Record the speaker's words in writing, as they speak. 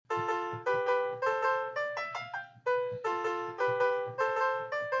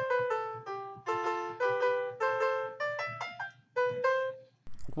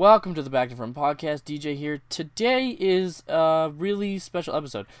Welcome to the Back to Front podcast. DJ here. Today is a really special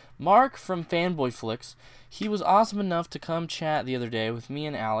episode. Mark from Fanboy Flicks, he was awesome enough to come chat the other day with me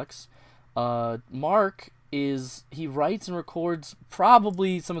and Alex. Mark he writes and records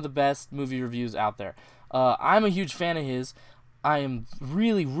probably some of the best movie reviews out there. I'm a huge fan of his. I am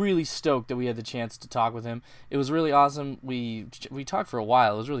really, really stoked that we had the chance to talk with him. It was really awesome. We talked for a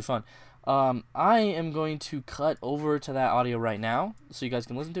while. It was really fun. I am going to cut over to that audio right now so you guys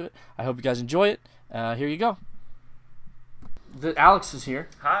can listen to it. I hope you guys enjoy it. Here you go. Alex is here.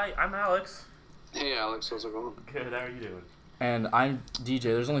 Hi, I'm Alex. Hey Alex, how's it going? Good, how are you doing? And I'm DJ.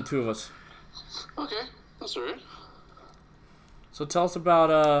 There's only two of us. Okay, that's alright. So tell us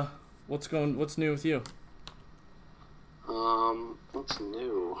about what's new with you? What's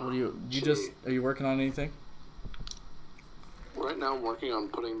new? Are you working on anything? Right now I'm working on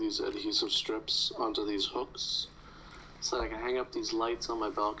putting these adhesive strips onto these hooks so that I can hang up these lights on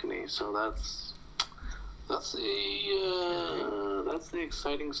my balcony. So that's the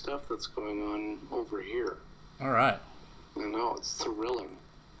exciting stuff that's going on over here. All right. I know, it's thrilling.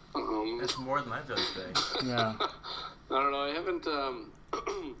 It's more than I've done today. Yeah. I don't know, I haven't,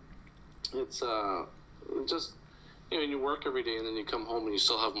 it's just, when you work every day and then you come home and you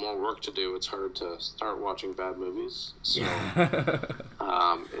still have more work to do, it's hard to start watching bad movies. So,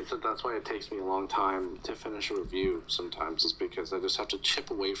 that's why it takes me a long time to finish a review sometimes, is because I just have to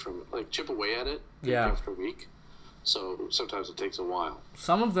chip away at it week after week. So sometimes it takes a while.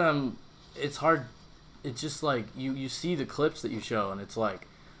 Some of them, it's hard. It's just like you see the clips that you show and it's like,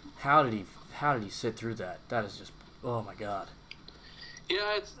 how did he sit through that? That is just, oh my God.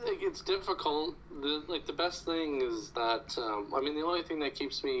 Yeah, it's difficult. The best thing is that, the only thing that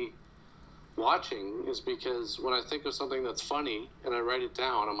keeps me watching is because when I think of something that's funny and I write it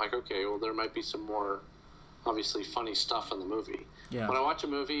down, I'm like, okay, well, there might be some more, obviously, funny stuff in the movie. Yeah. When I watch a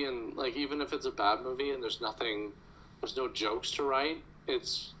movie and, even if it's a bad movie and there's no jokes to write,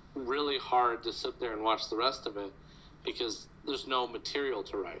 it's really hard to sit there and watch the rest of it because there's no material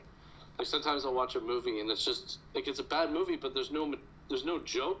to write. Sometimes I'll watch a movie and it's just, it's a bad movie, but there's no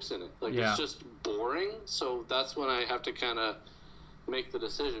jokes in it. It's just boring. So that's when I have to kind of make the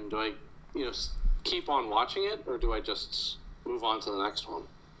decision. Do I, keep on watching it, or do I just move on to the next one?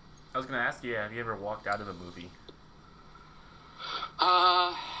 I was going to ask you, have you ever walked out of a movie?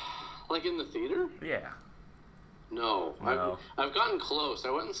 In the theater? Yeah. No. I've gotten close. I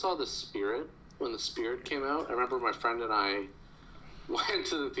went and saw The Spirit when The Spirit came out. I remember my friend and I went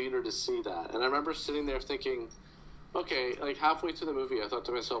to the theater to see that. And I remember sitting there thinking, okay, halfway through the movie, I thought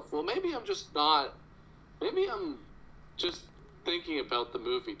to myself, well, maybe I'm just thinking about the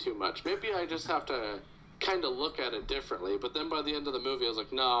movie too much. Maybe I just have to kind of look at it differently. But then by the end of the movie, I was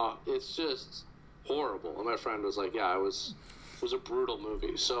like, no, it's just horrible. And my friend was like, yeah, it was a brutal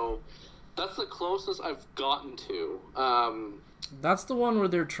movie. So that's the closest I've gotten to. That's the one where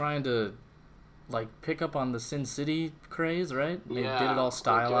they're trying to, pick up on the Sin City craze, right? They did it all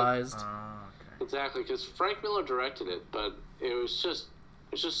stylized. Okay. Exactly, because Frank Miller directed it, but it was just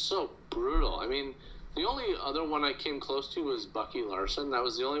so brutal. The only other one I came close to was Bucky Larson. That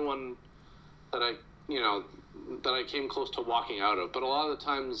was the only one that I came close to walking out of. But a lot of the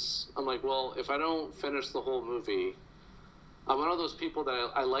times, I'm like, well, if I don't finish the whole movie, I'm one of those people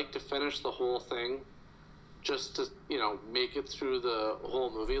that I like to finish the whole thing just to, make it through the whole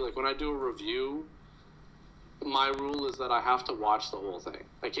movie. When I do a review, my rule is that I have to watch the whole thing.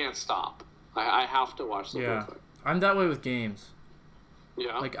 I can't stop. I have to watch the whole thing. I'm that way with games.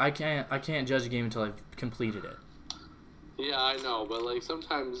 Yeah. I can't judge a game until I've completed it. Yeah, I know, but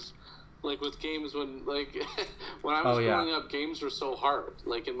sometimes, with games when when I was growing up, games were so hard.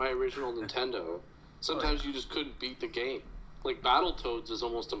 In my original Nintendo, sometimes you just couldn't beat the game. Battletoads is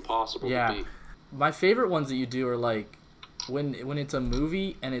almost impossible to beat. My favorite ones that you do are when it's a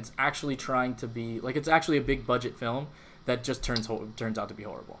movie and it's actually trying to be it's actually a big budget film that just turns out to be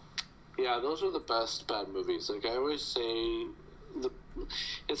horrible. Yeah, those are the best bad movies. I always say,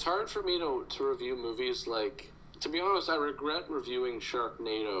 it's hard for me to review movies. To be honest, I regret reviewing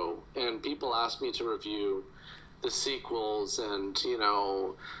Sharknado, and people ask me to review the sequels and,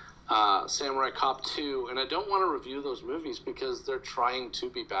 Samurai Cop 2, and I don't want to review those movies because they're trying to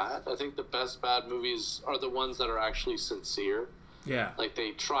be bad. I think the best bad movies are the ones that are actually sincere. Yeah.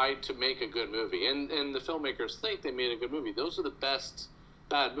 They tried to make a good movie, and the filmmakers think they made a good movie. Those are the best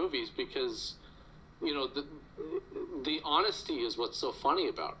bad movies because, the honesty is what's so funny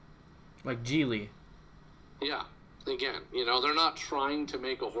about it. Like Geely. Yeah. Again, they're not trying to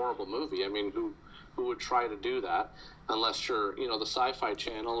make a horrible movie. Who would try to do that unless you're, the Sci-Fi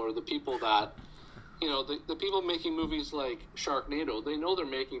Channel or the people that you know, the people making movies like Sharknado, they know they're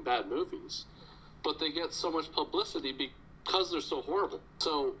making bad movies, but they get so much publicity because they're so horrible.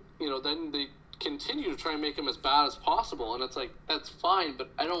 So, you know, then they continue to try and make them as bad as possible, and it's like, that's fine, but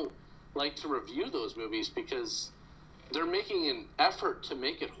I don't like to review those movies because they're making an effort to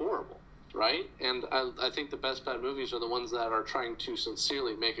make it horrible, right? And I think the best bad movies are the ones that are trying to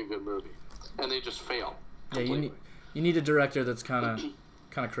sincerely make a good movie, and they just fail completely. You need a director that's kind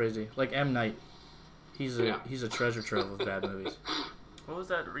of crazy, like M. Night. He's a treasure trove of bad movies. What was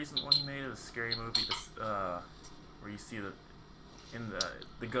that recent one he made? It was a scary movie. Where you see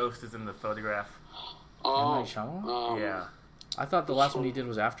the ghost is in the photograph. M. Night Shyamalan? Yeah. I thought the last one he did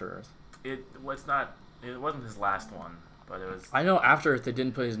was After Earth. It wasn't his last one, but it was. I know After Earth they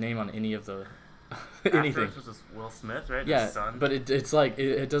didn't put his name on any of the anything. After Earth was just Will Smith, right? Yeah, His son. but it's like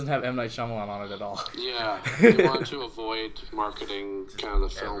it doesn't have M. Night Shyamalan on it at all. Yeah, they want to avoid marketing kind of the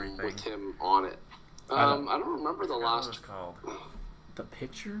film everything. with him on it. I don't remember the What last. was it called? The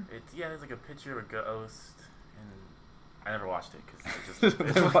picture? There's like a picture of a ghost, and I never watched it because it just.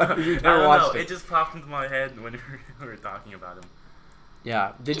 You I never don't watched know. it. It just popped into my head when we were talking about him.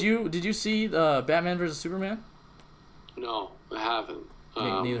 Yeah. Did you see Batman vs Superman? No, I haven't.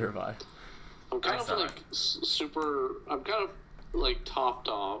 Neither have I. I'm kind I of saw like super. I'm kind of like topped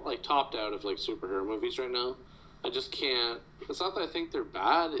out of like superhero movies right now. I just can't. It's not that I think they're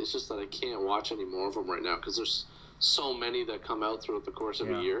bad. It's just that I can't watch any more of them right now because there's so many that come out throughout the course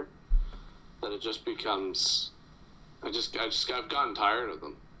of a year that it just becomes. I've gotten tired of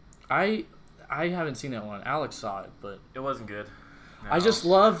them. I haven't seen that one. Alex saw it, but It wasn't good. No. I just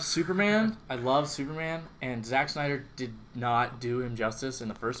love Superman. I love Superman, and Zack Snyder did not do him justice in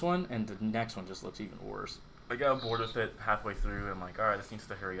the first one, and the next one just looks even worse. I got bored with it halfway through. I'm like, all right, this needs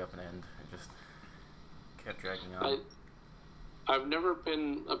to hurry up and end. It just kept dragging on. I've never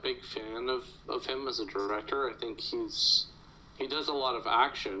been a big fan of him as a director. I think he does a lot of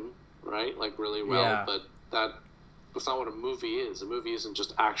action, right? Like really well, Yeah. but that's not what a movie is. A movie isn't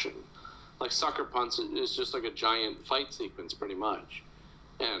just action. Like Sucker Punch is just like a giant fight sequence, pretty much,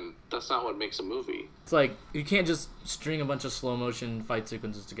 and that's not what makes a movie. It's like you can't just string a bunch of slow motion fight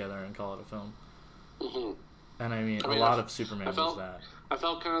sequences together and call it a film. Mm-hmm. And I mean, I mean, a lot of Superman I felt- does that. I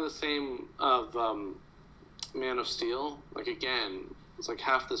felt kind of the same of Man of Steel. Like again, it's like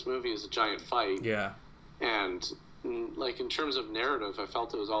half this movie is a giant fight. Yeah. And like in terms of narrative, I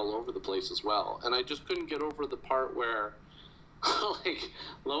felt it was all over the place as well. And I just couldn't get over the part where like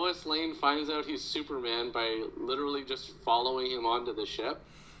Lois Lane finds out he's Superman by literally just following him onto the ship.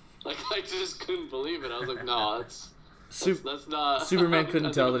 Like I just couldn't believe it. I was like, no, that's not. Superman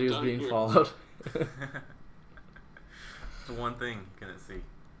couldn't tell that he was being followed. The one thing you couldn't see.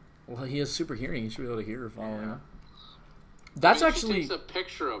 Well, he has super hearing. He should be able to hear her following Yeah. him. That's I mean, actually. She takes a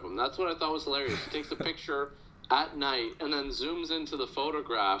picture of him. That's what I thought was hilarious. She takes a picture at night and then zooms into the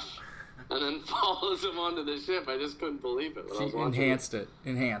photograph and then follows him onto the ship. I just couldn't believe it when I was She watching enhanced it.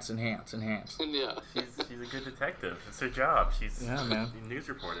 Enhance. it. And yeah. She's a good detective. It's her job. She's Yeah, man. a news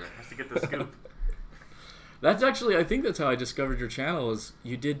reporter. Has to get the scoop. That's actually. I think that's how I discovered your channel. Is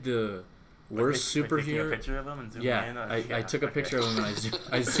you did the worst Like taking a superhero. picture of him and zooming in. Yeah, I took a picture of him and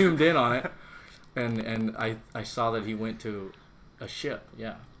I zoomed in on it, and I saw that he went to a ship.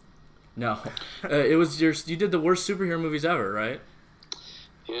 Yeah. No, it was you did the worst superhero movies ever, right?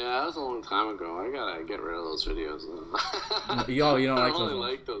 Yeah, that was a long time ago. I gotta get rid of those videos. You don't I like don't those really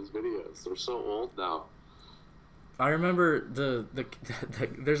ones. like those videos. They're so old now. I remember the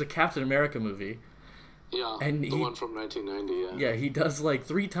there's a Captain America movie. Yeah, And the he- one from 1990. Yeah, he does like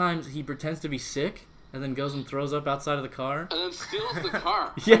 3 times. He pretends to be sick and then goes and throws up outside of the car. And then steals the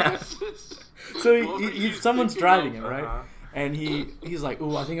car. Yeah. It's- So what he's someone's thinking driving of. him, right? Uh-huh. And he's like,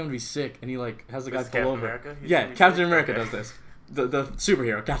 "Ooh, I think I'm gonna be sick," and he like has the guy This pull Captain over. America? He's Yeah, gonna be Captain sick? America Okay. does this. The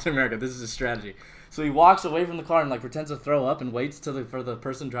superhero, Captain America. This is his strategy. So he walks away from the car and like pretends to throw up and waits for the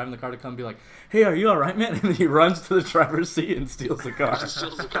person driving the car to come and be like, "Hey, are you all right, man?" And then he runs to the driver's seat and steals the car.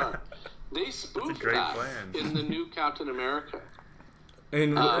 Steals the car. They spoofed great that plan. in the new Captain America.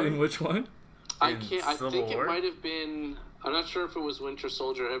 In which one? I In can't. I Civil think War? it might have been. I'm not sure if it was Winter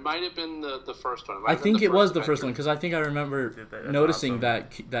Soldier. It might have been the first one. It might I have been think it was the Avenger. first one because I think I remember Did that- that's noticing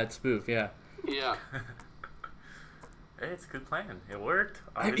awesome. that spoof. Yeah, Yeah. Hey, it's a good plan. It worked.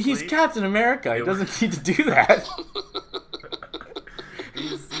 he's Obviously. Captain America. He It doesn't need to do that.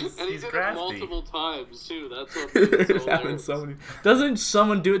 He's And he did it crafty. multiple times too. That's what It makes it so happens hilarious. so many. Doesn't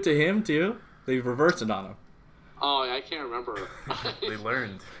someone do it to him too? They reverse it on him. Oh, I can't remember. They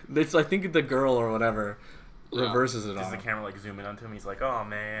learned. It's I think the girl or whatever Yeah. reverses it Does on the him. camera like zoom in onto him? He's like, oh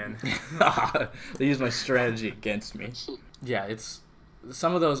man. They use my strategy against me. Yeah, it's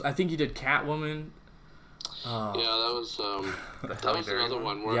some of those. I think you did Catwoman Oh. Yeah, that was The that Halle was Berry another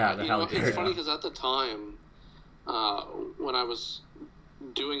one? one where Yeah, the you Halle know, Berry it's funny one. because at the time, when I was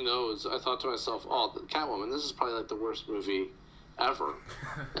doing those, I thought to myself, "Oh, the Catwoman, this is probably like the worst movie ever,"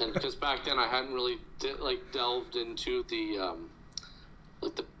 and because back then I hadn't really delved into the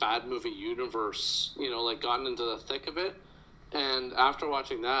like the bad movie universe, you know, like gotten into the thick of it. And after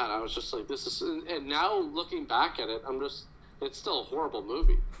watching that, I was just like, "This is." And now looking back at it, it's still a horrible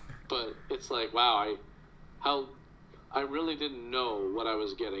movie, but it's like, wow, I really didn't know what I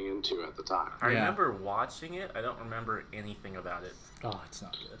was getting into at the time. I Yeah. remember watching it. I don't remember anything about it. Oh, it's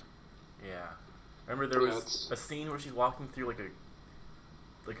not good. Yeah. I remember there Yeah, was it's- a scene where she's walking through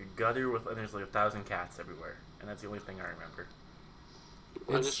like a gutter with, and there's like 1,000 cats everywhere, and that's the only thing I remember.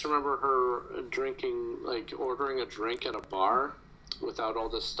 I just remember her drinking, like ordering a drink at a bar without all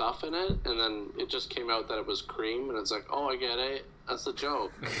this stuff in it, and then it just came out that it was cream, and it's like, oh, I get it. That's the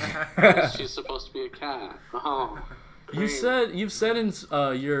joke. She's supposed to be a cat. Oh, cream. You've said in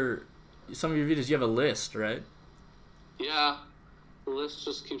your some of your videos you have a list, right? Yeah, the list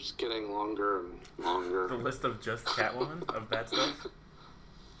just keeps getting longer and longer. The list of just Catwoman of bad stuff.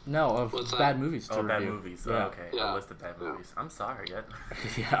 No, of What's that? bad movies to Oh, bad review. movies. Yeah. Oh, okay. Yeah. A list of bad Yeah. movies. I'm sorry, yet.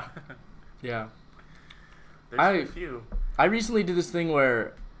 Yeah. Yeah. There's a few. I recently did this thing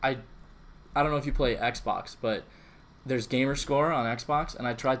where I don't know if you play Xbox, but there's Gamer Score on Xbox, and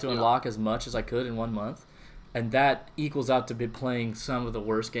I tried to Yeah. unlock as much as I could in 1 month, and that equals out to be playing some of the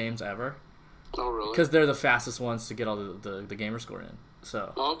worst games ever Oh, really? because they're the fastest ones to get all the Gamer Score in.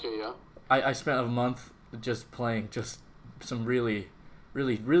 So Oh, okay, yeah. I spent a month just playing just some really,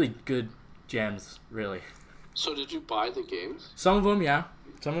 really, really good gems. Really, So did you buy the games? some of them, yeah.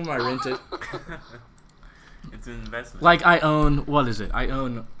 Some of them I rented. It's an investment. Like I own, what is it? I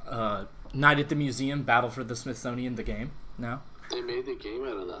own Night at the Museum, Battle for the Smithsonian, the game now. They made the game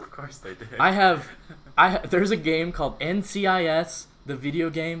out of that. Of course they did. There's a game called NCIS, the video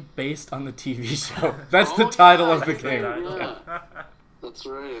game based on the TV show. That's Oh, the title yeah, of the I think game. I- yeah. That's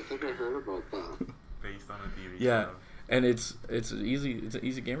right. I think I heard about that. Based on a TV Yeah, show. and it's an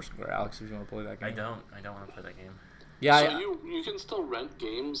easy gamer score, Alex. If you want to play that game, I don't want to play that game. Yeah, So you can still rent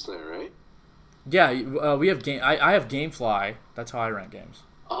games there, right? yeah. We have game. I have GameFly. That's how I rent games.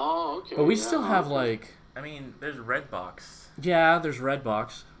 Oh, okay. But we yeah, still have okay. like, I mean, there's Redbox, yeah. There's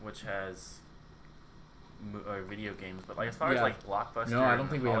Redbox. which has video games, but like as far as Yeah. like Blockbuster, No, I don't and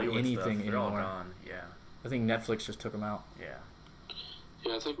think we have Hollywood anything stuff, they're all anymore. gone. Yeah, I think Netflix just took them out. yeah.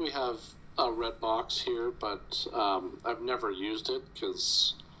 Yeah, I think we have a Redbox here, but I've never used it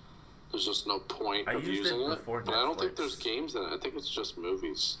because there's just no point I of used it using it. before But I don't think Netflix. there's games in it. I think it's just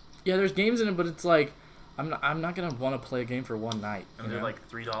movies. Yeah, there's games in it, but it's like, I'm not gonna want to play a game for one night. And you they're know? like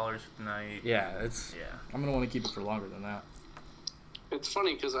 $3 tonight. yeah, it's. Yeah. I'm gonna want to keep it for longer than that. It's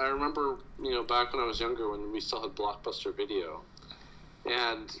funny because I remember, back when I was younger when we still had Blockbuster Video,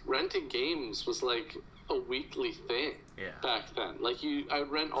 and renting games was like a weekly thing Yeah. back then. Like I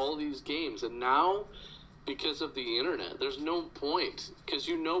would rent all these games, and now because of the internet, there's no point because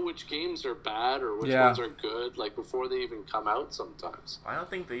you know which games are bad or which Yeah. ones are good, like before they even come out. Sometimes. I don't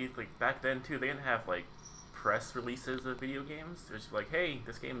think they like back then too. They didn't have like press releases of video games. They're just like, hey,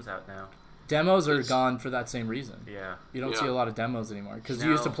 this game's out now. Demos are It's- gone for that same reason. Yeah. You don't Yeah. see a lot of demos anymore because you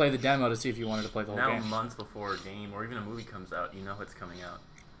used to Now- play the demo to see if you wanted to play the whole Now game. months before a game or even a movie comes out, you know it's coming out.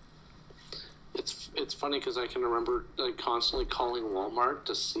 It's funny because I can remember like constantly calling Walmart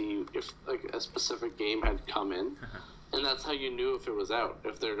to see if like a specific game had come in, and that's how you knew if it was out.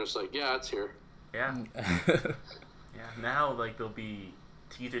 If they're just like, yeah, it's here. Yeah. Yeah. Now like there'll be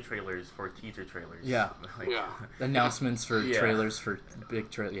teaser trailers for teaser trailers. Yeah. Like, Yeah. Announcements for Yeah. trailers for big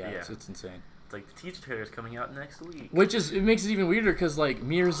trailers. Yeah, Yeah. It's insane. It's like the teaser trailer's coming out next week. It makes it even weirder because like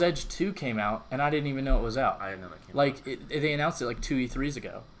Mirror's Edge 2 came out and I didn't even know it was out. I didn't know that came Like out. they announced it like 2 E3s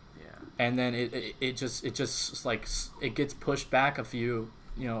ago, Yeah. and then it just like it gets pushed back a few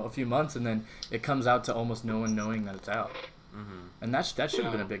months, and then it comes out to almost no one knowing that it's out. Mm-hmm. And that should have Yeah.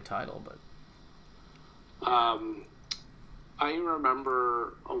 been a big title, but I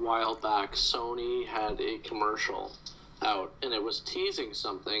remember a while back Sony had a commercial out and it was teasing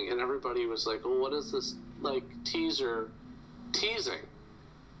something and everybody was like, "Oh, what is this like teasing?"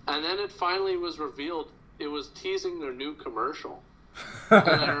 And then it finally was revealed it was teasing their new commercial. And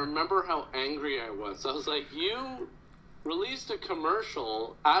I remember how angry I was. I was like, "You released a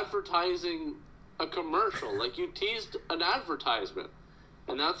commercial advertising a commercial. Like you teased an advertisement."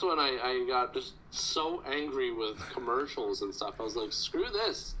 And that's when I got just so angry with commercials and stuff. I was like, screw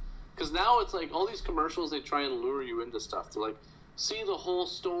this. Because now it's like all these commercials, they try and lure you into stuff. They're like, see the whole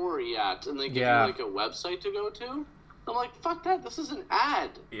story and they give Yeah. you like a website to go to. I'm like, fuck that. This is an ad.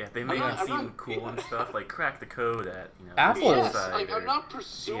 Yeah, they make it seem cool and stuff. Like crack the code at Apple. Yes, website like I'm or- not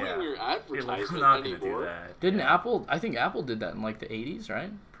pursuing Yeah. your You're like, advertisement I'm not gonna anymore. do that. Didn't Yeah, Apple? I think Apple did that in like the 80s,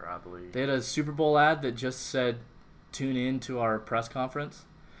 right? Probably. They had a Super Bowl ad that just said, "Tune in to our press conference."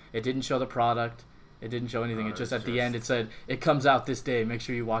 It didn't show the product. It didn't show anything. It just it's at the end it said, "It comes out this day. Make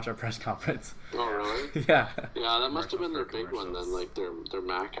sure you watch our press conference." Oh, really? Yeah. Yeah, that must have been their Commercial big for one then, commercials. like their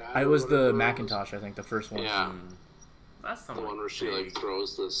Mac ad. It or was the whatever it was. Macintosh, I think, the first one. Yeah, That's the something one where she big. like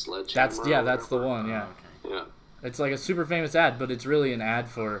throws the sledgehammer. That's the or whatever. one. Yeah. Okay. Yeah. It's like a super famous ad, but it's really an ad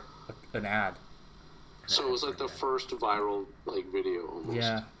for an ad. So it was like the first viral like video almost.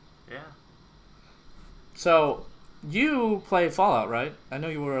 Yeah. Yeah. So you play Fallout, right? I know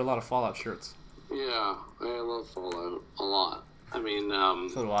you wear a lot of Fallout shirts. Yeah, I love Fallout a lot. I mean,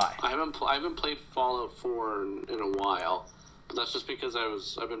 So do I. I haven't played Fallout 4 in a while, but that's just because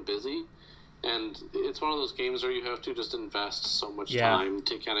I've been busy, and it's one of those games where you have to just invest so much Yeah. time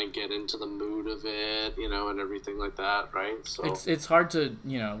to kind of get into the mood of it, and everything like that, right? So It's hard to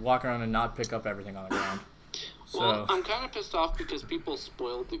walk around and not pick up everything on the ground. So well, I'm kind of pissed off because people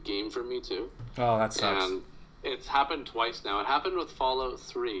spoiled the game for me too. oh, that sucks. And it's happened twice now. It happened with Fallout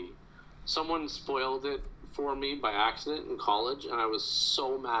 3. Someone spoiled it for me by accident in college, and I was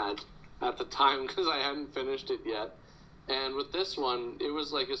so mad at the time because I hadn't finished it yet. And with this one, it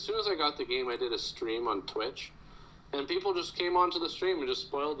was like as soon as I got the game, I did a stream on Twitch, and people just came onto the stream and just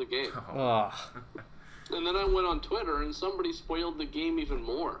spoiled the game. Oh, And then I went on Twitter, and somebody spoiled the game even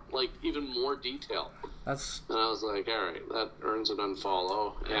more, like even more detail. that's And I was like, all right, that earns an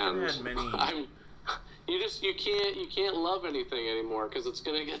unfollow. I haven't And had many- you can't love anything anymore because it's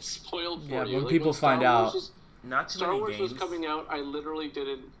gonna get spoiled for Yeah, you. when Like, people Star find Wars out- was- Not too Star many Wars games. was coming out. I literally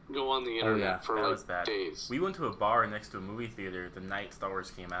didn't go on the internet yeah. for That like was bad. days. We went to a bar next to a movie theater the night Star Wars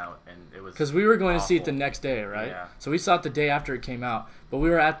came out, and it was because we were going to see it the awful. next day, right? Yeah. So we saw it the day after it came out, but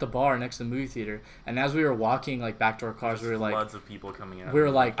we were at the bar next to the movie theater, and as we were walking like back to our cars, Just we were like, floods of people coming out. we were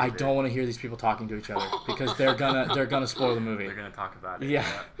of the like, I movie don't theater. want to hear these people talking to each other because they're gonna spoil the movie. They're gonna talk about it. Yeah.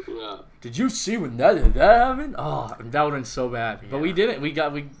 Yeah. Did you see when that happened? Oh, that would have been so bad. But we Yeah. didn't.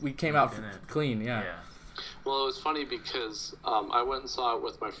 We came out didn't. clean. Yeah. Yeah. Well, it was funny because I went and saw it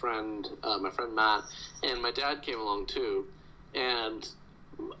with my friend Matt, and my dad came along too. And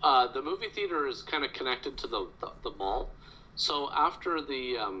the movie theater is kind of connected to the mall. So after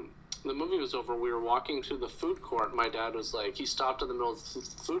the movie was over, we were walking through the food court. And my dad was like, he stopped in the middle of the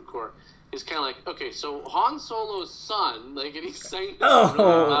food court. He's kind of like, okay, so Han Solo's son, like, and he's saying this really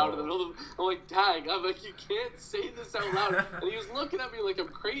loud in the middle of. I'm like, Dad, I'm like, you can't say this out loud. And he was looking at me like I'm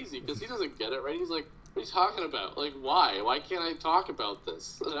crazy because he doesn't get it, right? He's like, what are you talking about? Like, why? Why can't I talk about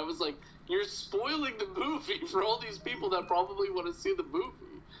this? And I was like, you're spoiling the movie for all these people that probably want to see the movie.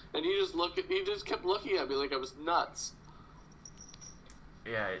 And he just kept looking at me like I was nuts.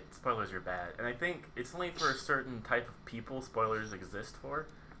 Yeah, spoilers are bad, and I think it's only for a certain type of people spoilers exist for.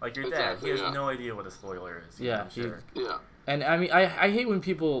 Like your dad, Exactly, he has yeah. no idea what a spoiler is. Yeah, I'm sure. Yeah. And I mean, I hate when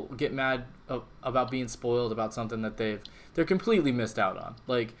people get mad about being spoiled about something that they're completely missed out on.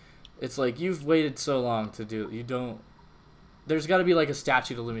 Like, it's like you've waited so long to do. You don't. There's got to be like a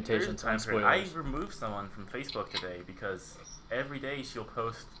statute of There's limitations on times where I spoilers. removed someone from Facebook today because every day she'll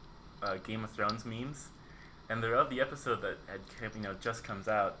post Game of Thrones memes, and they're of the episode that had just comes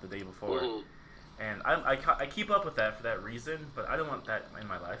out the day before. Mhm. And I keep up with that for that reason, but I don't want that in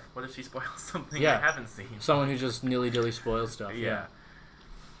my life. What if she spoils something Yeah. I haven't seen? Someone who just nilly-dilly spoils stuff. Yeah.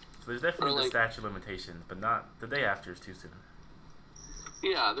 So there's definitely Or the like- statute of limitations, but not the day after is too soon.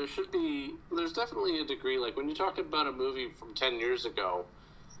 Yeah, there's definitely a degree, like when you're talking about a movie from 10 years ago,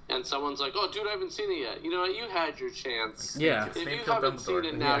 and someone's like, oh, dude, I haven't seen it yet. You know what? You had your chance. Yeah. If Snape you killed haven't seen Dumbledore.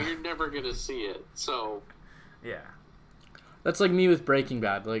 it now, Yeah. you're never going to see it. So, Yeah. That's like me with Breaking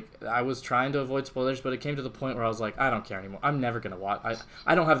Bad. Like, I was trying to avoid spoilers, but it came to the point where I was like, I don't care anymore. I'm never gonna watch.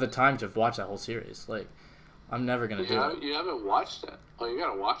 I don't have the time to watch that whole series. Like, I'm never gonna do it. you haven't watched it. Oh, you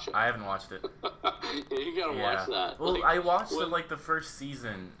got to watch it. I haven't watched it. Yeah, you got to Yeah. watch that. Well, Like, I watched when- like the first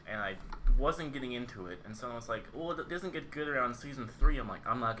season, and I wasn't getting into it, and someone was like, "Well, it doesn't get good around season 3." I'm like,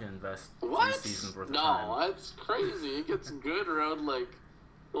 I'm not gonna invest What? 3 seasons worth of No, time. that's crazy. It gets good around, like,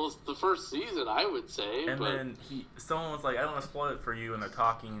 well, it's the first season, I would say. And but then someone was like, "I don't want to spoil it for you," and they're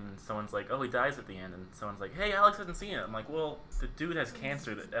talking, and someone's like, "Oh, he dies at the end," and someone's like, "Hey, Alex hasn't seen it." I'm like, "Well, the dude has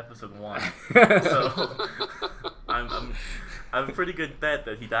cancer at episode 1, so I'm a pretty good bet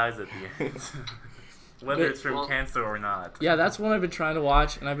that he dies at the end, whether it's from Well- cancer or not." Yeah, that's one I've been trying to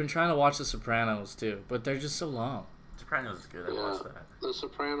watch, and I've been trying to watch The Sopranos too, but they're just so long. Sopranos is good. I Yeah. watched that. The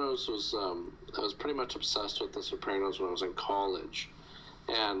Sopranos was, I was pretty much obsessed with The Sopranos when I was in college.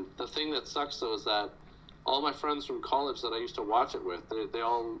 And the thing that sucks, though, is that all my friends from college that I used to watch it with, they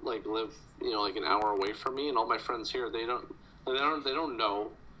all like live, like an hour away from me, and all my friends here, they don't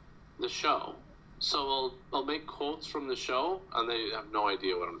know the show. So I'll make quotes from the show, and they have no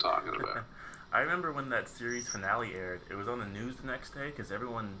idea what I'm talking about. I remember when that series finale aired, it was on the news the next day because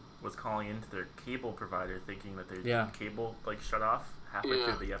everyone was calling into their cable provider thinking that their cable like shut off halfway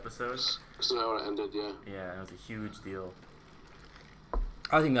through the episode. So how it ended, yeah. Yeah, it was a huge deal.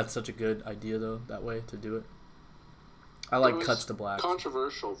 I think that's such a good idea, though, that way to do it. I like cuts to black.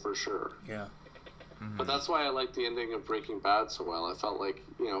 Controversial for sure. Yeah. Mm-hmm. But that's why I like the ending of Breaking Bad so well. I felt like,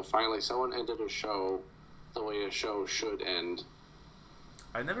 finally someone ended a show the way a show should end.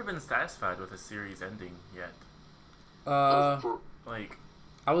 I've never been satisfied with a series ending yet. Like,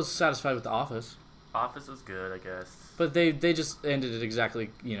 I was satisfied with The Office. Office was good, I guess. But they just ended it exactly,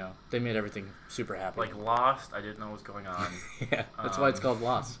 they made everything super happy. Like Lost, I didn't know what was going on. Yeah, that's why it's called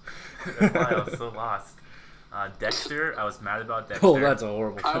Lost. That's why I was so lost. Dexter, I was mad about Dexter. Oh, that's a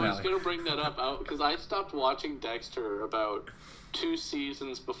horrible finale. I was going to bring that up because I stopped watching Dexter about 2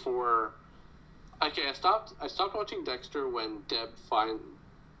 seasons before. Okay, I stopped watching Dexter when Deb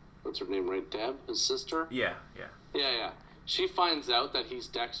what's her name, right? Deb, his sister? Yeah. Yeah. She finds out that he's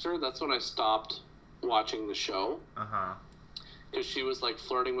Dexter. That's when I stopped watching the show. Uh-huh. Because she was, like,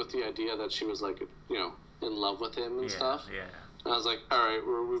 flirting with the idea that she was, like, in love with him and stuff. Yeah. And I was like, all right,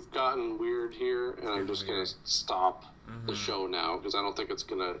 we've gotten weird here, and I'm just going to stop the show now because I don't think it's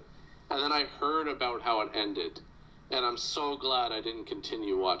going to... And then I heard about how it ended, and I'm so glad I didn't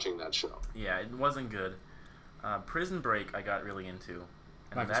continue watching that show. Yeah, it wasn't good. Prison Break I got really into,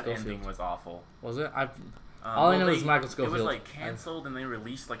 and Michael that Scofield. ending was awful. Was it? All I know is Michael Scofield. It was like canceled, and they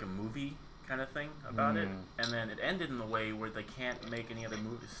released like a movie kind of thing about it, and then it ended in a way where they can't make any other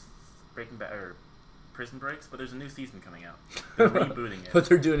movies, Breaking Bad or Prison Breaks. But there's a new season coming out. They're rebooting it. But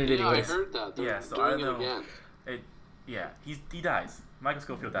they're doing it Yeah, anyways. I heard that. They're So I doing don't it know. again. He dies. Michael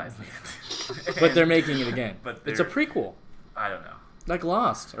Schofield dies. But they're making it again. But it's a prequel. I don't know. Like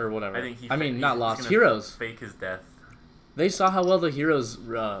Lost or whatever. I think not he's Lost. gonna Heroes. Fake his death. They saw how well the Heroes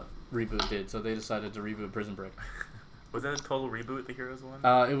reboot did, so they decided to reboot Prison Break. Was that a total reboot, the Heroes one?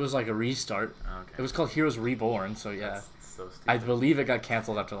 It was like a restart. Okay. It was called Heroes Reborn, so yeah. That's so stupid. I believe it got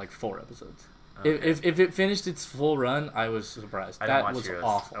canceled after like 4 episodes. Okay. If it finished its full run, I was surprised. I didn't That watch was Heroes.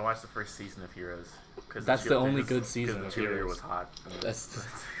 awful. I watched the first season of Heroes. That's the only good season of the cheerleader Heroes. was hot. That's the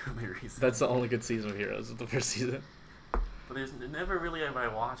only reason. That's the only good season of Heroes, the first season. But there's never really have I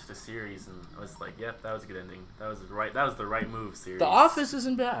watched a series and I was like, yep, that was a good ending. That was the right move. Series. The Office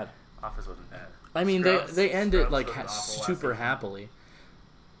isn't bad. Office wasn't bad. I mean, Scrubs- they end it Scrubs like was awful last super season. happily.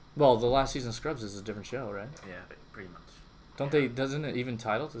 Well, the last season of Scrubs is a different show, right? Yeah, pretty much. Don't they? Doesn't it even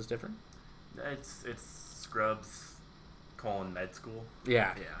titled is different? It's Scrubs, med school.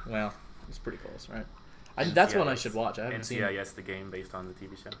 Yeah. Yeah. Well, it's pretty close, right? That's one I should watch. I haven't seen it. NCIS, the game based on the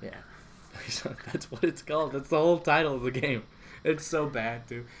TV show. Yeah. That's what it's called. That's the whole title of the game. It's so bad,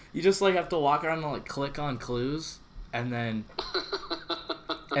 dude. You just like have to walk around and like click on clues, and then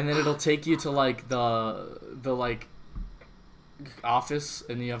it'll take you to like the like office,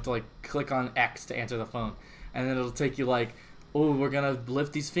 and you have to like click on X to answer the phone, and then it'll take you like, oh, we're gonna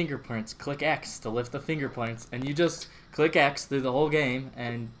lift these fingerprints. Click X to lift the fingerprints, and you just click X through the whole game,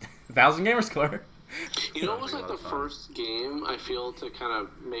 and 1,000 gamer score. You know what was like the first game I feel to kind of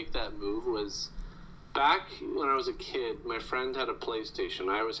make that move was back when I was a kid, my friend had a PlayStation.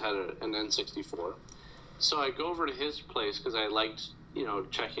 I always had an N64. So I go over to his place because I liked,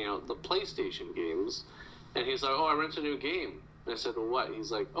 checking out the PlayStation games. And he's like, oh, I rented a new game. And I said, well, what? He's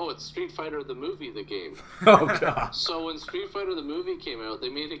like, oh, it's Street Fighter the movie, the game. Oh, God. So when Street Fighter the movie came out, they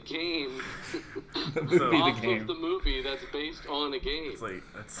made a game off of the movie that's based on a game. It's like,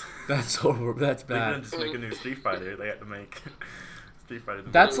 that's horrible. That's they bad. couldn't just make a new Street Fighter. They had to make Street Fighter.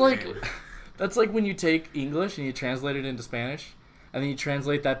 That's like when you take English and you translate it into Spanish, and then you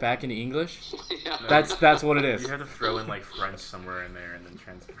translate that back into English. Yeah. That's what it is. You have to throw in like French somewhere in there and then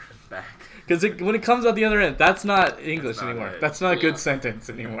transfer it back. Because when it comes out the other end, that's not English not anymore. it. That's not a Yeah. good sentence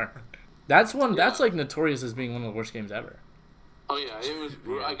anymore. That's one. That's like notorious as being one of the worst games ever. Oh yeah, it was.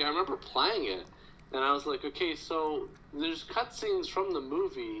 Like I remember playing it, and I was like, okay, so there's cutscenes from the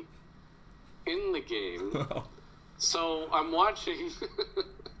movie in the game. So I'm watching,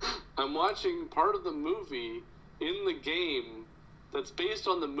 I'm watching part of the movie in the game that's based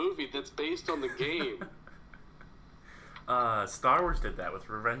on the movie that's based on the game. Star Wars did that with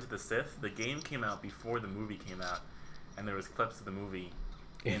Revenge of the Sith. The game came out before the movie came out, and there was clips of the movie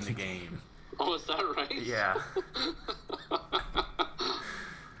in the game. Oh, is that right? Yeah.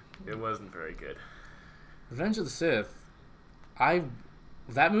 It wasn't very good. Revenge of the Sith.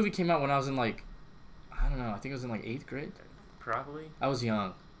 That movie came out when I was in like, I don't know. I think it was in like 8th grade. Probably. I was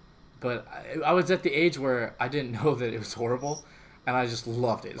young, but I was at the age where I didn't know that it was horrible, and I just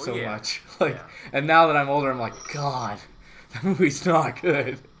loved it so much. Like, and now that I'm older, I'm like, God, that movie's not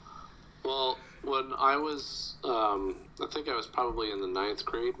good. Well, when I was, I think I was probably in the 9th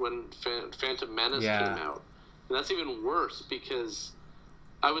grade when Phantom Menace came out. And that's even worse because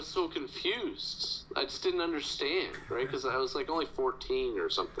I was so confused. I just didn't understand, right? Because I was like only 14 or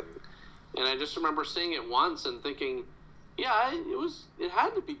something. And I just remember seeing it once and thinking, yeah, it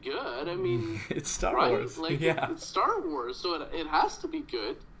had to be good. I mean, it's Star Wars. Like, it's Star Wars, so it has to be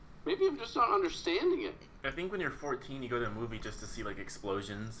good. Maybe I'm just not understanding it. I think when you're 14, you go to a movie just to see like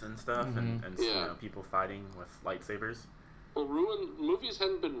explosions and stuff, and you know, people fighting with lightsabers. Well, movies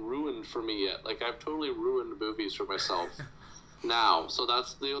hadn't been ruined for me yet. Like, I've totally ruined movies for myself now. So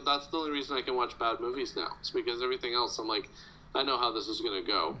that's the only reason I can watch bad movies now. It's because everything else, I'm like, I know how this is going to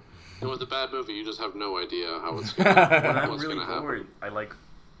go. And with a bad movie, you just have no idea how it's going to happen. When I'm really bored, I like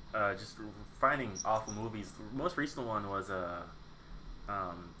just finding awful movies. The most recent one was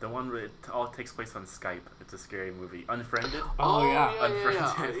the one where it all takes place on Skype. It's a scary movie. Unfriended.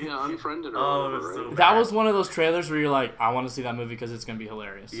 Unfriended. Unfriended. So that was one of those trailers where you're like, I want to see that movie because it's gonna be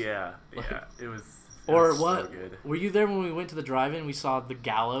hilarious. Yeah, it was. Or what? So good. Were you there when we went to the drive-in? We saw The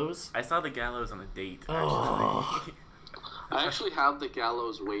Gallows. I saw The Gallows on a date. Actually. Oh. I actually have The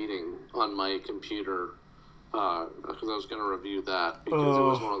Gallows waiting on my computer because I was going to review that because it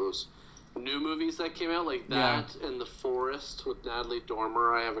was one of those new movies that came out, like that and The Forest with Natalie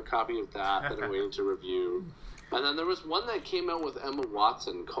Dormer. I have a copy of that I'm waiting to review. And then there was one that came out with Emma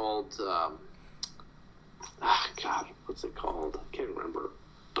Watson called God, what's it called? I can't remember.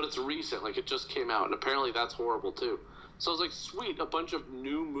 But it's recent, like it just came out, and apparently that's horrible too. So I was like, sweet, a bunch of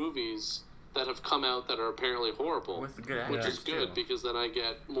new movies that have come out that are apparently horrible, with good which is good too. Because then I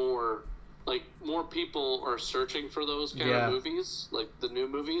get more people are searching for those kind of movies, like the new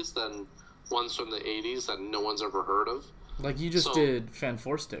movies, than ones from the 80s that no one's ever heard of. Like you just did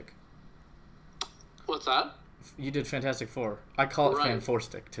Fan4stick. What's that? You did Fantastic Four. I call it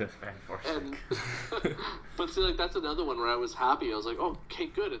Fan4stick too. Fan4stick. But see, like that's another one where I was happy. I was like, oh, okay,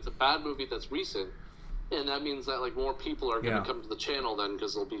 good. It's a bad movie that's recent. And that means that like more people are going to come to the channel then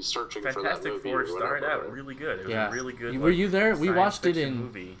because they'll be searching for that movie. Fantastic Four started out really good. It was a really good. Were you there? We watched it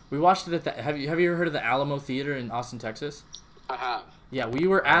movie. We watched it at the. Have you ever heard of the Alamo Theater in Austin, Texas? I have. Yeah, we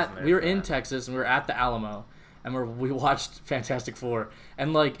were in Texas and we were at the Alamo, and we watched Fantastic Four,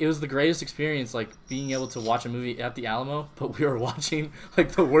 and like it was the greatest experience, like being able to watch a movie at the Alamo, but we were watching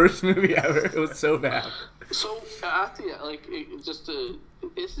like the worst movie ever. It was so bad. So at the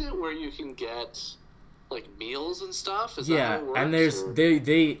isn't it where you can get like meals and stuff? Is that how it works? And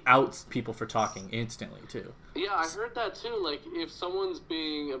they out people for talking instantly too. Yeah, I heard that too. Like if someone's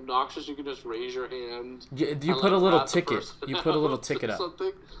being obnoxious, you can just raise your hand. You put a little ticket. You put a little ticket up.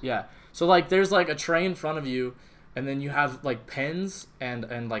 Something. Yeah. So like there's like a tray in front of you, and then you have like pens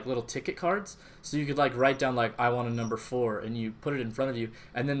and like little ticket cards. So you could like write down like I want a number 4, and you put it in front of you,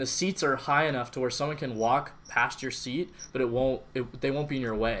 and then the seats are high enough to where someone can walk past your seat, but they won't be in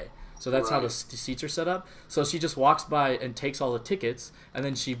your way. So that's how the seats are set up. So she just walks by and takes all the tickets, and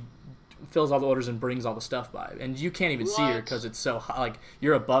then she fills all the orders and brings all the stuff by. And you can't even see her because it's so high. Like,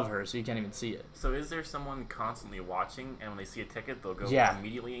 you're above her, so you can't even see it. So is there someone constantly watching, and when they see a ticket, they'll go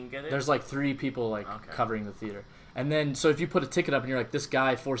immediately and get it? There's like 3 people covering the theater. And then, so if you put a ticket up and you're like, this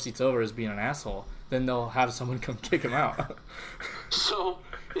guy 4 seats over is being an asshole, then they'll have someone come kick him out. So,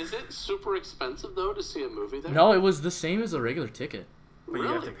 is it super expensive, though, to see a movie there? No, it was the same as a regular ticket. But you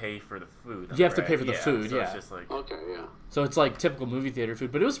have to pay for the food. You have to pay for the food, so it's just like... Okay, yeah. So it's like typical movie theater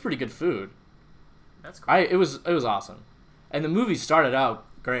food, but it was pretty good food. That's cool. It was awesome. And the movie started out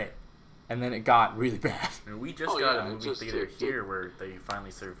great, and then it got really bad. And we just got a movie theater here where they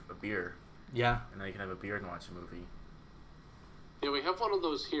finally serve a beer. Yeah. And now you can have a beer and watch a movie. Yeah, we have one of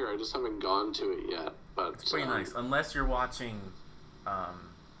those here. I just haven't gone to it yet. But it's pretty nice. Unless you're watching... I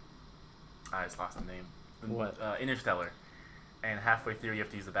just lost the name. What? Interstellar. And halfway through, you have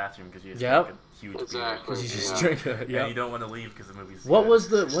to use the bathroom because you just drink a huge beer. Because you just drink it. Yeah, you don't want to leave because the movie's What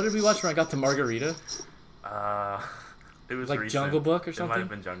did we watch when I got to Margarita? It was like recent. Jungle Book or something? It might have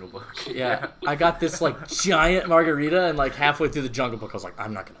been Jungle Book. Yeah. I got this like giant margarita, and like halfway through the Jungle Book, I was like,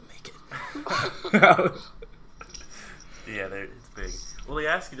 I'm not going to make it. Yeah, it's big. Well, they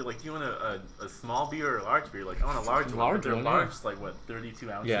ask you, like, do you want a small beer or a large beer? Like, I want a large one. They're large, like, what,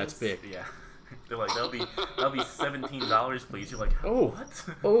 32 ounces? Yeah, it's big. Yeah. They're like, that'll be $17, please. You're like, what?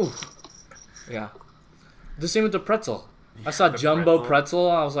 Oh. Yeah. The same with the pretzel. I saw Jumbo pretzel.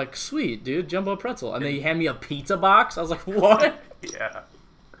 I was like, sweet, dude, Jumbo pretzel. And then you hand me a pizza box. I was like, what? Yeah.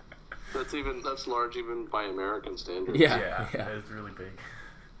 That's large even by American standards. Yeah. It's really big.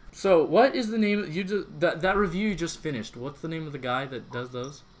 So, what is the name you just that review you just finished? What's the name of the guy that does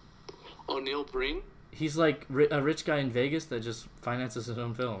those? Oh, Neil Breen? He's like a rich guy in Vegas that just finances his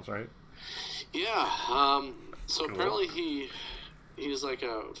own films, right? Yeah. So Cool. apparently he's like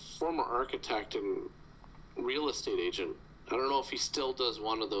a former architect and real estate agent. I don't know if he still does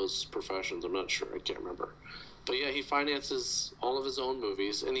one of those professions. I'm not sure. I can't remember. But yeah, he finances all of his own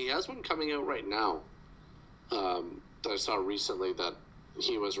movies, and he has one coming out right now that I saw recently that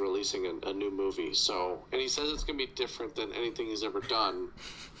he was releasing a new movie. So, and he says it's going to be different than anything he's ever done.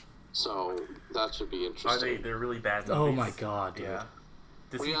 So that should be interesting. They're really bad movies. Oh my god, dude. Yeah.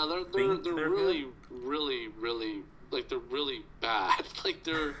 Well, yeah, they're really, really, really, like, they're really bad. Like,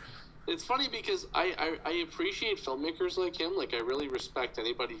 it's funny because I appreciate filmmakers like him. Like, I really respect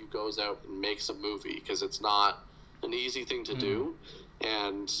anybody who goes out and makes a movie because it's not an easy thing to do.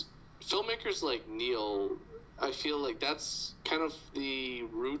 And filmmakers like Neil, I feel like that's kind of the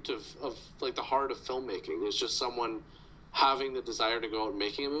root of like the heart of filmmaking. It's just someone having the desire to go out and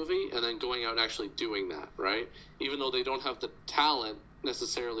making a movie and then going out and actually doing that, right? Even though they don't have the talent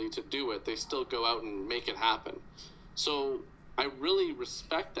necessarily to do it, they still go out and make it happen. So I really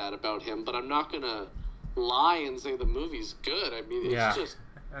respect that about him, but I'm not gonna lie and say the movie's good. I mean, it's just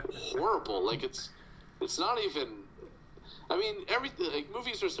horrible. Like, it's not even, I mean, everything, like,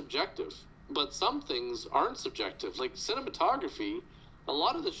 movies are subjective, but some things aren't subjective. Like cinematography, a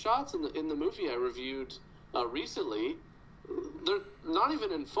lot of the shots in the movie I reviewed recently, they're not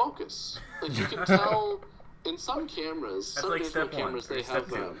even in focus. Like, you can tell in some cameras, That's some like digital step one, cameras, they or step have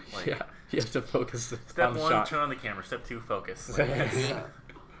two. Like, You have to focus Step on the one, shot. turn on the camera. Step two, focus. Like, yeah.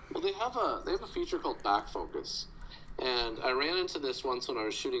 Well, they have a feature called back focus, and I ran into this once when I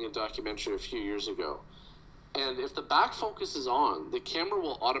was shooting a documentary a few years ago. And if the back focus is on, the camera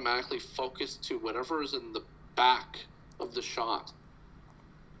will automatically focus to whatever is in the back of the shot.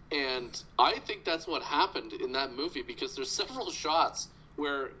 And I think that's what happened in that movie, because there's several shots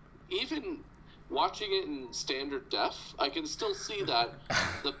where even watching it in standard def, I can still see that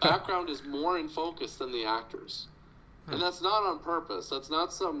the background is more in focus than the actors. And that's not on purpose. That's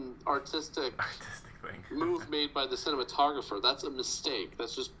not some artistic thing. move made by the cinematographer. That's a mistake.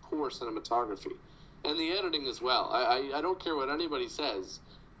 That's just poor cinematography. And the editing as well. I don't care what anybody says.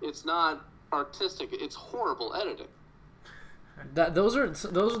 It's not artistic. It's horrible editing. Those are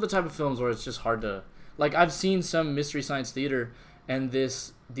the type of films where it's just hard to, like, I've seen some Mystery Science Theater, and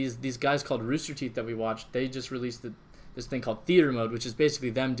these guys called Rooster Teeth that we watched, they just released this thing called Theater Mode, which is basically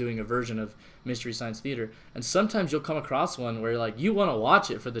them doing a version of Mystery Science Theater. And sometimes you'll come across one where, like, you want to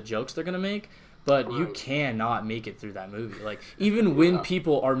watch it for the jokes they're gonna make, but you cannot make it through that movie. Like, even when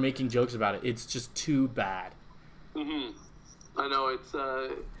people are making jokes about it, it's just too bad. I know, it's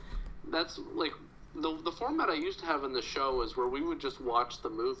that's like the format I used to have in the show was where we would just watch the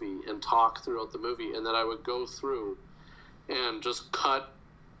movie and talk throughout the movie, and then I would go through and just cut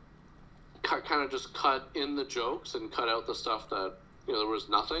in the jokes and cut out the stuff that, you know, there was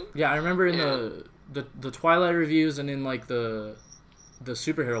nothing. Yeah, I remember in the Twilight reviews and in, like, the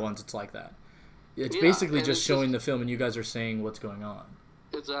superhero ones, it's like that. It's basically just showing the film and you guys are saying what's going on.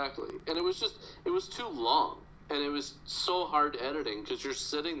 Exactly. And it was too long. And it was so hard editing because you're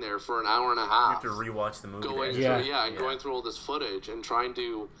sitting there for an hour and a half. You have to rewatch the movie. Going through all this footage and trying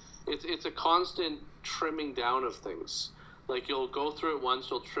to... It's a constant trimming down of things. Like, you'll go through it once,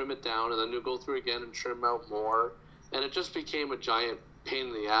 you'll trim it down, and then you'll go through it again and trim out more. And it just became a giant pain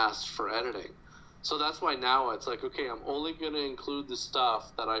in the ass for editing. So that's why now it's like, okay, I'm only going to include the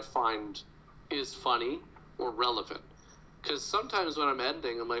stuff that I find is funny or relevant. Because sometimes when I'm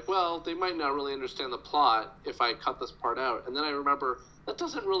editing, I'm like, well, they might not really understand the plot if I cut this part out. And then I remember, that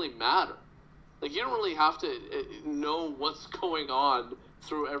doesn't really matter. Like, you don't really have to know what's going on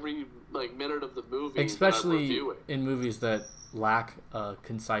through every, like, minute of the movie. Especially in movies that lack a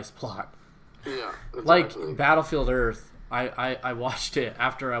concise plot. Yeah, exactly. Like Battlefield Earth. I watched it.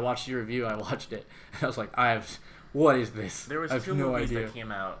 After I watched your review, I watched it. And I was like, what is this? There was I have two no movies idea. that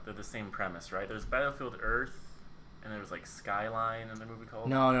came out. They're the same premise, right? There's Battlefield Earth, and there was, like, Skyline in the movie called.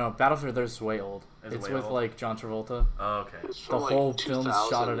 No, Battlefield Earth is way old. It's way with old? like John Travolta. Oh, okay. It's from, The like, whole film's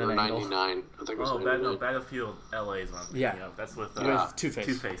shot at an 2000 or angle. 99, I think it was. Oh, 99. Battlefield LA is one. Yeah. That's with With Two-Face.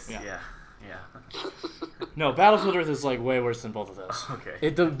 Two-Face. Yeah. Yeah. No, Battlefield Earth is like way worse than both of those. Okay.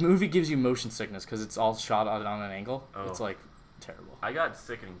 The movie gives you motion sickness because it's all shot on an angle. Oh. It's like terrible. I got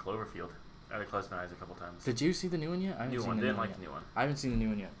sick in Cloverfield. I had to close my eyes a couple times. Did you see the new one yet? I haven't New seen one. the Didn't new one like the yet. new one. I haven't seen the new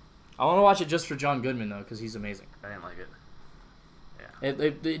one yet. I want to watch it just for John Goodman though, because he's amazing. I didn't like it. Yeah.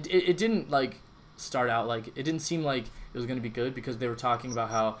 It didn't like start out like it didn't seem like it was going to be good because they were talking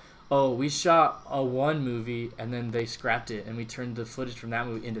about how oh, we shot a one movie and then they scrapped it and we turned the footage from that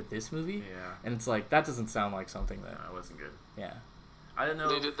movie into this movie. Yeah. And it's like, that doesn't sound like something that. No, it wasn't good. Yeah. I didn't know.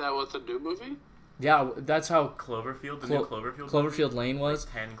 They did that with the new movie? Yeah, that's how Cloverfield, the new Cloverfield. Cloverfield Lane was.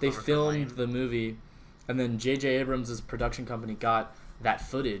 Like 10 they Cloverfield filmed Lane. the movie, and then J.J. Abrams' production company got that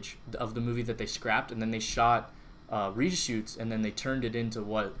footage of the movie that they scrapped, and then they shot reshoots, and then they turned it into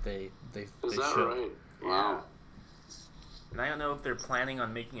what they Is that showed. right? Wow. And I don't know if they're planning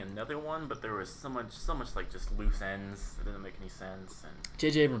on making another one, but there was so much like just loose ends that didn't make any sense. And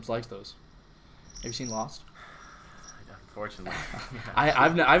J.J. Abrams likes those. Have you seen Lost? unfortunately, I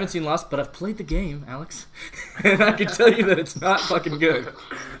haven't seen Lost, but I've played the game, Alex, and I can tell you that it's not fucking good.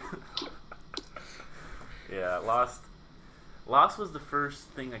 Yeah, Lost was the first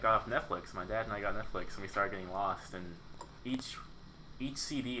thing I got off Netflix. My dad and I got Netflix, and we started getting Lost, and each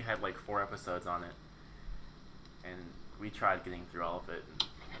CD had like 4 episodes on it, and we tried getting through all of it, and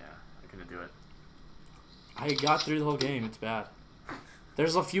yeah, I couldn't do it. I got through the whole game. It's bad.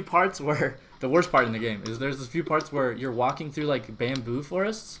 There's a few parts where the worst part in the game is there's a few parts where you're walking through like bamboo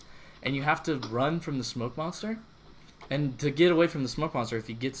forests, and you have to run from the smoke monster. And to get away from the smoke monster, if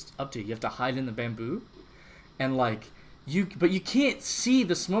he gets up to you, you have to hide in the bamboo, and like. But you can't see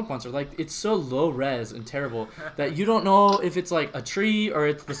the smoke monster. Like, it's so low res and terrible that you don't know if it's like a tree or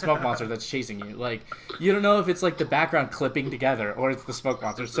it's the smoke monster that's chasing you. Like, you don't know if it's like the background clipping together or it's the smoke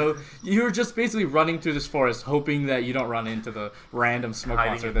monster. So you're just basically running through this forest hoping that you don't run into the random smoke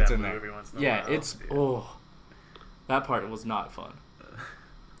Hiding monster in that's in bamboo there. every once in a Yeah, while. it's that part was not fun.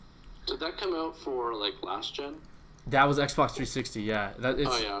 Did that come out for like last gen? That was Xbox 360. Yeah, Oh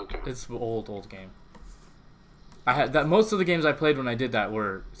yeah, okay. it's an old game. I had that. Most of the games I played when I did that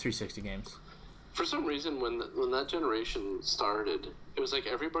were 360 games. For some reason, when that generation started, it was like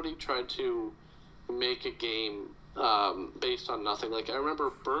everybody tried to make a game based on nothing. Like I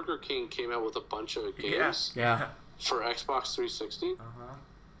remember Burger King came out with a bunch of games Yeah. for Xbox 360. Uh-huh.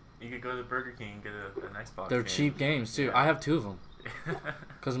 You could go to Burger King and get an Xbox. They're game. cheap games too. Yeah. I have 2 of them.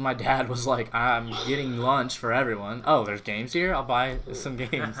 Because my dad was like, I'm getting lunch for everyone. Oh, there's games here? I'll buy some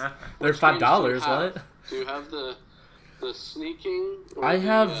games. They're Which games do $5. you have? What? Do you have the sneaking? Or I the,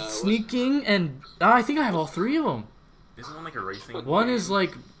 have what's- sneaking and I think I have all 3 of them. Isn't one like a racing? One game? is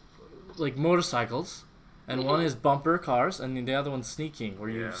like motorcycles, and one is bumper cars, and the other one's sneaking, where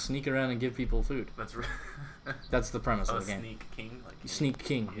you Yeah. sneak around and give people food. That's That's the premise oh, of the game. Sneak King. Like Sneak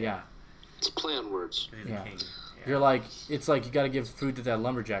King, yeah. It's a play on words. He's Yeah. a king. Yeah. You're like, it's like you gotta give food to that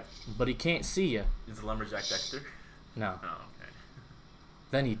lumberjack, but he can't see you. Is the lumberjack Dexter? No. Oh,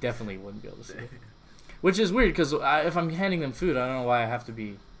 Then he definitely wouldn't be able to see okay. it. Which is weird, because if I'm handing them food, I don't know why I have to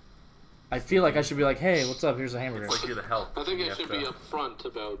be... I feel like I should be like, hey, what's up? Here's a hamburger. It's like you're the help. I think You I have should to- be upfront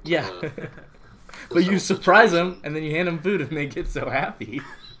about. Yeah. The But you whole surprise situation. them, and then you hand them food, and they get so happy.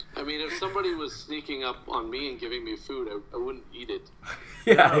 I mean, if somebody was sneaking up on me and giving me food, I wouldn't eat it.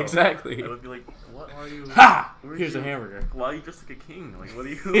 Yeah, No. exactly. I would be like, what are you? Ha! where's Here's a your- hamburger. Why are you dressed like a king? Like, what are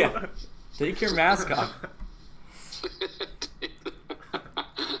you? Yeah. Take your mask off.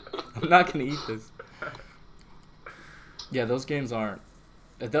 I'm not gonna eat this. Yeah, those games aren't.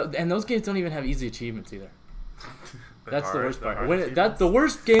 And those games don't even have easy achievements either. That's the worst part. The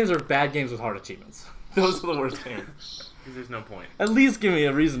worst games are bad games with hard achievements. Those are the worst games. Because there's no point. At least give me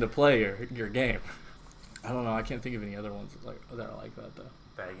a reason to play your game. I don't know. I can't think of any other ones that are like that though.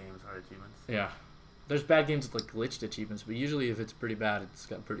 Bad games, hard achievements. Yeah. There's bad games with like glitched achievements, but usually if it's pretty bad, it's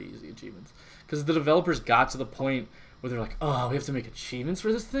got pretty easy achievements. Because the developers got to the point where they're like, oh, we have to make achievements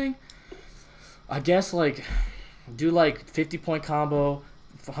for this thing? I guess like do like 50-point combo,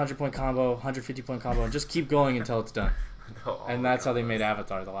 100-point combo, 150-point combo, and just keep going until it's done. Oh, And that's how they made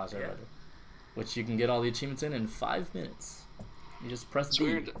Avatar: The Last Yeah. Airbender, which you can get all the achievements in 5 minutes. You just press It's B.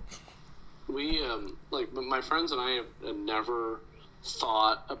 weird. We like my friends and I have never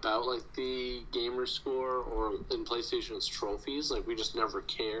thought about like the gamer score or in PlayStation's trophies. Like we just never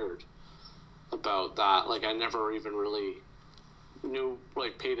cared about that. Like I never even really knew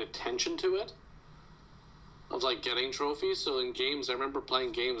like paid attention to it. Of like getting trophies. So in games, I remember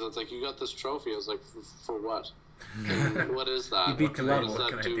playing games. It's like you got this trophy. I was like, for what? And what is that? You beat What the can- level. What does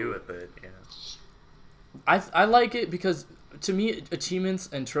What that can I do with it? Yeah. I like it because to me achievements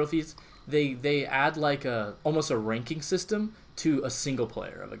and trophies they add like almost a ranking system to a single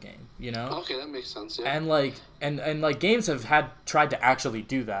player of a game, you know? Okay, that makes sense. Yeah. And like and like games have tried to actually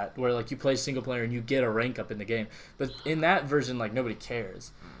do that where like you play single player and you get a rank up in the game. But in that version like nobody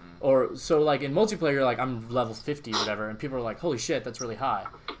cares. Or so like in multiplayer you're like I'm level 50 or whatever and people are like holy shit that's really high.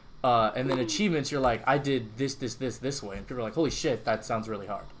 And then achievements you're like I did this way and people are like holy shit that sounds really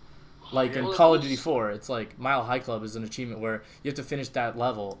hard. Like in Well, Call of Duty 4, it's like Mile High Club is an achievement where you have to finish that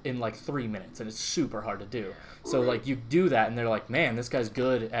level in like 3 minutes, and it's super hard to do. So Right. like you do that, and they're like, man, this guy's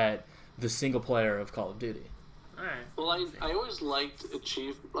good at the single player of Call of Duty. All right. Well, I always liked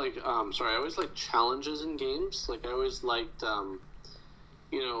I always liked challenges in games. Like, I always liked,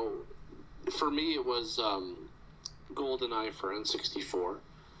 for me it was GoldenEye for N64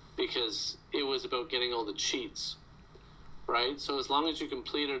 because it was about getting all the cheats, right? So as long as you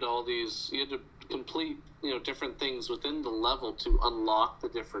completed all these, you had to complete, different things within the level to unlock the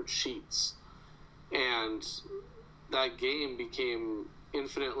different cheats. And that game became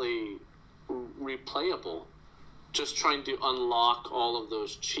infinitely replayable just trying to unlock all of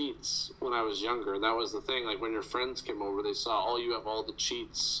those cheats when I was younger. That was the thing. Like, when your friends came over, they saw, you have all the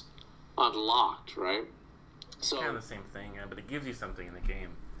cheats unlocked, right? So Kind of the same thing, but it gives you something in the game.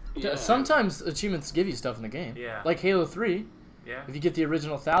 yeah. Sometimes achievements give you stuff in the game. Yeah. Like Halo 3, Yeah. if you get the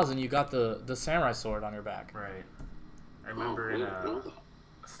original 1,000, you got the samurai sword on your back. Right. I remember Oh, in really? Know that.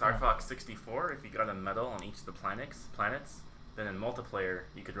 Star Fox 64, if you got a medal on each of the planets, then in multiplayer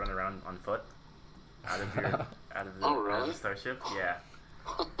you could run around on foot out of Oh, really? the starship. Yeah.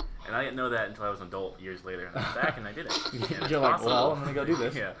 And I didn't know that until I was an adult years later. And I went back and I did it. And it's You're like, awesome. well, I'm gonna go do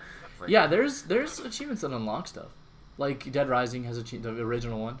this. Yeah. It's like, Yeah, there's achievements that unlock stuff. Like Dead Rising has the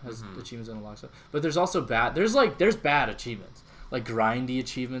original one has achievements that unlock stuff. But there's also there's bad achievements. Like grindy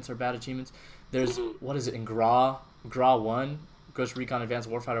achievements are bad achievements. There's what is it in GRA 1, Ghost Recon Advanced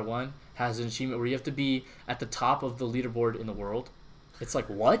Warfighter 1 has an achievement where you have to be at the top of the leaderboard in the world. It's like,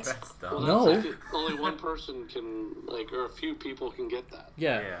 what? That's dumb. Well, No. that's like only one person can, or a few people can get that.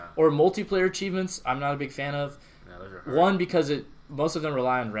 Yeah. Yeah. Or multiplayer achievements, I'm not a big fan of. No, those are hard. One, because most of them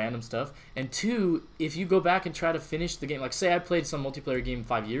rely on random stuff, and two, if you go back and try to finish the game, like say I played some multiplayer game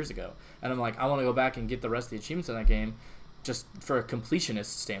 5 years ago, and I'm like, I want to go back and get the rest of the achievements in that game, just for a completionist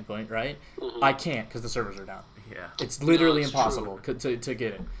standpoint, right? I can't because the servers are down. Yeah. It's literally No, it's impossible to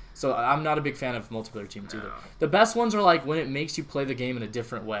get it. So I'm not a big fan of multiplayer achievements either. No. The best ones are like when it makes you play the game in a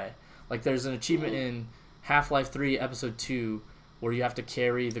different way. Like there's an achievement in Half-Life 3 Episode 2 where you have to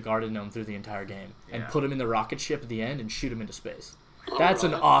carry the Garden Gnome through the entire game and Yeah. put him in the rocket ship at the end and shoot him into space. That's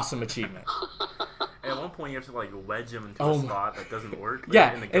an really? awesome achievement. And at one point you have to like wedge him into Oh a my- spot that doesn't work. Like,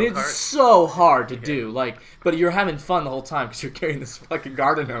 Yeah, in the and it's go-kart. so hard to do. Like, but you're having fun the whole time because you're carrying this fucking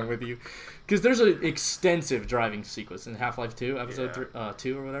Garden Gnome with you. Because there's an extensive driving sequence in Half-Life 2, Episode Yeah.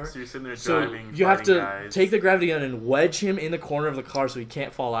 2 or whatever. So you're sitting there So driving. you have fighting to guys. take the gravity gun and wedge him in the corner of the car so he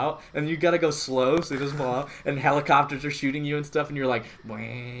can't fall out, and you gotta go slow so he doesn't fall out. And helicopters are shooting you and stuff, and you're like,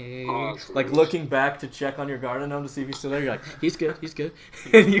 Awesome. like looking back to check on your Garden Gnome to see if he's still there. You're like, he's good,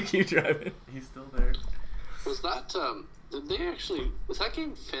 and you keep driving. He's still there. Was that was that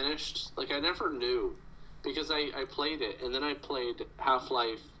game finished? Like, I never knew because I played it and then I played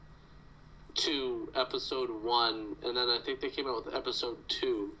Half-Life 2 Episode 1 and then I think they came out with Episode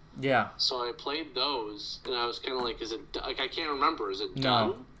 2. Yeah, So I played those and I was kind of like, is it like I can't remember? Is it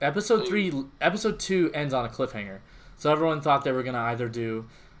no. done? Episode 2 ends on a cliffhanger. So everyone thought they were gonna either do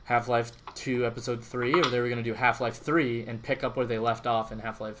Half-Life 2 Episode 3 or they were gonna do Half-Life 3 and pick up where they left off in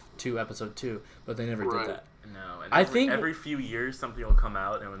Half-Life 2 Episode 2, but they never Right. did that. No, and I think- every few years something will come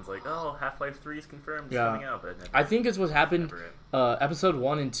out and everyone's like, "Oh, Half-Life 3 is confirmed, it's Yeah. coming out," but it never, I think it's what happened. never it. Episode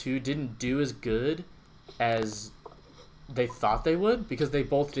 1 and 2 didn't do as good as they thought they would because they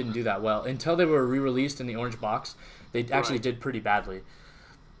both didn't do that well until they were re-released in the orange box. They actually Right. did pretty badly.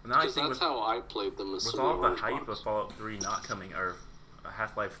 Now I Because think that's with, how I played them. with all the hype of Fallout 3 not coming, or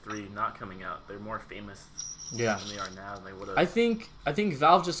Half-Life 3 not coming out, they're more famous Yeah. than they are now than they would have. I think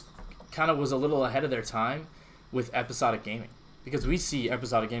Valve just kind of was a little ahead of their time with episodic gaming because we see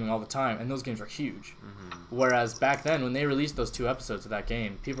episodic gaming all the time and those games are huge. Whereas back then when they released those 2 episodes of that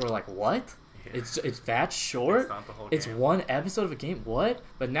game, people were like, "What? Yeah. It's that short? It's not the whole It's game." one episode of a game? What?"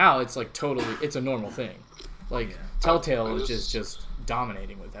 But now it's like totally it's a normal thing. Like Yeah. Telltale I is just- just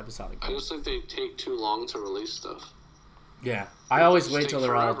dominating with episodic I games. just think they take too long to release stuff. Yeah. I always Just wait take till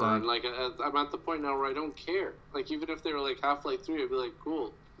they're all forever, done. And like I'm at the point now where I don't care. Like even if they were like Half-Life 3, I'd be like,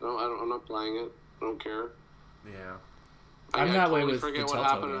 cool. No, I'm not playing it. I don't care. Yeah. I'm I that way totally with forget the what Telltale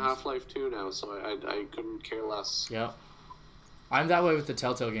happened in games. Half-Life 2 now, so I couldn't care less. Yeah. I'm that way with the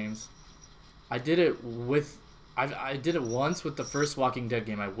Telltale games. I did it once with the first Walking Dead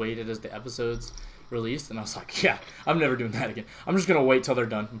game. I waited as the episodes released, and I was like, yeah, I'm never doing that again. I'm just gonna wait till they're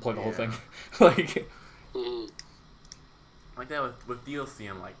done and play the whole Yeah. thing. Like, Mhm. Like that with DLC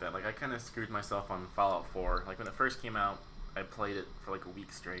and like that. Like I kind of screwed myself on Fallout 4. Like when it first came out, I played it for like a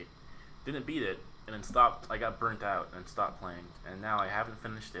week straight, didn't beat it, and then stopped. I got burnt out and stopped playing, and now I haven't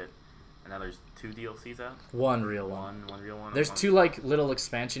finished it. And now there's 2 DLCs out. One real one. One real one. There's one. 2 like little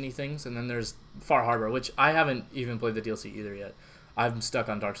expansion-y things, and then there's Far Harbor, which I haven't even played the DLC either yet. I'm stuck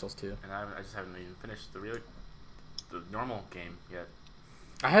on Dark Souls 2. And I just haven't even finished the normal game yet.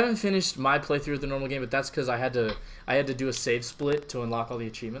 I haven't finished my playthrough of the normal game, but that's because I had to do a save split to unlock all the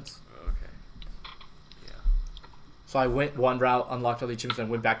achievements. Okay. Yeah. So I went one route, unlocked all the achievements, and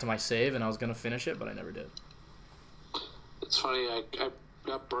went back to my save, and I was gonna finish it, but I never did. It's funny, I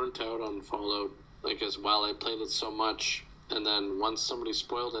got burnt out on Fallout, like, as well. I played it so much, and then once somebody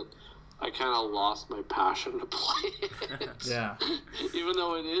spoiled it, I kind of lost my passion to play it. Yeah. Even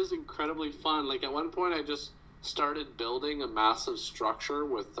though it is incredibly fun. Like, at one point, I just started building a massive structure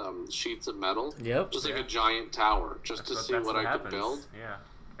with sheets of metal. Yep. Just like a giant tower, just to see what I happens. could build. Yeah.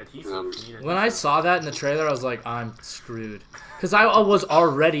 Adhesive. When I saw that in the trailer, I was like, I'm screwed. Because I was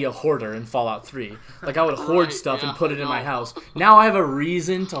already a hoarder in Fallout 3. Like, I would hoard Right, stuff yeah, and put it I in my know. house. Now I have a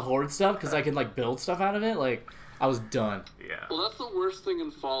reason to hoard stuff because I can, like, build stuff out of it. Like, I was done. Yeah. Well, that's the worst thing in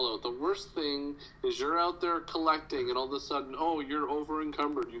Fallout. The worst thing is you're out there collecting, and all of a sudden, oh, you're over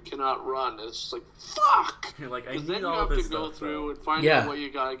encumbered. You cannot run. And it's just like, fuck! You're like, I Because need then you all have this to go stuff, through though. and find Yeah. out what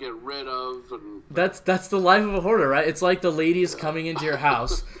you gotta get rid of. And That's the life of a hoarder, right? It's like the lady is coming into your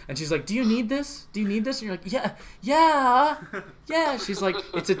house, and she's like, do you need this? Do you need this? And you're like, yeah. She's like,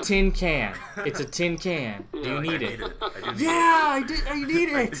 it's a tin can. It's a tin can. Do you Yeah. need I it? need it. I do need Yeah, it. I need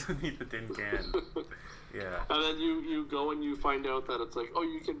I it. do need the tin can. Yeah. And then you go and you find out that it's like, oh,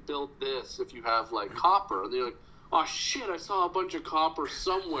 you can build this if you have, like, copper. And you're like, oh, shit, I saw a bunch of copper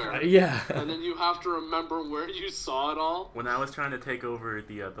somewhere. Yeah. And then you have to remember where you saw it all. When I was trying to take over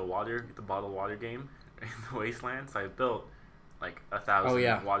the bottled water game in the Wastelands, I built like 1,000 Oh,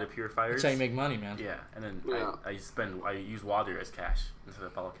 yeah. water purifiers. That's how you make money, man. Yeah, and then Yeah. I use water as cash instead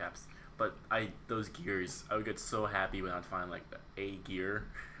of bottle caps. But those gears, I would get so happy when I'd find like the A gear.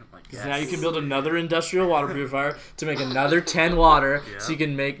 I'm like, yes. So now you can build another industrial water purifier to make another 10 water, Yeah. so you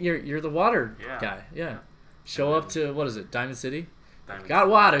can make you're the water Yeah. guy. Yeah. Show up to what is it, Diamond City? Diamond Got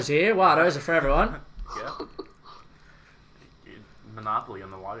waters here. Waters are for everyone. Yeah. Monopoly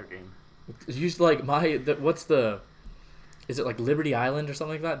on the water game. Use like what's the? Is it like Liberty Island or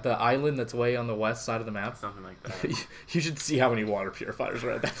something like that? The island that's way on the west side of the map. Something like that. You should see how many water purifiers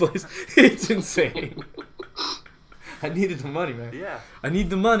are at that place. It's insane. I needed the money, man. Yeah. I need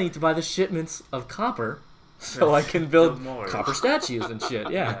the money to buy the shipments of copper so I can build Build more. copper statues and shit.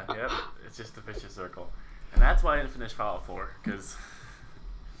 Yeah. Yeah. Yep. It's just a vicious circle, and that's why I didn't finish Fallout 4 because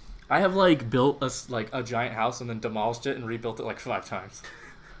I have like built a giant house and then demolished it and rebuilt it like 5 times.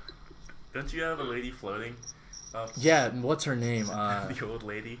 don't you have a lady floating? Yeah, what's her name? The old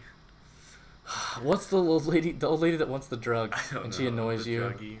lady. What's the old lady? The old lady that wants the drugs I don't and know, she annoys the you.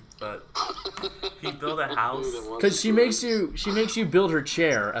 druggie, but he built a house. Because she makes you build her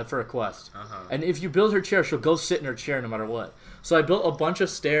chair for a quest, Uh-huh. and if you build her chair, she'll go sit in her chair no matter what. So I built a bunch of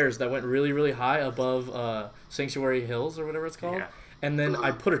stairs that went really, really high above Sanctuary Hills or whatever it's called, Yeah. and then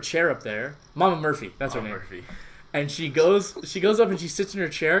I put her chair up there. Mama Murphy, that's her name. Murphy. And she goes up and she sits in her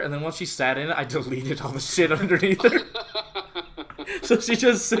chair, and then once she sat in it, I deleted all the shit underneath her. So she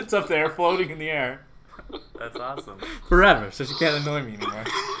just sits up there floating in the air That's awesome. forever, so she can't annoy me anymore.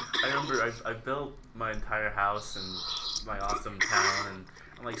 I remember I built my entire house and my awesome town, and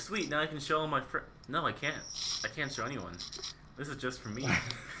I'm like, sweet, now I can show my friend. No, I can't. I can't show anyone. This is just for me.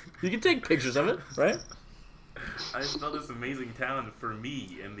 You can take pictures of it, right? I just built this amazing town for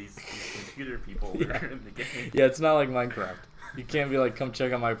me and these computer people Yeah. that are in the game. Yeah, it's not like Minecraft. You can't be like, come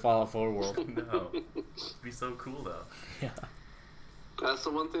check out my Fallout 4 world. No. It'd be so cool, though. Yeah. That's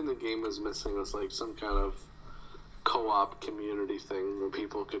the one thing the game is missing, is like some kind of co-op community thing where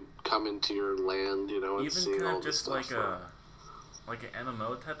people could come into your land, you know, and Even see kind all of this just stuff. like an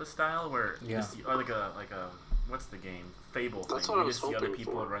MMO type of style where you Yeah. just see, or like a what's the game? Fable That's thing. what I You was just see other hoping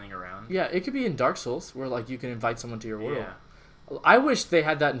people for. running around. Yeah, it could be in Dark Souls, where like you can invite someone to your world. Yeah. I wish they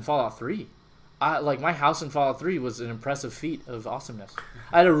had that in Fallout 3. My house in Fallout 3 was an impressive feat of awesomeness.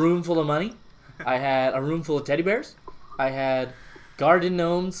 I had a room full of money. I had a room full of teddy bears. I had garden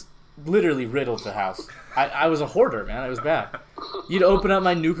gnomes. Literally riddled the house. I was a hoarder, man. It was bad. You'd open up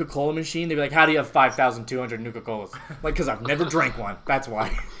my Nuka-Cola machine. They'd be like, how do you have 5,200 Nuka-Colas? Like, because I've never drank one. That's why.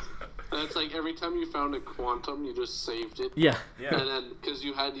 And it's like every time you found a quantum, you just saved it. Yeah. Yeah. And then because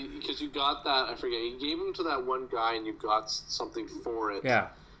you got that, I forget, you gave them to that one guy and you got something for it. Yeah.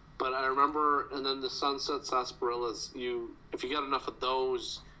 But I remember, and then the Sunset Sarsaparillas, if you got enough of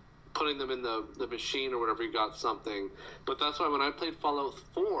those, putting them in the machine or whatever, you got something. But that's why when I played Fallout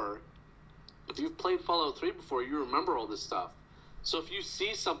 4, if you've played Fallout 3 before, you remember all this stuff. So if you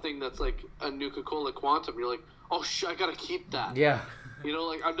see something that's like a Nuka-Cola Quantum, you're like, oh shit, I gotta keep that. Yeah. You know,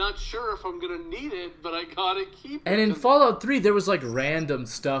 like, I'm not sure if I'm gonna need it, but I gotta keep it. And in Fallout 3, there was like random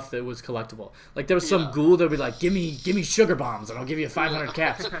stuff that was collectible. Like there was some ghoul that would be like, "Give me sugar bombs, and I'll give you 500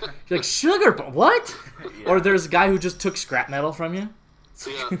 caps." You're like, "Sugar bomb? What?" Yeah. Or there's a guy who just took scrap metal from you.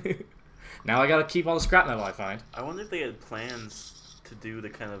 Yeah. Now I gotta keep all the scrap metal I find. I wonder if they had plans to do the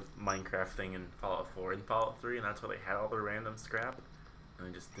kind of Minecraft thing in Fallout 4 and Fallout 3, and that's why they had all the random scrap, and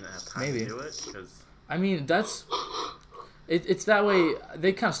they just didn't have time Maybe. to do it because. I mean, it's that way.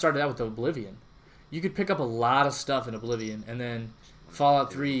 They kind of started out with Oblivion. You could pick up a lot of stuff in Oblivion, and then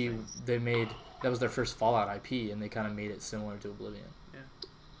Fallout 3, that was their first Fallout IP, and they kind of made it similar to Oblivion. Yeah.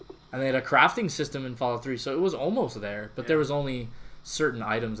 And they had a crafting system in Fallout 3, so it was almost there, but there Yeah. was only certain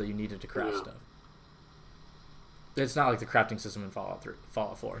items that you needed to craft stuff. It's not like the crafting system in Fallout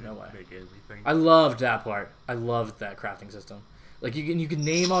 4, no way. Make everything. I loved that part. I loved that crafting system. Like you can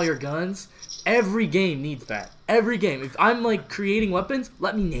name all your guns. Every game needs that. Every game. If I'm like creating weapons,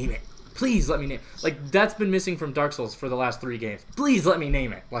 let me name it. Please let me name. Like that's been missing from Dark Souls for the last 3 games. Please let me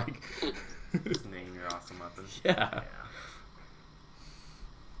name it. Like Just name your awesome weapon. yeah.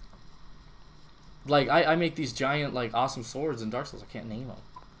 Like I make these giant like awesome swords in Dark Souls. I can't name them.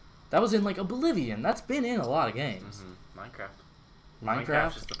 That was in like Oblivion. That's been in a lot of games. Mm-hmm. Minecraft's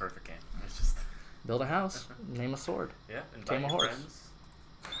Minecraft's just the perfect game. It's just build a house, name a sword. yeah, and Tame a your horse. friends.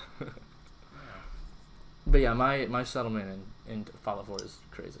 Yeah. But yeah, my settlement in Fallout 4 is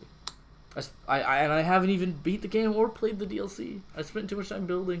crazy. I haven't even beat the game or played the DLC. I spent too much time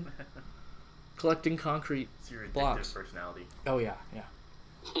building, collecting concrete. It's your addictive blocks. personality. Oh yeah. Yeah,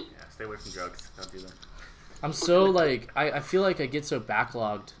 stay away from drugs. Don't do that. I'm so like I feel like I get so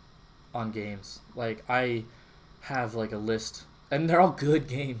backlogged on games. Like I have like a list, and they're all good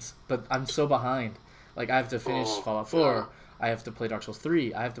games, but I'm so behind. Like I have to finish Fallout 4. I have to play Dark Souls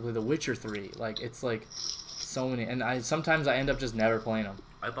 3. I have to play The Witcher 3. Like it's like so many, and sometimes I end up just never playing them.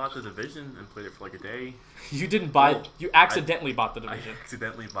 I bought The Division and played it for like a day. You didn't buy. Well, you accidentally bought The I Division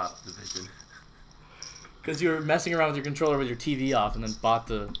accidentally bought The Division. because you were messing around with your controller with your TV off, and then bought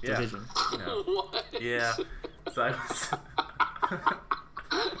the Yeah. Division. You know. What? Yeah. So I was.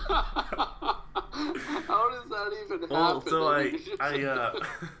 How does that even Well, happen? so mean,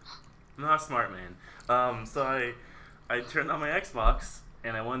 I'm not a smart man. So I turned on my Xbox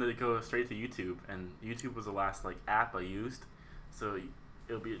and I wanted to go straight to YouTube, and YouTube was the last like app I used, so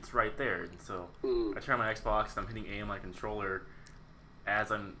it's right there. And so I turn on my Xbox and I'm hitting A on my controller as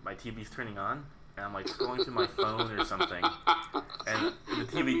my TV's turning on, and I'm like scrolling through my phone or something, and the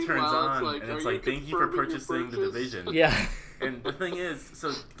TV turns meanwhile, it's on like, and it's are you like, thank you for confirming your purchasing The purchase? Division. Yeah. And the thing is,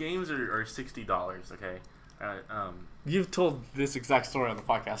 so games are $60, okay? You've told this exact story on the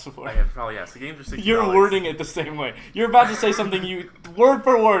podcast before. I have probably, yeah. So games are $60. You're wording it the same way. You're about to say something you word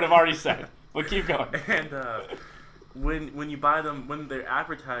for word have already said. But keep going. And when you buy them, when they're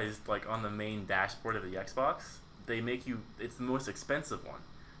advertised like on the main dashboard of the Xbox, they make you. It's the most expensive one.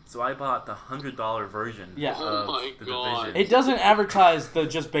 So I bought the $100 version Yeah. of Oh my the God. Division. It doesn't advertise the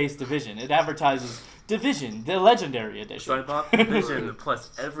just base Division. It advertises Division, the Legendary Edition. So I bought the Division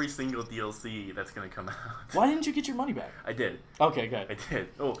plus every single DLC that's gonna come out. Why didn't you get your money back? I did. Okay, good. I did.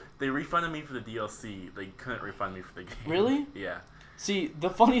 Oh, they refunded me for the DLC. They couldn't refund me for the game. Really? Yeah. See, the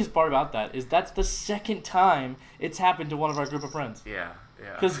funniest part about that is that's the second time it's happened to one of our group of friends. Yeah.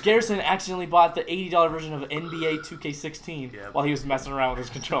 Yeah. Because Garrison accidentally bought the $80 version of NBA 2K16 Yeah. while he was messing around with his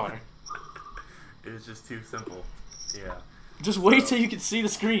controller. It was just too simple. Yeah. Just wait till you can see the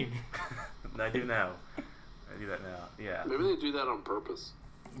screen. I do now. I do that now. Yeah. Maybe they do that on purpose.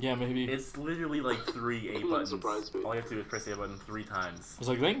 Yeah, maybe. It's literally like 3 A Wouldn't buttons. surprise me. All you have to do is press the A button 3 times, It's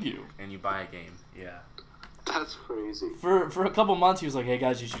like, thank you. and you buy a game. Yeah. That's crazy. For a couple months, he was like, hey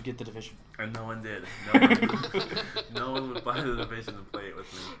guys, you should get the Division. And no one did. No one, no one would buy the Division and play it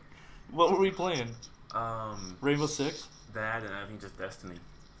with me. What were we playing? Rainbow Six? That and I think just Destiny.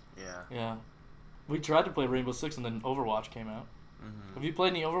 Yeah. Yeah. We tried to play Rainbow Six and then Overwatch came out. Mm-hmm. Have you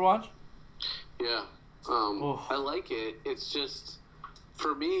played any Overwatch? Yeah. Oh. I like it. It's just,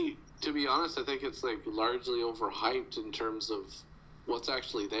 for me, to be honest, I think it's like largely overhyped in terms of what's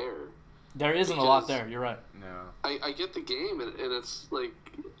actually there. There isn't a lot Because- there, you're right. No. I get the game, and it's like,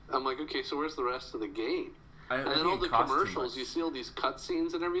 I'm like, okay, so where's the rest of the game? I And then think all it the costs too commercials, much. you see all these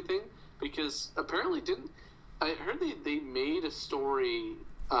cutscenes and everything, because apparently I heard they made a story,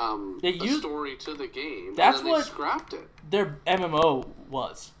 you- a story to the game, That's and then what- they scrapped it. Their MMO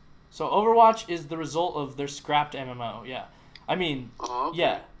was. So Overwatch is the result of their scrapped MMO, yeah. I mean, Oh, okay.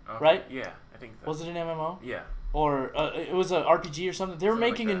 yeah, Okay, right? Yeah, I think that. Was it an MMO? Yeah. Or it was a RPG or something? They were Something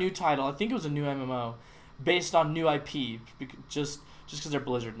like making a that. new title. I think it was a new MMO based on new IP, just because they're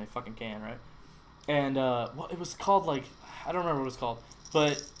Blizzard and they fucking can, right? and it was called, like, I don't remember what it was called,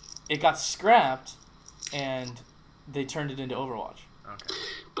 but it got scrapped, and they turned it into Overwatch. Okay.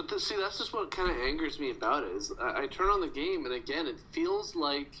 But see, that's just what kind of angers me about it. Is I turn on the game, and again, it feels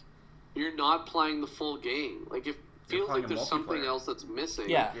like you're not playing the full game. Like it feels like there's something else that's missing.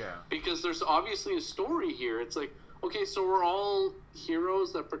 Yeah. Because there's obviously a story here. It's like, okay, so we're all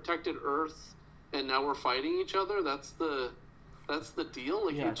heroes that protected Earth, and now we're fighting each other. That's the deal.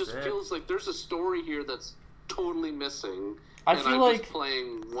 Like it just feels like there's a story here that's totally missing. I feel like just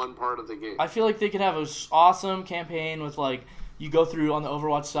playing one part of the game. I feel like they could have an awesome campaign with, like, you go through on the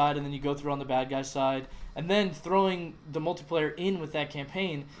Overwatch side and then you go through on the bad guy side, and then throwing the multiplayer in with that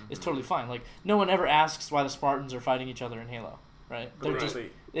campaign is totally fine. Like, no one ever asks why the Spartans are fighting each other in Halo, right? They're just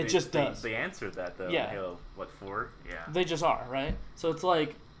it just does. They answered that though. Yeah. In Halo, 4? Yeah. They just are, right? So it's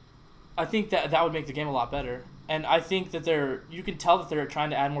like, I think that would make the game a lot better, and I think that you can tell that they're trying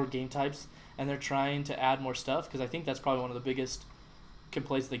to add more game types and they're trying to add more stuff, because I think that's probably one of the biggest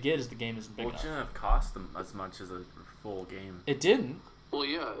complaints they get is the game isn't big enough. It shouldn't have cost them as much as a full game. It didn't. Well,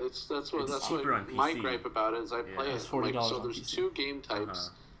 yeah, that's what on my PC. gripe about it is I play It's it. $40 So on there's PC. 2 game types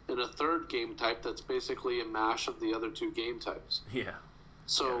and a third game type that's basically a mash of the other 2 game types. Yeah.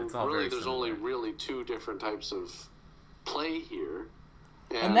 So it's all really, very there's similar. only really 2 different types of play here.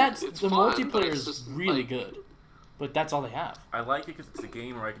 And that's it's the fun, but multiplayer it's is just, really like, good, but that's all they have. I like it because it's a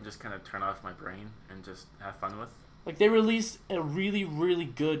game where I can just kind of turn off my brain and just have fun with. Like, they released a really, really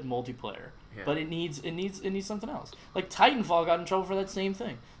good multiplayer, Yeah. but it needs something else. Like, Titanfall got in trouble for that same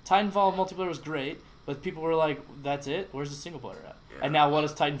thing. Titanfall multiplayer was great, but people were like, "That's it? Where's the single player at?" Yeah. And now, what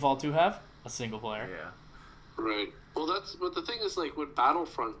does Titanfall 2 have? A single player. Yeah. Right. Well, but the thing is, like, when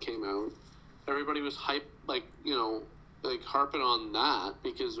Battlefront came out, everybody was hyped, like, you know, like harping on that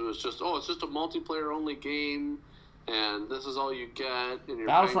because it was just, it's just a multiplayer only game, and this is all you get, and you're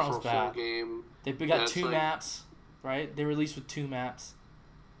Battlefront paying for was a full bad. game. They got And it's 2 like- maps, right? They released with 2 maps,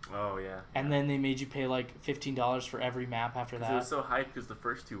 Oh yeah. and then they made you pay like $15 for every map after It that. was so hyped because the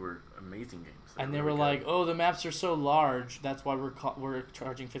first 2 were amazing games. And they really were good. like, "Oh, the maps are so large. That's why we're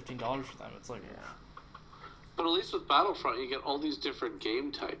charging $15 for them." It's like, Yeah. But at least with Battlefront, you get all these different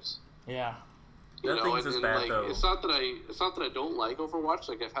game types. yeah. You Nothing's know, as and bad, like, though. it's not that I don't like Overwatch.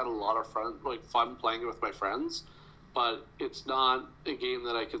 Like, I've had a lot of fun playing it with my friends, but it's not a game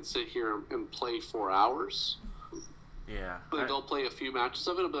that I could sit here and play for hours. Yeah. Like, I'll play a few matches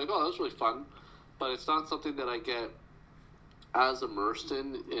of it and be like, "Oh, that was really fun," but it's not something that I get as immersed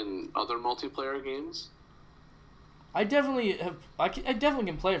in other multiplayer games. I definitely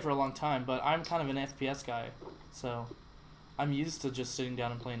can play it for a long time, but I'm kind of an FPS guy, so I'm used to just sitting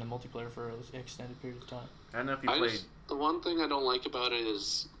down and playing the multiplayer for an extended period of time. I don't know if you played. The one thing I don't like about it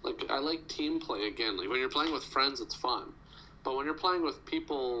is, like, I like team play again. Like, when you're playing with friends, it's fun. But when you're playing with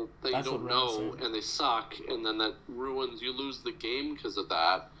people that That's you don't what Ron was know saying. and they suck, and then you lose the game because of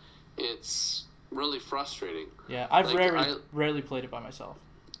that, it's really frustrating. Yeah, I've Like, rarely played it by myself.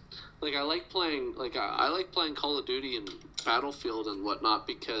 Like, I like playing Call of Duty and Battlefield and whatnot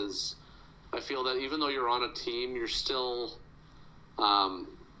because I feel that even though you're on a team, you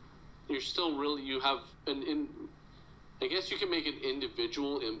have I guess you can make an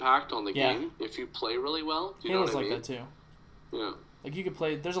individual impact on the Yeah. game if you play really well. Do you know Halo's what I like mean? that too. Yeah. Like, you could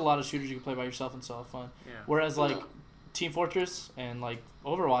play. There's a lot of shooters you can play by yourself and still have fun. Yeah. Whereas like Yeah. Team Fortress and like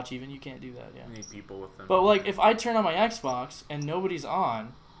Overwatch, even, you can't do that. Yeah. You need people with them. But like, if I turn on my Xbox and nobody's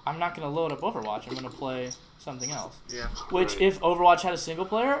on, I'm not gonna load up Overwatch. I'm gonna play something else. Yeah. Which, Right. if Overwatch had a single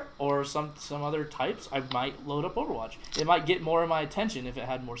player or some other types, I might load up Overwatch. It might get more of my attention if it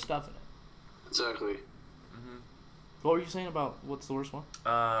had more stuff in it. Exactly. What were you saying about what's the worst one?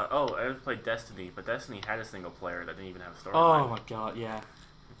 I played Destiny, but Destiny had a single player that didn't even have a story. Oh my god, yeah.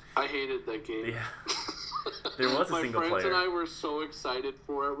 I hated that game. Yeah. There was a My single friends player. and I were so excited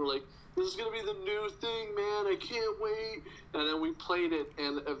for it. We're like, "This is gonna be the new thing, man! I can't wait!" And then we played it,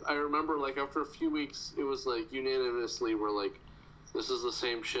 and I remember, like, after a few weeks, it was like unanimously we're like, "This is the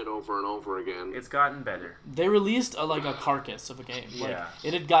same shit over and over again." It's gotten better. They released a carcass of a game. Like, Yeah.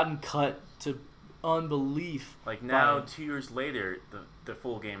 it had gotten cut to unbelief. Like now, by- 2 years later, the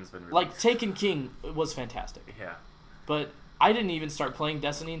full game's been released. Like, Taken King was fantastic. Yeah. But I didn't even start playing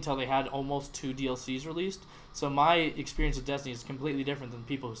Destiny until they had almost 2 DLCs released. So my experience with Destiny is completely different than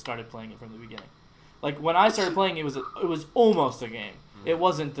people who started playing it from the beginning. Like, when I started playing it, it was almost a game. It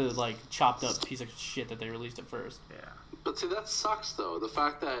wasn't the chopped up piece of shit that they released at first. Yeah. But see, that sucks, though. The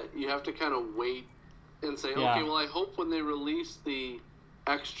fact that you have to kind of wait and say, Yeah. okay, well, I hope when they release the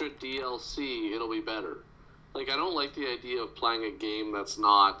extra DLC, it'll be better. Like, I don't like the idea of playing a game that's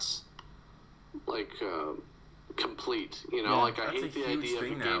not, like complete. You know, Yeah. like I That's hate a the huge idea of a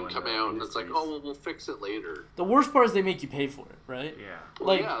thing now game in coming the out and it's like, industries. oh well, we'll fix it later. The worst part is they make you pay for it, right? Yeah. Well,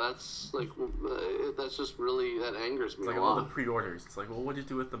 Like- yeah, that's like that's just really that angers me It's like a all the lot. pre-orders. It's like, well, what did you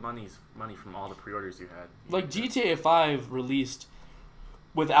do with the money from all the pre-orders you had? Like GTA 5 released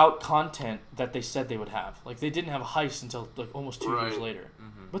without content that they said they would have. Like they didn't have a heist until like almost 2 years Right. later. Mm-hmm.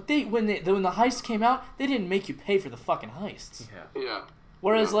 But when the heist came out, they didn't make you pay for the fucking heists. Yeah. Yeah.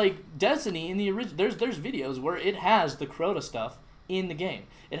 Whereas Yeah. like Destiny in the original, there's videos where it has the Crota stuff in the game.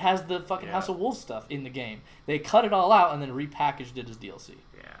 It has the fucking Yeah. House of Wolves stuff in the game. They cut it all out and then repackaged it as DLC.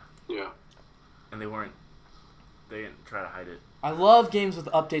 Yeah. Yeah. And they didn't try to hide it. I love games with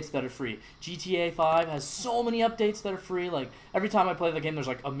updates that are free. GTA 5 has so many updates that are free. Like every time I play the game, there's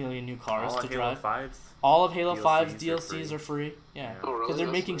like a million new cars All to Halo drive. 5s. All of Halo 5's DLCs are DLCs free. are free. Yeah, Yeah. Oh, really? because they're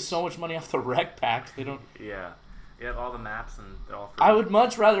That's making nice. so much money off the rec packs. They don't. Yeah. You have all the maps and they're all free. I would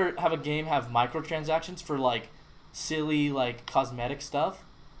much rather have a game have microtransactions for like silly like cosmetic stuff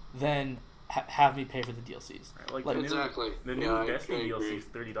than have me pay for the DLCs. Right, like, like- the new, Exactly. The new Yeah, I Destiny DLC agree. is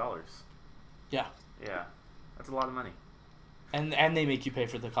 $30. Yeah, Yeah. That's a lot of money. and they make you pay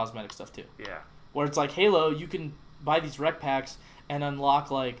for the cosmetic stuff too. Yeah. Where it's like Halo, you can buy these rec packs and unlock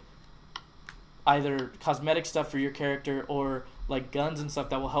like either cosmetic stuff for your character or like guns and stuff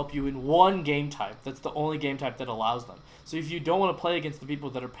that will help you in one game type. That's the only game type that allows them. So if you don't want to play against the people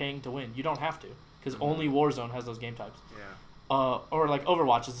that are paying to win, you don't have to, because only Warzone has those game types. Yeah. Or like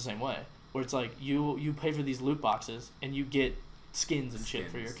Overwatch is the same way, where it's like you pay for these loot boxes and you get skins and shit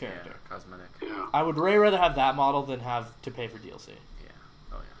for your Skins, character. Yeah, cosmetic. Yeah. I would way rather have that model than have to pay for DLC. Yeah.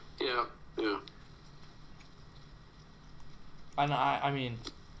 Oh, yeah. Yeah. Yeah. And I mean,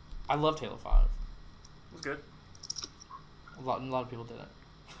 I loved Halo 5. It was good. A lot of people did it.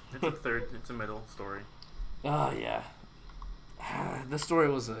 It's a third. It's a middle story. Oh yeah, the story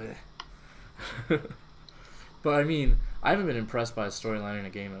was a. But I mean, I haven't been impressed by a storyline in a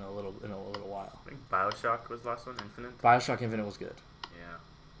game in a little while. I think Bioshock was the last one. Infinite. Bioshock Infinite was good.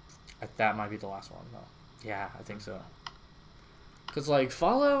 Yeah. That might be the last one though. Yeah, I think so. Cause like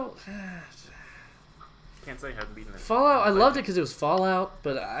Fallout, Can't say I haven't beaten it. I But loved it because it was Fallout.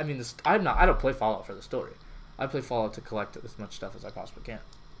 But I mean, I don't play Fallout for the story. I play Fallout to collect as much stuff as I possibly can.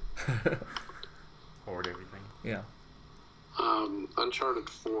 Hoard everything. Yeah. Uncharted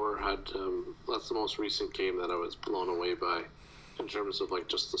 4 had that's the most recent game that I was blown away by in terms of like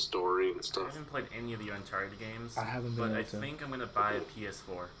just the story and I stuff. haven't played any of the Uncharted games. I haven't been But I able to. think I'm gonna buy a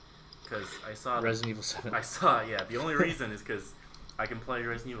PS4 because I saw. Resident Evil 7. I saw. Yeah. The only reason is because I can play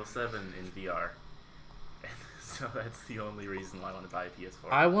Resident Evil 7 in VR. So that's the only reason why I want to buy a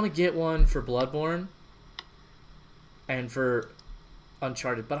PS4. I want to get one for Bloodborne and for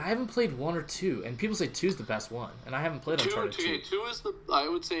Uncharted, but I haven't played 1 or 2, and people say 2 is the best one, and I haven't played Uncharted 2. Two is I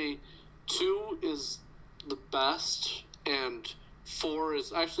would say 2 is the best, and 4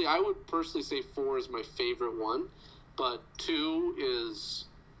 is actually I would personally say 4 is my favorite one, but 2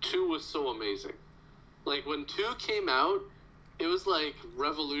 was so amazing. Like when 2 came out, it was like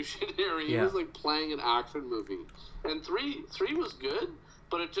revolutionary. Yeah. It was like playing an action movie. And 3 was good,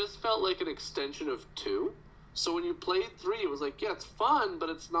 but it just felt like an extension of 2. So when you played 3, it was like, yeah, it's fun, but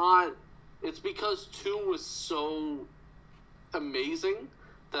it's not. It's because 2 was so amazing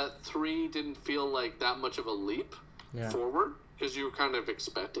that 3 didn't feel like that much of a leap forward because you were kind of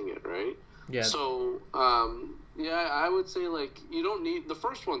expecting it, right? Yeah. So, yeah, I would say like you don't need the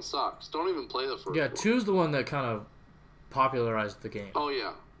first one sucks. Don't even play the first. Yeah, one. 2 is the one that kind of popularized the game. Oh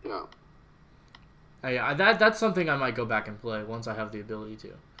yeah, yeah. That's something I might go back and play once I have the ability to.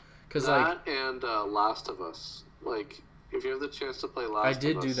 Cause like That and Last of Us. Like, if you have the chance to play Last I of Us.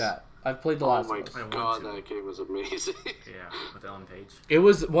 did do that. I've played the Oh last my of Us. I want god, to. that game was amazing. Yeah, with Ellen Page. It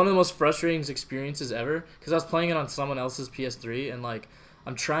was one of the most frustrating experiences ever because I was playing it on someone else's PS3 and like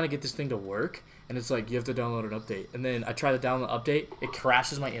I'm trying to get this thing to work and it's like you have to download an update and then I try to download the update, it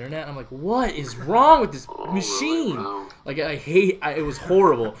crashes my internet. And I'm like, what is wrong with this Oh, machine? really? Wow. Like it was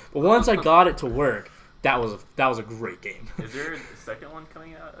horrible. But once I got it to work, that was a great game. Is there a second one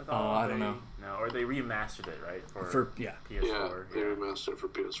coming out at all? I don't know. No, or they remastered it, right? For yeah, PS4. Yeah, they remastered it for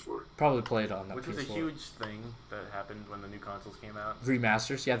PS4. probably played on that Which was a PS4. huge thing that happened when the new consoles came out.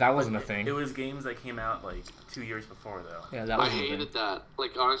 Remasters, yeah, that wasn't a thing. It was games that came out like 2 years before, though. Yeah, that I wasn't a thing. hated that.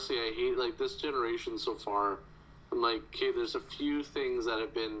 Like, honestly, I hate, like, this generation so far. I'm like, okay, there's a few things that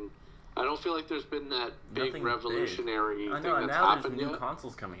have been. I don't feel like there's been that big Nothing revolutionary I thing know, and that's now happened there's new yet.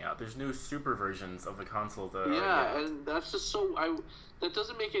 consoles coming out. There's new super versions of the consoles that are Yeah, already out. and that's just so that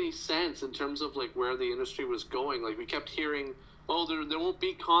doesn't make any sense in terms of like where the industry was going. Like we kept hearing, oh, there won't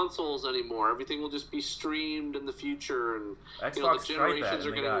be consoles anymore. Everything will just be streamed in the future, and Xbox the tried that, generations and are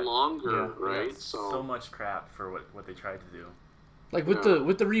they getting got- longer, Yeah. They right? got so much crap for what they tried to do. Like with Yeah.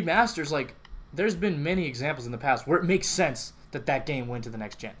 the remasters, like there's been many examples in the past where it makes sense that game went to the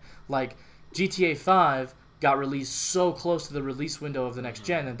next gen. Like GTA 5 got released so close to the release window of the next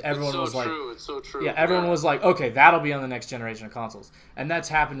gen, and everyone was like, It's so true. yeah, everyone was like, okay, that'll be on the next generation of consoles. And that's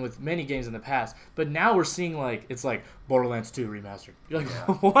happened with many games in the past. But now we're seeing, like, it's like Borderlands 2 remastered. You're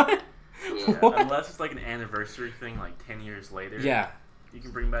like, what? Yeah. What? Unless it's like an anniversary thing, like 10 years later. Yeah. You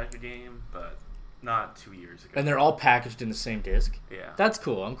can bring back the game, but not 2 years ago. And they're all packaged in the same disc. Yeah. That's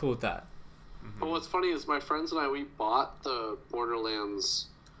cool. I'm cool with that. But what's funny is my friends and I, we bought the Borderlands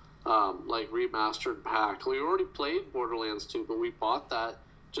remastered pack. We already played Borderlands 2, but we bought that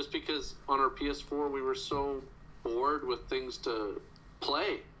just because on our PS4 we were so bored with things to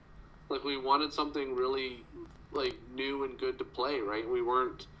play. Like, we wanted something really like new and good to play, right?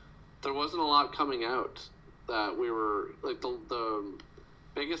 There wasn't a lot coming out that we were like the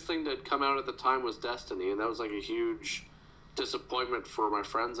biggest thing that had come out at the time was Destiny, and that was like a huge disappointment for my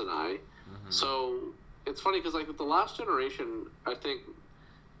friends and I. So it's funny because like with the last generation, I think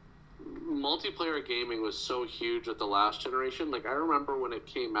multiplayer gaming was so huge with the last generation. Like, I remember when it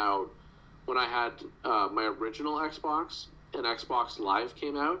came out, when I had my original Xbox and Xbox Live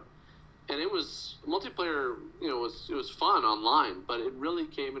came out, and it was multiplayer. It was fun online, but it really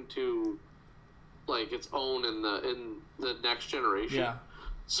came into like its own in the next generation. Yeah.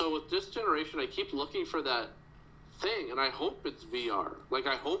 So with this generation, I keep looking for that thing, and I hope it's VR. Like,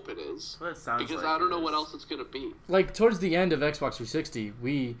 I hope it is, Well, it sounds because like I don't it know what is. else it's gonna be. Like, towards the end of Xbox 360,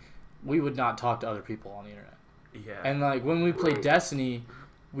 we would not talk to other people on the internet. Yeah. And, like, when we played Right. Destiny,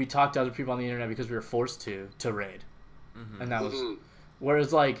 we talked to other people on the internet because we were forced to raid. Mhm. And that was... Mhm.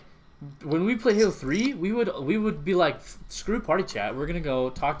 Whereas, like, when we played Halo 3, we would be like, screw party chat. We're going to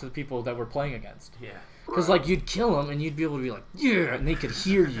go talk to the people that we're playing against. Yeah. Because, like, you'd kill them, and you'd be able to be like, yeah, and they could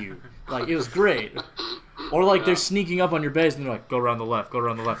hear you. Like, it was great. Or, like, they're sneaking up on your base, and they're like, go around the left, go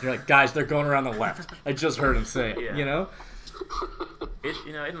around the left. And you're like, guys, they're going around the left. I just heard him say it, Yeah. you know?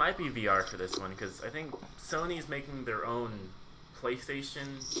 It might be VR for this one because I think Sony's making their own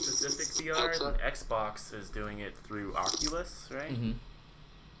PlayStation specific VR, and Xbox is doing it through Oculus, right? Mhm.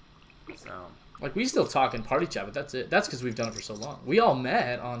 So Like, we still talk in party chat, but that's it. That's because we've done it for so long. We all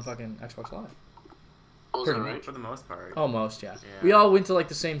met on fucking Xbox Live. Oh, is that Pretty right? for the most part, Almost, yeah. Yeah. We all went to, like,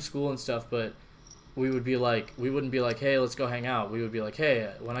 the same school and stuff, but we would be like, we wouldn't be like, hey, let's go hang out. We would be like,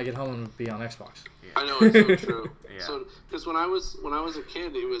 hey, when I get home, I'm going to be on Xbox. I know, it's so true. Yeah. So, because when I was a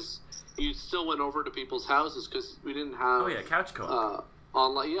kid, it was you still went over to people's houses because we didn't have. Oh yeah, couch co-op.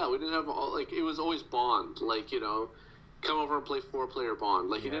 Online. Yeah, we didn't have like it was always Bond. Like, come over and play 4-player Bond.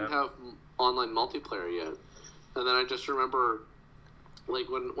 Like, you Yeah. didn't have online multiplayer yet. And then I just remember, like,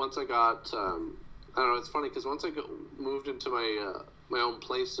 once I got, I don't know. It's funny because once I moved into my own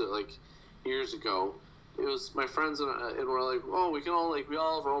place like years ago, it was my friends and we're like, oh, we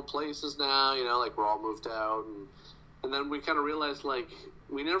all have our own places now. Like, we're all moved out, and then we kind of realized, like,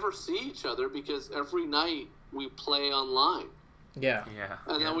 we never see each other because every night we play online. Yeah. Yeah.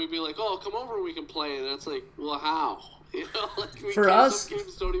 And yeah. then we'd be like, oh, come over, we can play. And it's like, well, how? Like, For us- some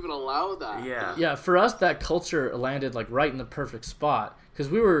games don't even allow that. Yeah. Yeah, for us, that culture landed, like, right in the perfect spot. Because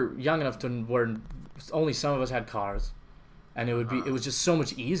we were young enough to where only some of us had cars. And it was just so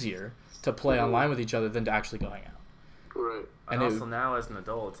much easier to play online with each other than to actually go hang out. Right. And and also now as an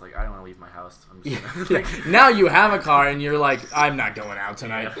adult, it's like I don't want to leave my house. I'm just Yeah. gonna, Now you have a car and you're like, I'm not going out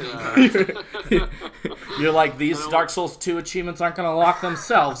tonight. Yeah. You're like, these Dark Souls 2 achievements aren't going to lock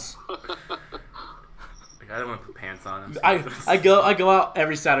themselves. like, I don't want to put pants on. I go out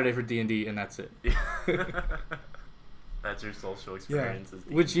every Saturday for D&D and that's it. That's your social experience. is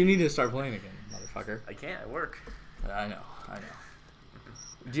Which D&D. you need to start playing again, motherfucker. I can't. I work. I know.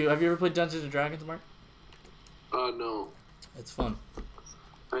 Have you ever played Dungeons and Dragons, Mark? No. It's fun.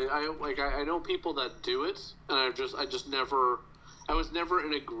 I know people that do it, and I was never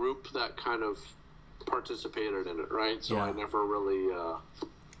in a group that kind of participated in it, right? So Yeah. I never really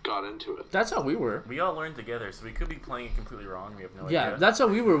got into it. That's how we were. We all learned together, so we could be playing it completely wrong. We have no Yeah, idea. that's how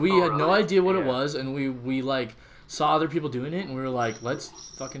we were. We Oh, had no really? idea what it Yeah. was, and we like saw other people doing it, and we were like, let's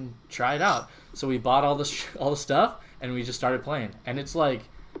fucking try it out. So we bought all the stuff, and we just started playing. And it's like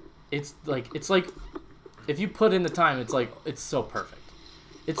if you put in the time, it's so perfect.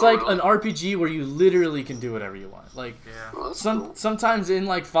 It's like an RPG where you literally can do whatever you want. Like Yeah. Oh, that's cool. sometimes in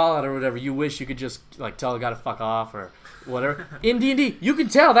like Fallout or whatever, you wish you could just like tell a guy to fuck off or whatever. In D&D, you can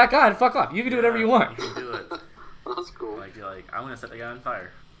tell that guy to fuck off. You can do whatever you want. You can do it. That's cool. Like you're like, I'm gonna set the guy on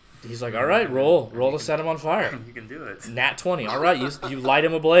fire. He's like, all right, roll to set him on fire. You can do it. Nat 20. All right, you light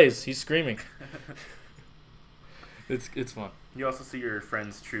him ablaze. He's screaming. It's fun. You also see your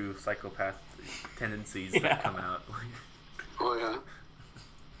friend's true psychopath tendencies Yeah. that come out. Oh yeah.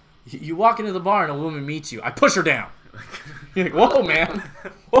 You walk into the bar and a woman meets you. I push her down. You're like, whoa, man.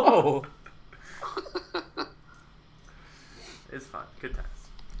 Whoa. It's fun. Good times.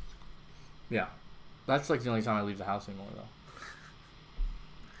 Yeah. That's like the only time I leave the house anymore, though.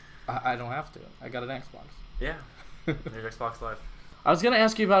 I don't have to. I got an Xbox. Yeah. There's Xbox Live. I was going to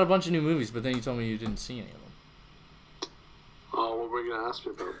ask you about a bunch of new movies, but then you told me you didn't see any of them. Oh, what were you gonna ask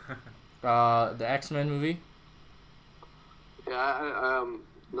me about? The X-Men movie. Yeah,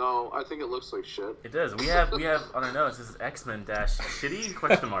 no, I think it looks like shit. It does. We have on our notes. This is X-Men dash shitty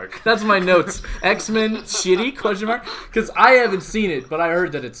question mark. That's my notes. X-Men shitty question mark? Because I haven't seen it, but I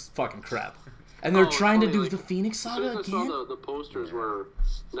heard that it's fucking crap. And they're Oh, trying to funny, do like, the Phoenix As soon Saga as I saw again? the posters were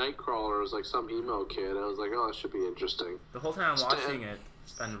Nightcrawler was like some emo kid, I was like, oh, that should be interesting. The whole time I'm watching it,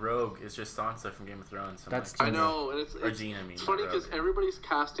 and Rogue is just Sansa from Game of Thrones. So I'm That's like, I know, and or Jean, I mean. it's funny not because Rogue. everybody's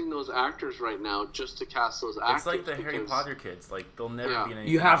casting those actors right now just to cast those actors. It's like the Harry because- Potter kids. Like they'll never Yeah. be in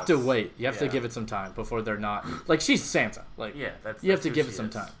anything You have to else. wait. You have to Yeah. give it some time before they're not... Like, she's Sansa. Like, Yeah, that's. You have that's to who give she it some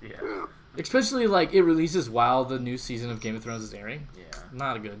is. time. Yeah. Yeah. especially, like, it releases while the new season of Game of Thrones is airing. Yeah.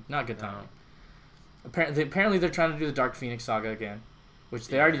 Not good No. timing. Apparently they're trying to do the Dark Phoenix Saga again, which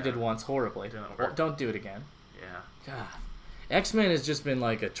they already Yeah. did once horribly. Didn't work. Don't do it again. Yeah. God. X-Men has just been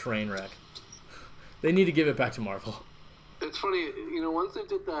like a train wreck. They need to give it back to Marvel. It's funny, once they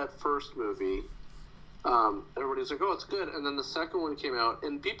did that first movie, everybody's like, oh, it's good. And then the second one came out,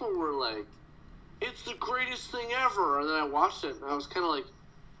 and people were like, it's the greatest thing ever. And then I watched it, and I was kind of like,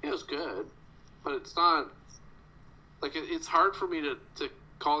 yeah, it was good. But it's not, like, it's hard for me to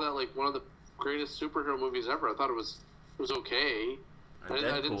call that, like, one of the greatest superhero movies ever. I thought it was okay. And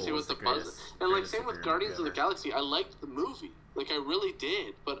I didn't Deadpool see was what the greatest- buzz. And, like, greatest same with superhero Guardians of movie the ever. Galaxy. I liked the movie. Like, I really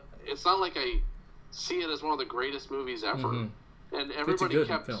did. But it's not like I see it as one of the greatest movies ever. Mhm. And everybody good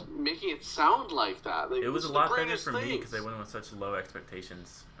kept film. making it sound like that. Like, It was this a is the lot better greatest for me because I things. went with such low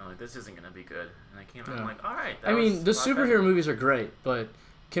expectations. I'm like, this isn't gonna be good, and I came out. Yeah. I'm like, all right. I mean, the was a lot superhero better. movies are great, but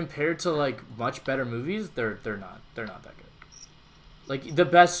compared to like much better movies, they're not that good. Like the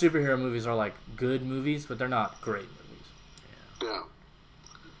best superhero movies are like good movies, but they're not great movies. Yeah.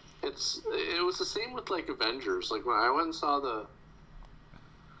 It was the same with, like, Avengers. Like, when I went and saw the,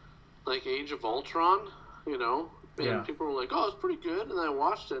 like, Age of Ultron, and Yeah. people were like, oh, it's pretty good. And then I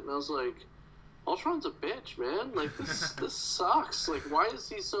watched it, and I was like, Ultron's a bitch, man. Like, this sucks. Like, why is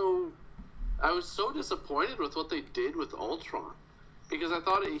he so... I was so disappointed with what they did with Ultron. Because I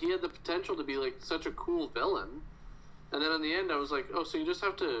thought he had the potential to be, like, such a cool villain. And then in the end, I was like, oh, so you just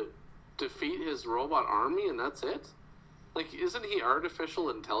have to defeat his robot army and that's it? Like, isn't he artificial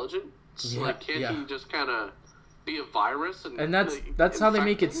intelligence? Yeah, Like, can't yeah. he just kind of be a virus? And that's like, how they infect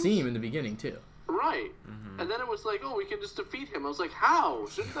make it things? seem in the beginning too. Right. Mhm. And then it was like, oh, we can just defeat him. I was like, how?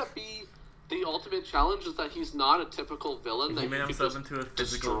 Shouldn't that be the ultimate challenge, is that he's not a typical villain that He made you can himself just into a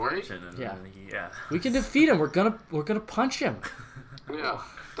physical destroy? version, and Yeah. yeah. We can defeat him. We're gonna punch him. Yeah.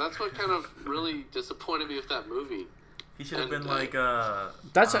 That's what kind of really disappointed me with that movie. He should have And, been like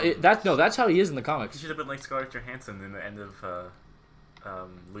That's that's how he is in the He comics. should have been like Scarlett Johansson in the end of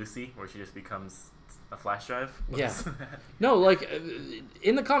Lucy, where she just becomes a flash drive. Yeah. No, like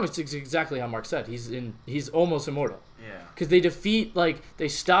in the comics, it's exactly how Mark said. He's almost immortal. Yeah. Because they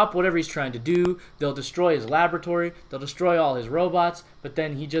stop whatever he's trying to do. They'll destroy his laboratory. They'll destroy all his robots. But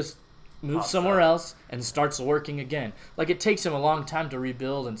then he just moves Pops somewhere up. else and starts working again. Like, it takes him a long time to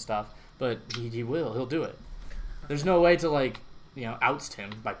rebuild and stuff. But he will. He'll do it. There's no way to, oust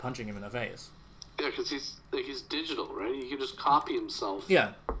him by punching him in the face. Yeah, because he's digital, right? He can just copy himself.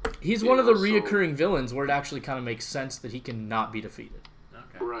 Yeah. He's Yeah, one of the so- reoccurring villains where it actually kind of makes sense that he cannot be defeated.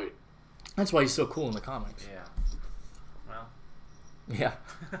 Okay. Right. That's why he's so cool in the comics. Yeah. Well.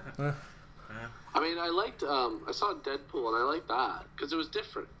 Yeah. I mean, I liked, I saw Deadpool, and I liked that, because it was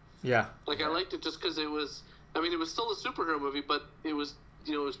different. Yeah. Like, Yeah. I liked it just because it was, it was still a superhero movie, but it was,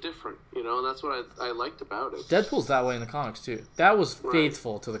 it was different, and that's what I liked about it. Deadpool's that way in the comics too. That was Right.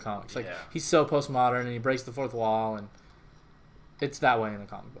 faithful to the comics. Like Yeah. he's so postmodern and he breaks the fourth wall, and it's that way in the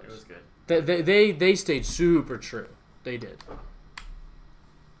comic It was books. good. They stayed super true. They did.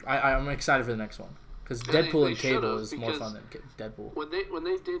 I'm excited for the next one because they Deadpool and should've, Cable is more because fun than Deadpool. When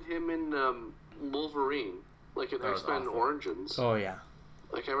they did him in Wolverine, like in That was X-Men awful. Origins, Oh yeah.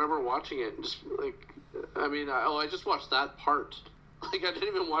 like I remember watching it and just like, I just watched that part. Like I didn't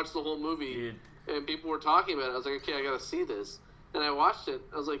even watch the whole movie, Dude, and people were talking about it. I was like, okay, I gotta see this, and I watched it.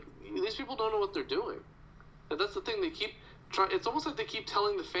 I was like, these people don't know what they're doing, and that's the thing. it's almost like they keep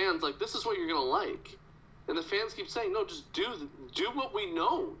telling the fans, like, this is what you're gonna like, and the fans keep saying, no, just do what we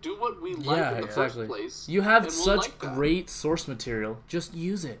know, do what we like in the first place. You have and such like great source material, just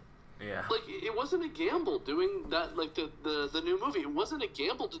use it. Yeah. Like, it wasn't a gamble doing that, like the new movie. It wasn't a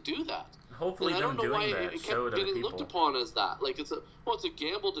gamble to do that. Hopefully, and I them don't know why doing that it showed kept other getting people. looked upon as that. Like, it's a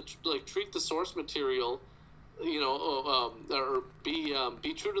gamble to like treat the source material, or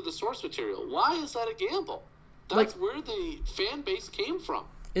be true to the source material. Why is that a gamble? That's where the fan base came from.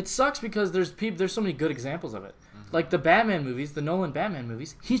 It sucks because there's so many good examples of it. Mm-hmm. Like the Batman movies, the Nolan Batman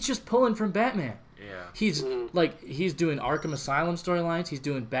movies. He's just pulling from Batman. Yeah. He's he's doing Arkham Asylum storylines. He's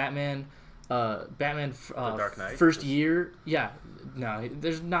doing Batman, The Dark Knight first year. Yeah. No,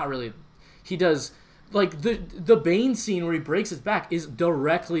 there's not really. He does like the Bane scene where he breaks his back is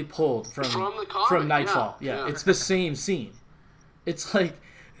directly pulled from the comic, Nightfall. Yeah, it's the same scene. It's like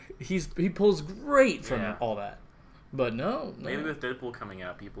he pulls great from all that. But no. Maybe with Deadpool coming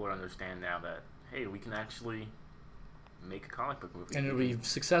out, people will understand now that, hey, we can actually make a comic book movie. And it'll be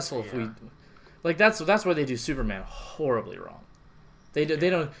successful if we... Like, that's why they do Superman horribly wrong. They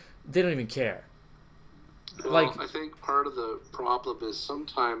don't even care. Well, I think part of the problem is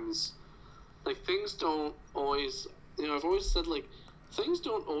sometimes, like, things don't always... I've always said, like, things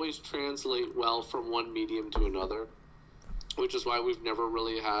don't always translate well from one medium to another, which is why we've never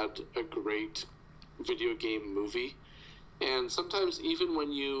really had a great video game movie. And sometimes even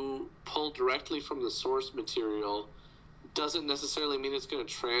when you pull directly from the source material doesn't necessarily mean it's going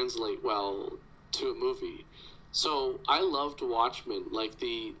to translate well to a movie. So I loved Watchmen, like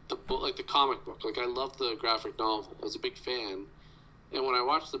the book, like the comic book. Like, I loved the graphic novel. I was a big fan. And when I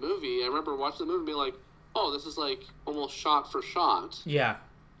watched the movie, I remember watching the movie and being like, oh, this is like almost shot for shot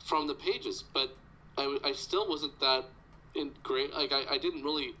from the pages. But I still wasn't that great. Like, I didn't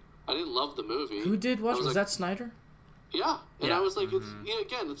love the movie. Who did Watchmen? Was that Snyder? Yeah, and I was like,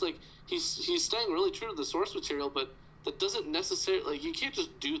 it's like he's staying really true to the source material, but that doesn't necessarily, like, you can't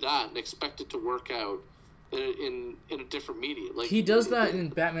just do that and expect it to work out in a different medium. Like, he does that in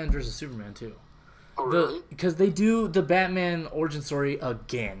Batman vs Superman too. Oh, really? Because they do the Batman origin story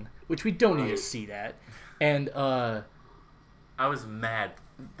again, which we don't need to see that. And I was mad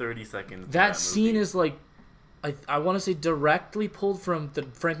 30 seconds. That scene is like, I want to say directly pulled from the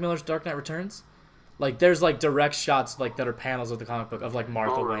Frank Miller's Dark Knight Returns. Like, there's like direct shots like that are panels of the comic book of like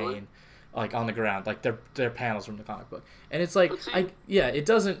Martha Wayne, like on the ground, like they're panels from the comic book, and it's like, it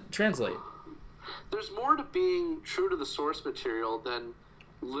doesn't translate. There's more to being true to the source material than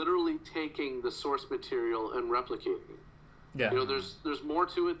literally taking the source material and replicating it. Yeah, there's more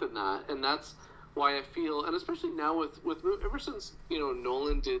to it than that, and that's why I feel, and especially now with ever since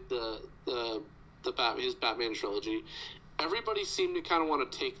Nolan did his Batman trilogy, everybody seemed to kind of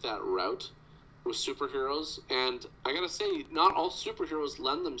want to take that route with superheroes, and I gotta say, not all superheroes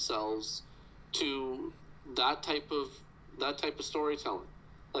lend themselves to that type of storytelling,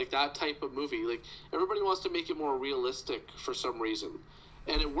 like that type of movie. Like, everybody wants to make it more realistic for some reason,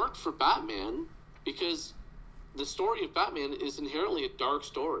 and it worked for Batman because the story of Batman is inherently a dark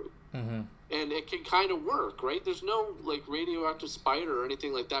story, and it can kind of work, right? There's no like radioactive spider or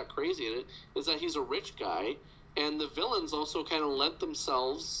anything like that crazy in it. Is that he's a rich guy. And the villains also kind of lent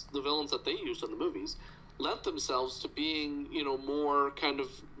themselves, the villains that they used in the movies, lent themselves to being, more kind of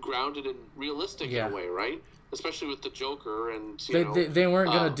grounded and realistic in a way, right? Especially with the Joker and, They weren't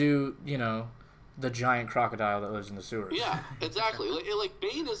going to do, the giant crocodile that lives in the sewers. Yeah, exactly. like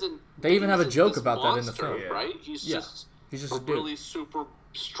Bane isn't... They even have a joke about monster, that in the film. Right? He's just a really super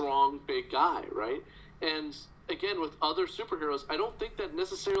strong, big guy, right? And, again, with other superheroes, I don't think that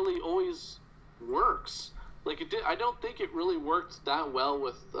necessarily always works. Like, it did. I don't think it really worked that well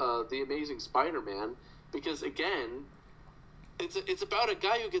with the Amazing Spider-Man because, again, it's about a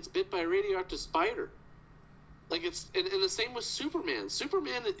guy who gets bit by a radioactive spider. Like, it's and the same with Superman.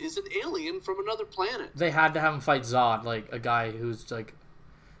 Superman is an alien from another planet. They had to have him fight Zod, like a guy who's like,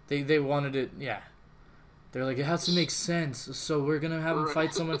 they wanted it. Yeah, they're like, it has to make sense, so we're gonna have him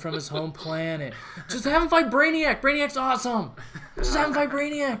fight someone from his home planet. Just have him fight Brainiac. Brainiac's awesome. Just have him fight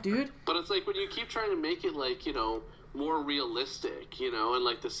Brainiac, dude. But it's like when you keep trying to make it like, more realistic, and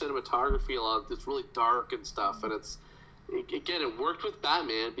like the cinematography, it's really dark and stuff, and again, it worked with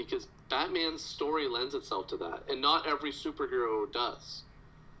Batman because Batman's story lends itself to that, and not every superhero does.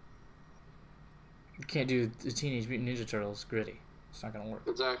 You can't do the Teenage Mutant Ninja Turtles gritty. It's not gonna work.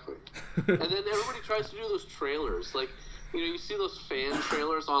 Exactly. And then everybody tries to do those trailers, like, you see those fan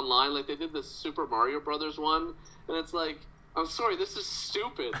trailers online, like they did the Super Mario Brothers one, and it's like, I'm sorry, this is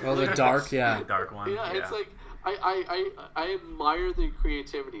stupid. Oh, the dark, the dark one. Yeah, it's like I admire the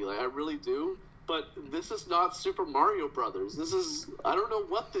creativity, like I really do, but this is not Super Mario Brothers. This is, I don't know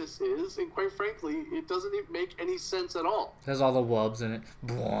what this is, and quite frankly, it doesn't even make any sense at all. It has all the wubs in it.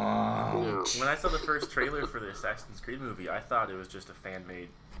 Yeah. When I saw the first trailer for the Assassin's Creed movie, I thought it was just a fan-made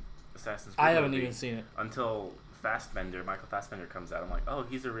Assassin's Creed I haven't movie even seen it. until Michael Fassbender comes out. I'm like, oh,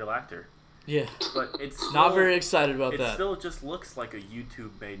 he's a real actor. Yeah. But it's still, Not very excited about it that. still just looks like a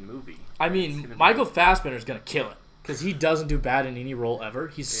YouTube-made movie. I It's mean, gonna be- Michael Fassbender's going to kill it. Because he doesn't do bad in any role ever.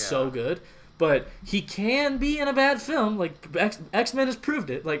 He's so good. But he can be in a bad film. Like, X-Men has proved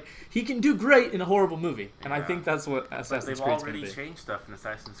it. Like, he can do great in a horrible movie. And I Yeah. think that's what But Assassin's they've Creed's going to already be. changed stuff in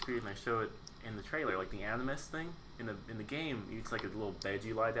Assassin's Creed, and they show it in the trailer, like the Animus thing. In the game, it's like a little bed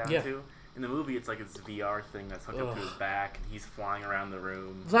you lie down Yeah. to. In the movie, it's like this VR thing that's hooked up to his back, and he's flying around the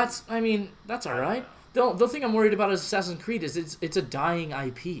room. That's all right. The thing I'm worried about is Assassin's Creed is it's a dying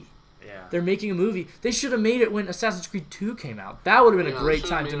IP. Yeah. They're making a movie. They should have made it when Assassin's Creed 2 came out. That would have been a great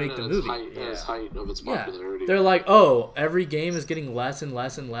time to make the movie. At its height of its Yeah. popularity. They're like, oh, every game is getting less and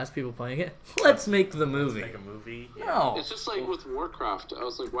less and less people playing it. Let's make the movie. Make a movie. Yeah. No. It's just like with Warcraft. I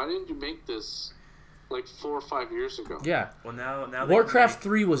was like, why didn't you make this like 4 or 5 years ago? Yeah. Well, now they Warcraft can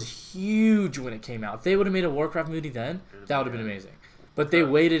 3 was huge when it came out. If they would have made a Warcraft movie then, that would have been good. amazing. But they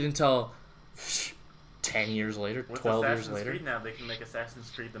waited until 10 years later, With 12 years Assassin's later. Creed now, they can make Assassin's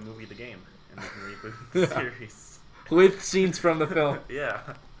Creed the movie, the game, and they can reboot the series. With scenes from the film. Yeah.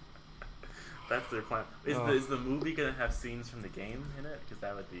 That's their plan. Is the movie gonna have scenes from the game in it? Because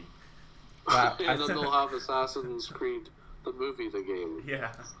that would be. Wow. And then they'll have Assassin's Creed, the movie, the game.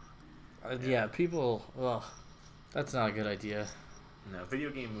 Yeah. Yeah, people. Ugh, that's not a good idea. No, video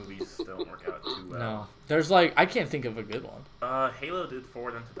game movies don't work out too well. No, there's like I can't think of a good one. Halo did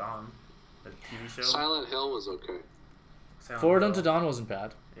Forward Unto Dawn, the TV show. Silent Hill was okay. Silent Forward Hill. Unto Dawn wasn't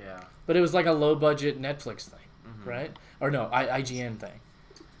bad, Yeah. but it was like a low budget Netflix thing, right? Or no, IGN thing.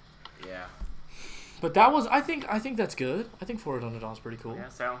 Yeah. But that was I think that's good. I think Forward Unto Dawn's pretty cool. Yeah.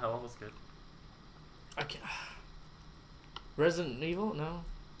 Silent Hill was good. I can't... Resident Evil, no.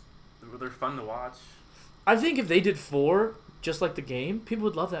 They're fun to watch. I think if they did 4 just like the game, people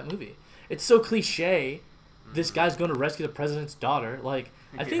would love that movie. It's so cliche. This guy's going to rescue the president's daughter. Like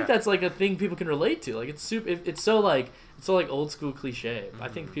I think Yeah. that's like a thing people can relate to. Like it's super. It's so like old school cliche. I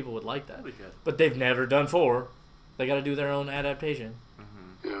think people would like that. That'd be good. But they've never done 4. They got to do their own adaptation.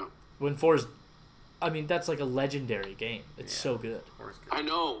 Yeah. When 4's, I mean, that's like a legendary game. It's so good. Four's good. I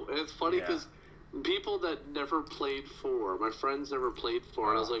know. And it's funny Yeah. because people that never played 4, my friends never played 4,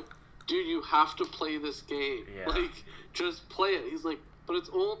 and I was like, dude, you have to play this game. Yeah. Like, just play it. He's like, but it's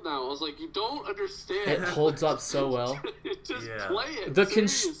old now. I was like, you don't understand. It holds up so well. Just Yeah. play it. The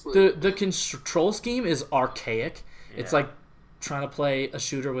seriously. the control scheme is archaic. It's Yeah. like trying to play a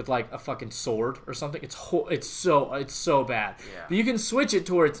shooter with like a fucking sword or something. It's so bad. Yeah. But you can switch it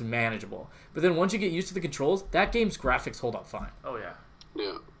to where it's manageable. But then once you get used to the controls, that game's graphics hold up fine. Oh yeah.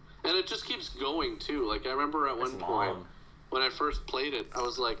 Yeah. And it just keeps going, too. Like, I remember at one It's point, long. when I first played it, I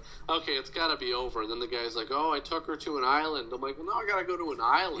was like, okay, it's got to be over. And then the guy's like, oh, I took her to an island. I'm like, well, now I got to go to an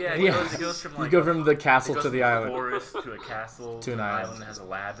island. Yeah. Yeah. It goes from You like go from the it castle goes to from the a island. forest to a castle To an island. that has a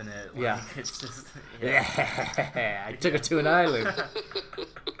lab in it. Like, Yeah. It's just Yeah, I took it to an island.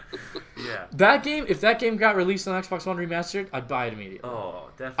 Yeah. That game, if that game got released on Xbox One Remastered, I'd buy it immediately. Oh,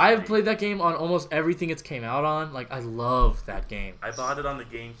 definitely. I have played that game on almost everything it's came out on. Like, I love that game. I bought it on the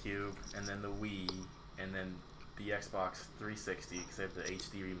GameCube, and then the Wii, and then the Xbox 360 because they have the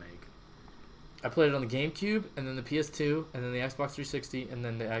HD remake. I played it on the GameCube, and then the PS2, and then the Xbox 360, and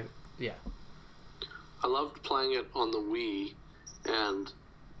then yeah. I loved playing it on the Wii, and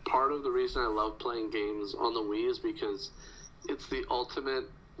part of the reason I love playing games on the Wii is because it's the ultimate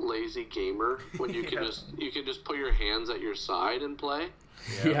lazy gamer when you can just put your hands at your side and play.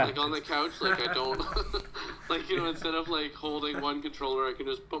 Yeah. Like on the couch, like I don't like instead of like holding one controller, I can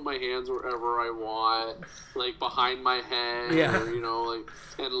just put my hands wherever I want, like behind my head, Yeah. or, like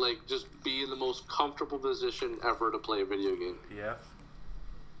and like just be in the most comfortable position ever to play a video game. Yeah.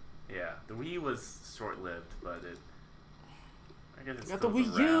 Yeah. The Wii was short-lived, but I guess it's Got still the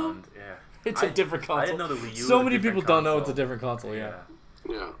Wii U? around. Yeah. It's a different console. I didn't know the Wii U So was a many different people don't know it's a console. different console, yeah.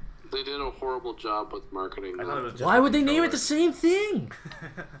 Yeah, they did a horrible job with marketing I thought it was that. just Why a would they name it the controller. same thing?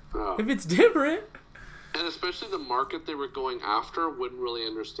 Oh. If it's different. And especially the market they were going after wouldn't really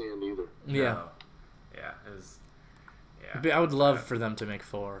understand either. Yeah. No. Yeah. It was. Yeah. I would love for them to make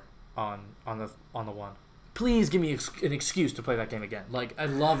 4 on the one. Please give me an excuse to play that game again. Like, I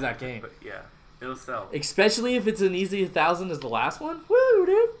love that game. But yeah, it'll sell. Especially if it's an easy 1,000 as the last one. Woo,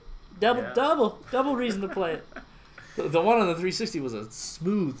 dude. Yeah. Double reason to play it. The one on the 360 was a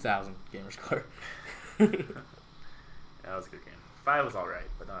smooth 1,000 gamer score. That was a good game. 5 was alright,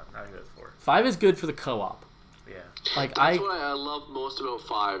 but not as good as 4. 5 is good for the co-op. Yeah. Like That's what I love most about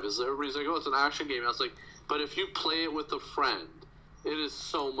 5 is everybody's like, oh, it's an action game. I was like, but if you play it with a friend, it is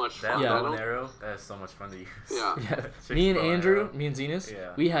so much That fun. Yeah. bow and arrow, that is so much fun to use. Yeah. Yeah. Chicks Me and bow and Andrew, arrow. me and Zenas,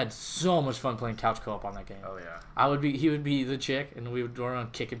 Yeah. we had so much fun playing couch co-op on that game. Oh yeah. He would be the chick, and we would go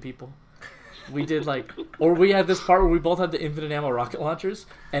around kicking people. We did or we had this part where we both had the infinite ammo rocket launchers,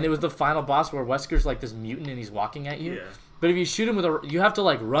 and it was the final boss where Wesker's like this mutant and he's walking at you. Yeah. But if you shoot him you have to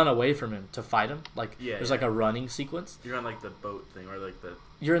like run away from him to fight him. Like Yeah, there's yeah. like a running sequence. You're on like the boat thing or like the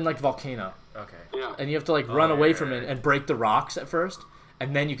You're in like volcano, okay. Yeah. and you have to like Oh, run yeah, away yeah, from yeah. it and break the rocks at first,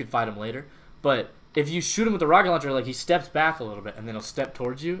 and then you can fight him later. But if you shoot him with the rocket launcher, like he steps back a little bit and then he'll step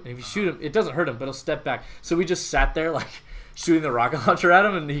towards you. And if you shoot him, it doesn't hurt him, but he'll step back. So we just sat there like shooting the rocket launcher at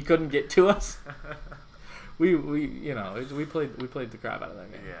him, and he couldn't get to us. we played the crap out of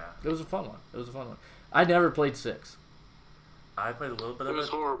that game. Yeah. It was a fun one. I never played 6. I played a little bit It of was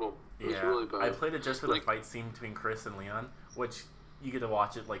it. horrible. It was Yeah. really bad. I played it just for the Like- fight scene between Chris and Leon, which you get to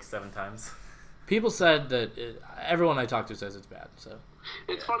watch it like 7 times. People said that everyone I talked to says it's bad. So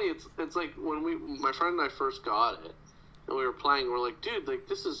It's Yeah. funny. It's like when my friend and I first got it, and we were playing. We're like, dude, like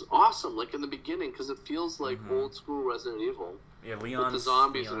this is awesome. Like in the beginning, because it feels like old school Resident Evil. Yeah, Leon's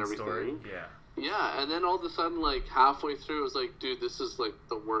zombies and Leon's everything. Story. Yeah. Yeah, and then all of a sudden, like halfway through, it was like, dude, this is like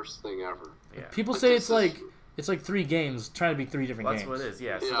the worst thing ever. Yeah. people But say this it's like 3 games trying to be 3 different Well, that's games. what it is.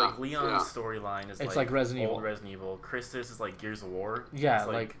 Yeah. So Yeah, like Leon's yeah. storyline is It's like Resident old Evil. Resident Evil. Chris's is like Gears of War. Yeah, It's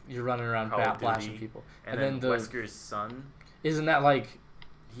like you're running around Call of blasting Duty. people, And then then Wesker's son. isn't that like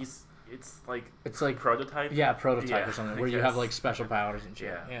It's like it's like prototype. yeah prototype Yeah, or something I where you have guess. like special powers and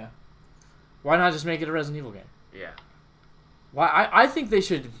shit. Yeah. Why not just make it a Resident Evil game? Yeah. Why I think they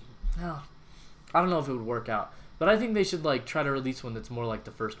should. No, I don't know if it would work out, but I think they should like try to release one that's more like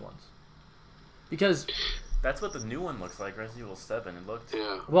the first ones. Because That's what the new one looks like. Resident Evil 7. It looked.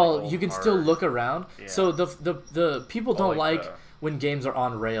 Yeah. well, Like you can old still horror. look around. Yeah. So the people don't like like when games are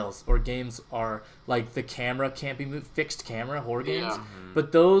on rails or games are like the camera can't be moved, fixed camera horror games. Yeah.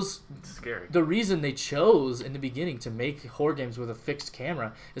 But those It's scary. the reason they chose in the beginning to make horror games with a fixed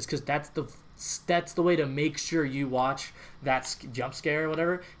camera is because that's the way to make sure you watch that jump scare or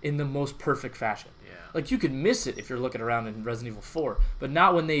whatever in the most perfect fashion. Yeah. Like you could miss it if you're looking around in Resident Evil 4, but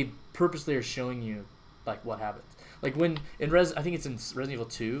not when they purposely are showing you like what happens. Like when I think it's in Resident Evil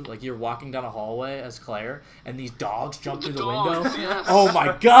 2, like you're walking down a hallway as Claire and these dogs jump through the window. Yes. Oh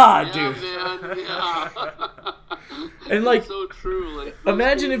my god, Yeah, dude. man. Yeah. And like It's so true. Like those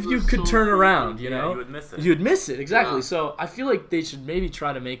imagine if games you are could so turn creepy. around, you Yeah, know? you would miss it. You'd miss it, exactly. Yeah. So I feel like they should maybe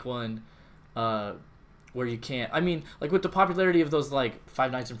try to make one where you can't. I mean, like with the popularity of those like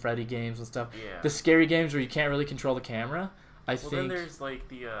Five Nights at Freddy games and stuff, Yeah. the scary games where you can't really control the camera. I Well, then think there's like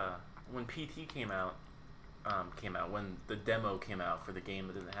the when PT came out when the demo came out for the game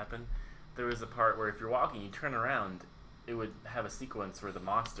that didn't happen. There was a part where if you're walking, you turn around, it would have a sequence where the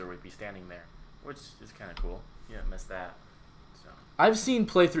monster would be standing there, which is kind of cool. You don't miss that. So I've seen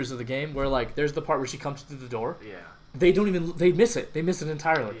playthroughs of the game where like there's the part where she comes through the door. yeah, They miss it. They miss it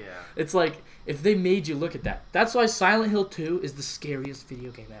entirely. yeah, It's like if they made you look at that. That's why Silent Hill 2 is the scariest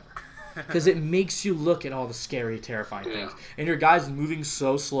video game ever. Because it makes you look at all the scary, terrifying Yeah. things. And your guy's moving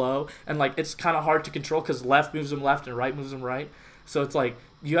so slow, and like it's kind of hard to control because left moves him left and right moves him right. So it's like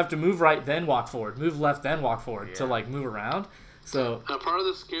you have to move right, then walk forward, move left, then walk forward to Yeah. like move around. So Part of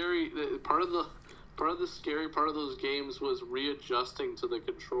the scary part of those games was readjusting to the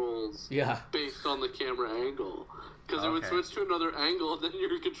controls yeah, based on the camera angle. Because it would Okay. switch to another angle, and then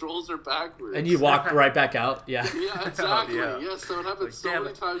your controls are backwards. and you walk right back out. Yeah. Yeah, exactly. Yeah. Yes, that happened Like, so damn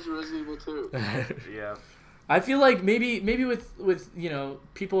many it. times in Resident Evil 2. yeah. I feel like maybe with you know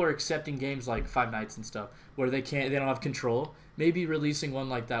people are accepting games like Five Nights and stuff where they don't have control. Maybe releasing one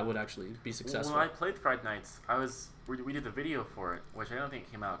like that would actually be successful. When I played Friday Nights, we did the video for it, which I don't think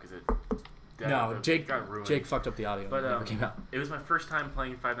came out because it. No, it got ruined. Jake fucked up the audio. But and it never came out. it was my first time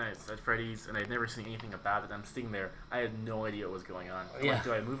playing Five Nights at Freddy's, and I'd never seen anything about it. I'm sitting there, I had no idea what was going on. I'm Yeah. like,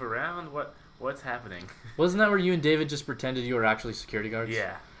 do I move around? What's happening? Wasn't that where you and David just pretended you were actually security guards?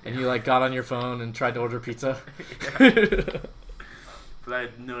 Yeah. And you like got on your phone and tried to order pizza. But I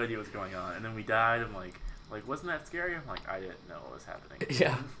had no idea what was going on, and then we died. I'm like, wasn't that scary? I'm like, I didn't know what was happening.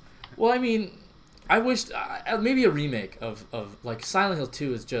 Yeah. Well, I mean, I wished maybe a remake of like Silent Hill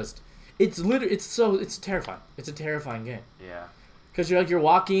 2 is just it's terrifying. It's a terrifying game Yeah. because you're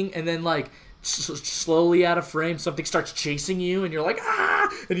walking and then like slowly out of frame something starts chasing you and you're like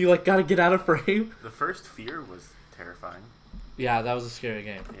and you like gotta get out of frame. The first Fear was terrifying. Yeah, that was a scary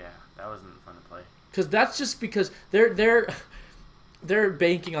game. Yeah, that wasn't fun to play. Because that's just because they're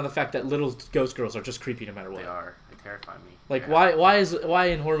banking on the fact that little ghost girls are just creepy no matter what. They are. terrify me. Like, Yeah. why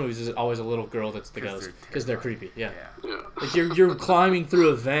in horror movies is it always a little girl that's the 'Cause ghost? they're Because they're terrifying. creepy. Yeah. Yeah. Like you're climbing through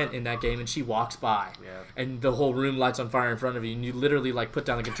a vent in that game, and she walks by, Yeah. and the whole room lights on fire in front of you, and you literally like put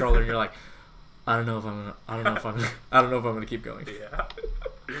down the controller, and you're like, I don't know if I'm gonna keep going. Yeah.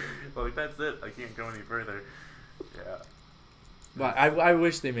 Like, that's it. I can't go any further. Yeah. But I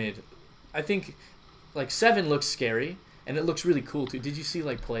wish they made. I think, like 7 looks scary, and it looks really cool too. Did you see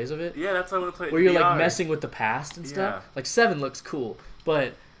like plays of it? Yeah, that's why I want to play it Where you're VR. like messing with the past and stuff. Yeah. Like 7 looks cool,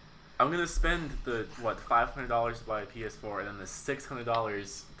 but I'm gonna spend the $500 to buy a PS4 and then the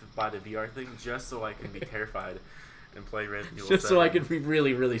 $600 to buy the VR thing just so I can be terrified and play Resident Evil 7. just so I can be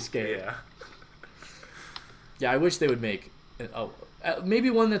really, really scared. Yeah. Yeah, I wish they would make maybe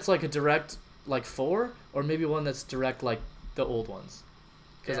one that's like a direct like 4, or maybe one that's direct like the old ones.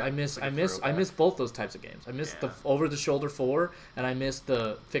 Because Yeah, I miss like a I miss throwback. both those types of games. I miss the Yeah. over the shoulder 4, and I miss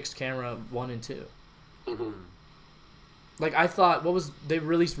the fixed camera 1 and 2. Mm-hmm. Like I thought, they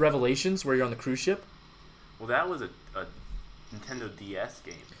released Revelations where you're on the cruise ship. Well, that was a Nintendo DS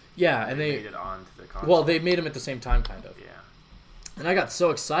game. Yeah, and made it onto the console. well they made them at the same time kind of. Yeah. And I got so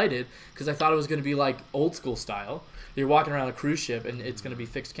excited because I thought it was going to be like old school style. You're walking around a cruise ship and it's going to be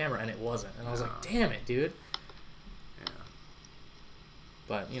fixed camera, and it wasn't. And I was like, damn it, dude. Yeah.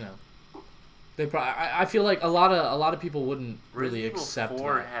 But you know, they probably. I feel like a lot of people wouldn't really Resident Evil accept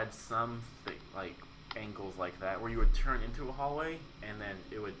 4 that. had some like angles like that where you would turn into a hallway and then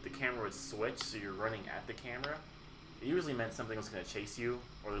the camera would switch, so you're running at the camera. It usually meant something was going to chase you,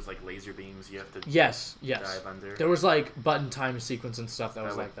 or there's like laser beams you have to Yes. dive under. There was like button time sequence and stuff that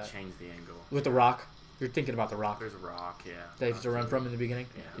was would like that. change the angle. With the rock, you're thinking about the rock There's a rock, yeah. that you have to run from in the beginning.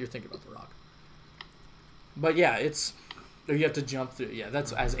 Yeah, Yeah. you're thinking about the rock. But yeah, or you have to jump through. Yeah,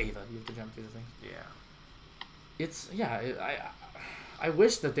 that's as Ava. You have to jump through the thing. Yeah. I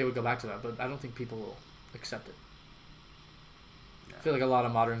wish that they would go back to that, but I don't think people will accept it. Yeah. I feel like a lot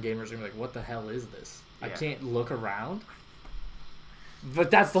of modern gamers are gonna be like, "What the hell is this? I Yeah. can't look around."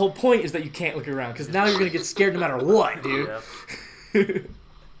 But that's the whole point, is that you can't look around, because now you're gonna get scared no matter what, dude. Yep.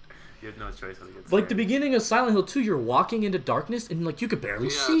 You have no choice when you get Like the scared. beginning of Silent Hill 2, you're walking into darkness and like you could barely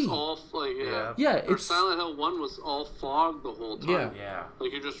Yeah, see. it's all like yeah. Yeah, Or it's Silent Hill 1 was all fog the whole time. Yeah. Yeah.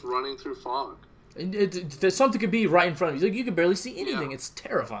 Like you're just running through fog. there's something could be right in front of you. Like you could barely see anything. Yeah. It's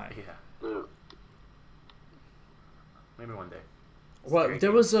terrifying. Yeah. Yeah. Maybe one day. Well, Scary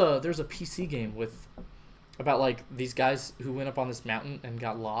there's game. a PC game about like these guys who went up on this mountain and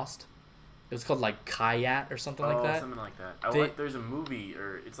got lost. It was called like Kayat or something like that. Something like that. There's a movie,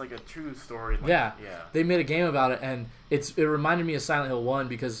 or it's like a true story. Like, Yeah. Yeah. They made a game about it, and it reminded me of Silent Hill 1,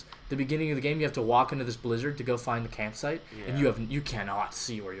 because the beginning of the game you have to walk into this blizzard to go find the campsite, and Yeah. you cannot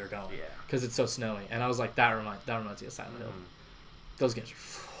see where you're going Yeah. because it's so snowy. And I was like, that reminds me of Silent Hill. Mhm. Those games are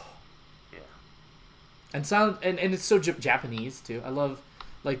Yeah. and it's so Japanese too. I love,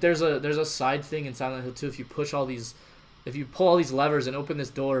 like there's a side thing in Silent Hill 2. If you pull all these levers and open this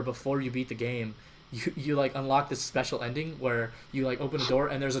door before you beat the game, you like unlock this special ending where you like open a door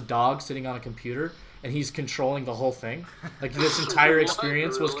and there's a dog sitting on a computer and he's controlling the whole thing. Like this entire What,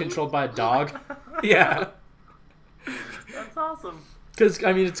 experience was really? controlled by a dog. Yeah. That's awesome. Because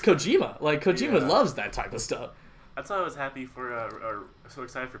I mean it's Kojima. Like Kojima Yeah. loves that type of stuff. That's why I was happy for, or so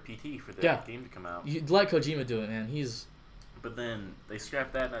excited for PT for the Yeah. game to come out. You let Kojima do it, man. He's But then they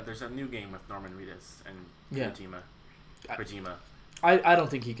scrapped that, and there's a new game with Norman Reedus and Yeah. Kojima. I don't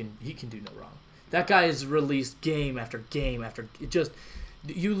think he can do no wrong. That guy has released game after game after just.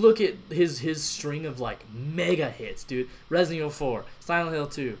 You look at his string of like mega hits, dude. Resident Evil 4, Silent Hill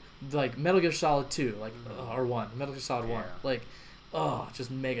 2, like Metal Gear Solid 2, like or 1, Metal Gear Solid 1, Yeah. like just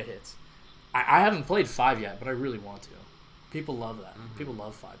mega hits. I haven't played 5 yet, but I really want to. People love that. People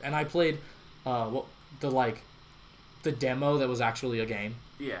love 5, and I played the demo that was actually a game.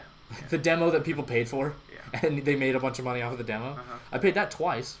 Yeah. The demo that people paid for, Yeah. and they made a bunch of money off of the demo. Uh-huh. I paid that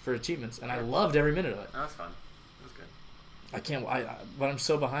twice for achievements, and I loved every minute of it. That was fun. It was good. I can't. But I'm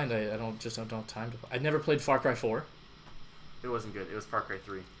so behind. I don't have time to. I never played Far Cry 4. It wasn't good. It was Far Cry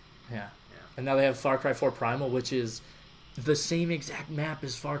 3. Yeah. Yeah. And now they have Far Cry 4 Primal, which is the same exact map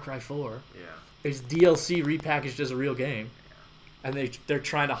as Far Cry 4. Yeah. It's DLC repackaged as a real game, and they're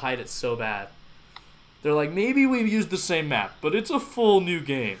trying to hide it so bad. They're like, maybe we used the same map, but it's a full new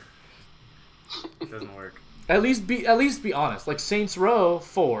game. It doesn't work. At least be honest. Like Saints Row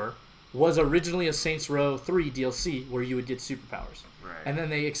 4 was originally a Saints Row 3 DLC where you would get superpowers. Right. And then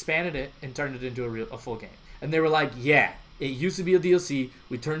they expanded it and turned it into a full game. And they were like, yeah, it used to be a DLC,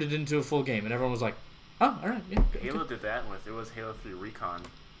 we turned it into a full game. And everyone was like, oh, all right. Yeah, okay. Halo did that with, it was Halo 3 Recon,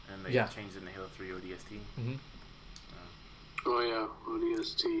 and they Yeah. changed it into Halo 3 ODST. Mhm. Oh yeah,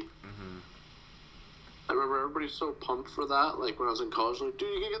 ODST. Mm-hmm. I remember everybody so pumped for that. Like when I was in college, like,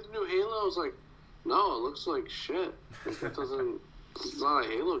 dude, you can get the new Halo. I was like, no, it looks like shit. Like, it doesn't. It's not a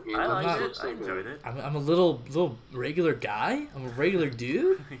Halo game. I It liked it. looks I like enjoyed it. I'm a little regular guy. I'm a regular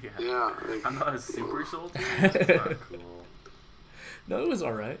dude. Yeah. Like, I'm not a super soldier. It's not cool. No, it was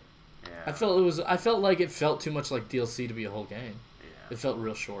all right. Yeah. I felt like it felt too much like DLC to be a whole game. Yeah. It felt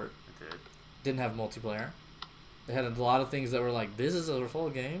real short. It did. Didn't have multiplayer. It had a lot of things that were like, this is a full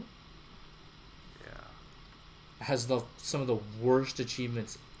game. Yeah. It has some of the worst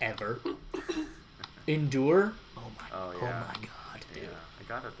achievements ever. Endure. Oh my god, dude. Yeah. I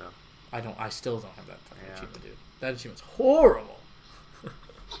got it though. I still don't have that fucking Yeah. achievement, dude. That achievement's horrible.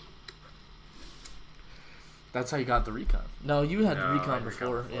 That's how you got the recon. No, you had No, the I recon had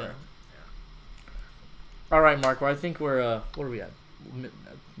before. recon before. Yeah. All right, Mark. Well, I think we're. What are we at?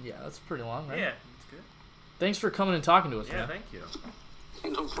 Yeah, that's pretty long, right? Yeah. It's good. Thanks for coming and talking to us, Yeah. man. Thank you.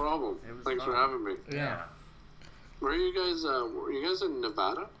 no problem. It was Thanks for fun. having me. Yeah. Were you guys? Were you guys in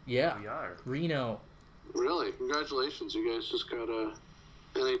Nevada? Yeah. We are. Reno. Really? Congratulations! You guys just got a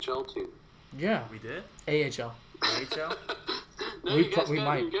NHL team. Yeah. We did. AHL. AHL. No, We you guys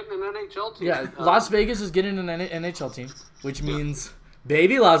might. You're getting an NHL team. Yeah, Las Vegas is getting an NHL team, which means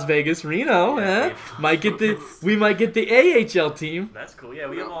baby Las Vegas, Reno, Yeah, baby. we might get the AHL team. That's cool. Yeah,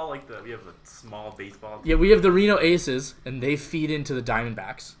 we have all like we have a small baseball. Yeah, we have the Reno Aces, and they feed into the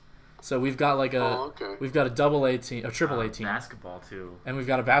Diamondbacks. So we've got like we've got a double A team, a triple A team, Basketball too. and we've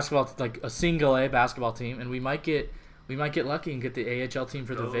got a basketball like a single A basketball team, and we might get lucky and get the AHL team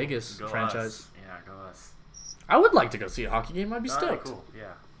for the Vegas Go franchise. Us. Yeah, go us. I would like to go see a hockey game. I'd be Oh, stoked. cool. Yeah.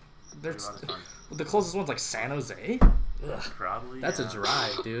 There's- It'd be a lot of fun. The closest one's like San Jose. Ugh. Probably. That's yeah. a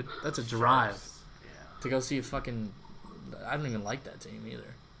drive, dude. That's a drive Yeah. to go see a fucking. I don't even like that team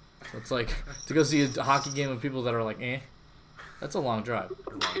either. So it's like to go see a hockey game with people that are like, eh. That's a long drive. A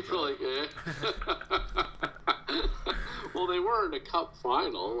long People drive. like, eh. Well, they were in a cup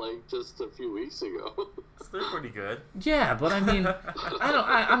final like just a few weeks ago. So they're pretty good. Yeah, but I mean,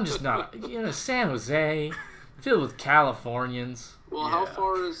 I'm just not. San Jose, filled with Californians. Well, Yeah.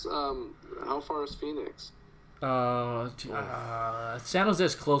 how far is Phoenix? San Jose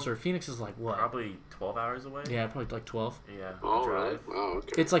is closer. Phoenix is like what? Probably 12 hours away. Yeah, probably like 12. Yeah. Oh, drive. right. Wow.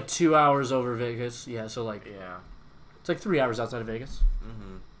 Okay. It's like 2 hours over Vegas. Yeah, so like Yeah. it's like 3 hours outside of Vegas.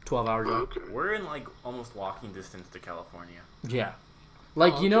 Mhm. 12-hour drive. Okay. We're in like almost walking distance to California. Yeah.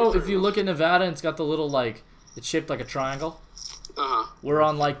 Like, Oh, you know, okay, if you look at Nevada and it's got the little, like, it's shaped like a triangle. Uh huh. We're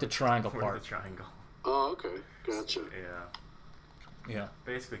on, like, the triangle We're in the part. triangle. Oh, okay. Gotcha. Yeah. Yeah.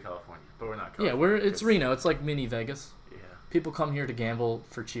 Basically California, but we're not. Yeah, California. it's Reno. It's like mini Vegas. Yeah. People come here to gamble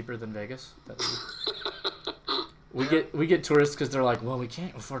for cheaper than Vegas. We get tourists because they're like, well, we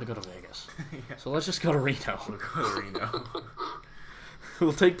can't afford to go to Vegas. Yeah. So let's just go to We'll Reno. go to Reno.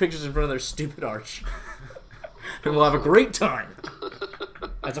 We'll take pictures in front of their stupid arch. And we'll have a great time.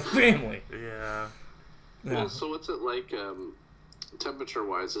 As a family. Yeah. Yeah. Well, so what's it like, temperature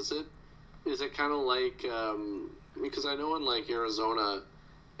wise? Is it kind of like, because I know in like Arizona,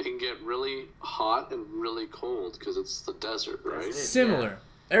 it can get really hot and really cold because it's the desert, right? That's it. Similar.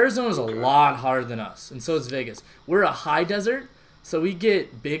 Arizona's a lot hotter than us, and so is Vegas. We're a high desert, so we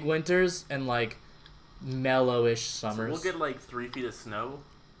get big winters and like mellowish So summers. we'll get like 3 feet of snow,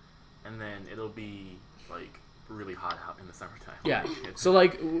 and then it'll be like really hot out in the summertime. Yeah. So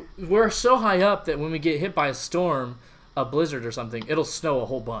like we're so high up that when we get hit by a storm, a blizzard or something, it'll snow a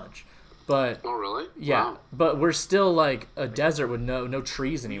whole bunch. But Oh, really? yeah, Wow. but we're still like a desert with no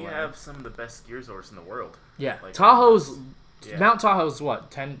trees we anywhere. have some of the best ski resorts in the world. Yeah. like- Tahoe's Yeah. Mount Tahoe's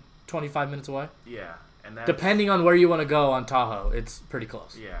what, 10 25 minutes away? Yeah, and that's, Depending on where you want to go on Tahoe, it's pretty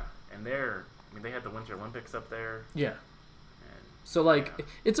close. Yeah, and they had the Winter Olympics up there, Yeah. and So like Yeah.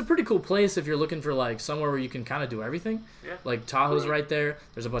 it's a pretty cool place if you're looking for like somewhere where you can kind of do everything. yeah, Like Tahoe's Right. right there.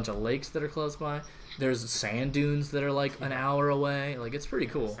 There's a bunch of lakes that are close by. There's sand dunes that are like an hour away. Like it's pretty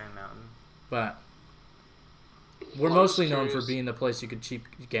cool. Sand Mountain. But we're Well, I'm mostly known for curious. being the place you could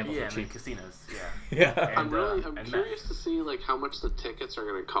gamble Yeah, for and then cheap. casinos. Yeah, Yeah. I'm And, I'm and curious to see like how much the tickets are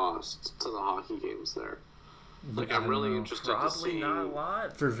going to cost to the hockey games there. Like I I'm don't really know. interested to Probably see not a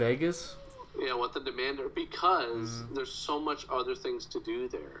lot. For Vegas. yeah what the demand are because Mm-hmm. there's so much other things to do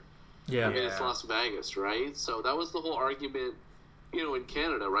there. Yeah. I mean, it's Yeah. Las Vegas, right? So that was the whole argument, in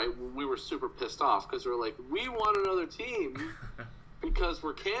Canada, right? We were super pissed off because we were like, we want another team because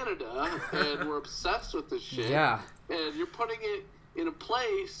we're Canada and we're obsessed with this shit. Yeah. And you're putting it in a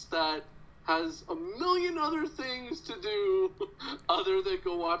place that has a million other things to do other than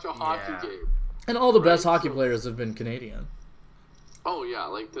go watch a hockey Yeah. game. And all the best Right, hockey so- players have been Canadian. Oh yeah,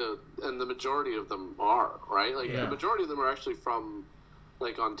 like the majority of them are, right? Like Yeah. the majority of them are actually from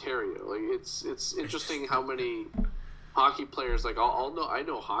like Ontario. Like it's interesting how many hockey players, like I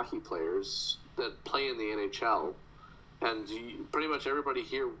know hockey players that play in the NHL, and pretty much everybody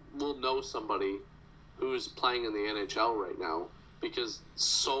here will know somebody who's playing in the NHL right now because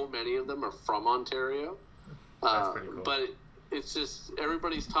so many of them are from Ontario. That's pretty cool. But it's just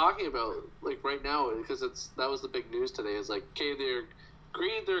everybody's talking about, like, right now, because that was the big news today. Is like, okay,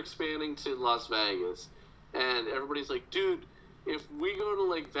 they're expanding to Las Vegas, and everybody's like, dude, if we go to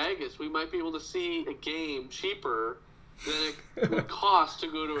like Vegas, we might be able to see a game cheaper than it would cost to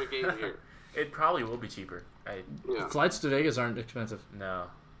go to a game here. It probably will be cheaper. Yeah. Flights to Vegas aren't expensive. No.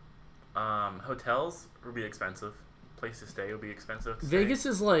 Hotels will be expensive. Place to stay will be expensive. Vegas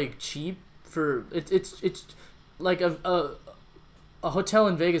is like cheap for it's like a hotel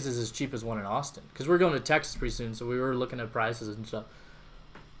in Vegas is as cheap as one in Austin, because we're going to Texas pretty soon, so we were looking at prices and stuff.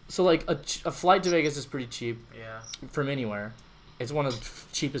 So like a flight to Vegas is pretty cheap. Yeah. From anywhere. It's one of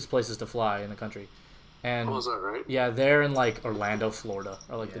the cheapest places to fly in the country. And Oh, is that right? yeah, they're in like Orlando, Florida,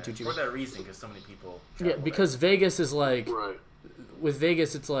 are like the two For cheapest. that reason, because so many people. Yeah, travel because Vegas is like Right. with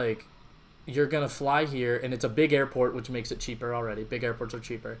Vegas, it's like you're gonna fly here, and it's a big airport, which makes it cheaper already. Big airports are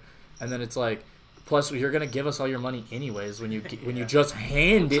cheaper, and then it's like, plus you're gonna give us all your money anyways when you when you just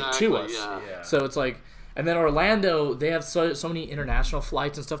hand it to us. Yeah. there. Yeah. So it's like, and then Orlando, they have so many international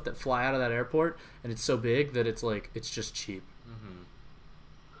flights and stuff that fly out of that airport, and it's so big that it's like it's just cheap.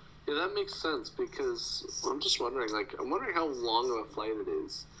 Yeah, that makes sense, because I'm just wondering, like, I'm wondering how long of a flight it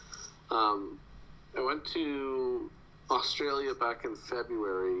is. I went to Australia back in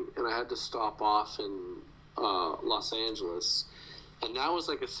February, and I had to stop off in Los Angeles, and that was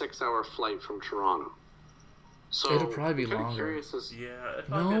like a 6-hour flight from Toronto. So It'll probably be I'm kinda longer. Curious as, Yeah. It'd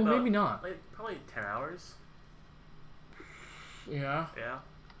probably No, be about, maybe not. Like, probably 10 hours. Yeah. Yeah.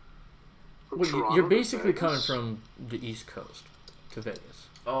 from Well, Toronto you're to basically Vegas. coming from the East Coast to Vegas,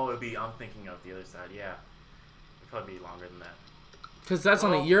 Oh, it'd be. I'm thinking of the other side. Yeah. It'd probably be longer than that. because that's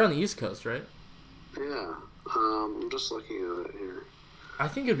Well- you're on the East Coast, right? Yeah, I'm just looking at it here. I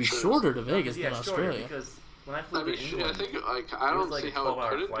think it'd be Sure. shorter to Vegas Yeah, than shorter, Australia. because when I flew I to mean, England I think like I It was don't like see a how it 12-hour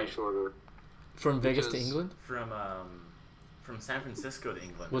couldn't flight. be shorter. From Vegas to because- England, from San Francisco to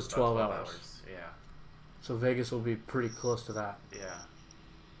England Was about 12 hours. Yeah. so Vegas will be pretty close to that. Yeah.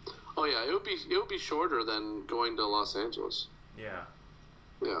 Oh yeah, it would be shorter than going to Los Angeles. Yeah.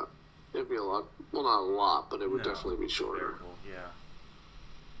 Yeah, it'd be a lot. Well, not a lot, but it would No, definitely be shorter. Very cool. Yeah.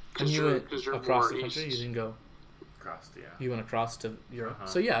 And you went you're across more the country. east. You didn't go. Crossed. Yeah. You went across to Europe. Uh-huh.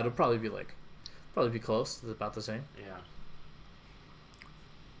 So yeah, it'll probably be close. It's about the same. Yeah.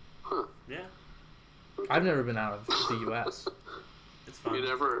 Huh. Yeah. I've never been out of the U.S. It's fun. You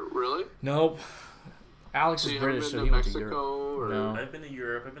never really? Nope. Alex So is you British, haven't so been he to went to Mexico, Europe. or No. I've been to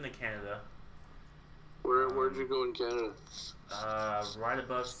Europe. I've been to Canada. where'd you go in Canada? Right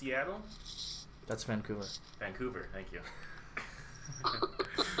above Seattle. That's Vancouver. Vancouver. Thank you.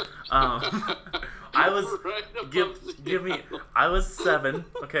 I was Right above give me. Seattle. I was 7.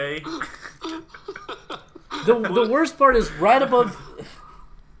 Okay. The worst part is right above.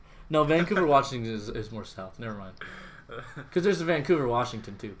 No, Vancouver, Washington is more south. Never mind. Because there's a Vancouver,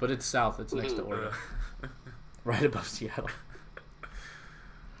 Washington too, but it's south. It's next to Oregon, right above Seattle.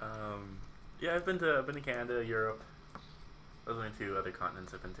 Yeah, I've been to Canada, Europe. Those are the 2 other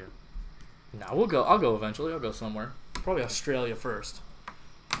continents I've been to. No, we'll go. I'll go eventually. I'll go somewhere. Probably Australia first.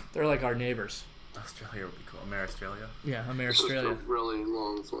 They're like our neighbors. Australia would be cool. Australia. Yeah, I'm It's just Australia. a really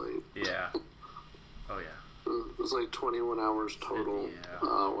long flight. Yeah. Oh yeah. It was like 21 hours total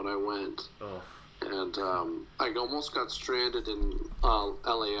Yeah. when I went. Oh. And I almost got stranded in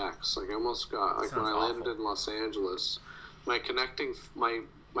LAX. Like I almost got like when I Sounds landed awful. in Los Angeles,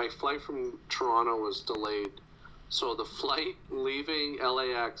 my flight from Toronto was delayed, so the flight leaving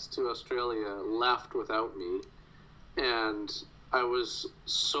LAX to Australia left without me, and I was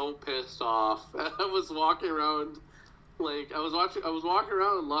so pissed off. I was walking around, like I was walking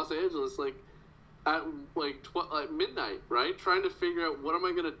around in Los Angeles like at like midnight, right, trying to figure out what am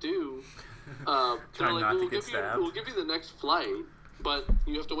I gonna do. Trying like, not to we'll get give you, stabbed. we'll give you the next flight, but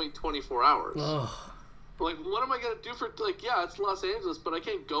you have to wait 24 hours. Ugh. Like, what am I gonna do for like? Yeah, it's Los Angeles, but I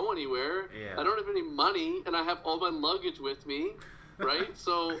can't go anywhere. Yeah. I don't have any money, and I have all my luggage with me, right?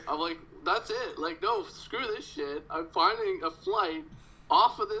 So I'm like, that's it. Like, no, screw this shit. I'm finding a flight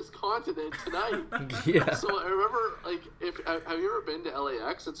off of this continent tonight. Yeah. So I remember, like, have you ever been to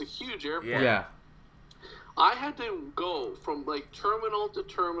LAX? It's a huge airport. Yeah. Yeah. I had to go from like terminal to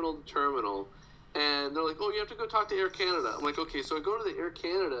terminal to terminal, and they're like, "Oh, you have to go talk to Air Canada." I'm like, "Okay." So I go to the Air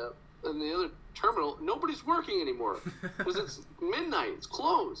Canada and the other terminal. Nobody's working anymore because it's midnight. It's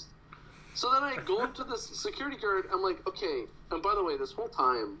closed. So then I go up to this security guard. I'm like, okay. And by the way, this whole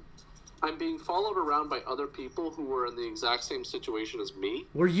time, I'm being followed around by other people who were in the exact same situation as me.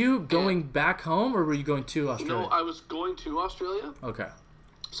 Were you going back home, or were you going to Australia? No, I was going to Australia. Okay.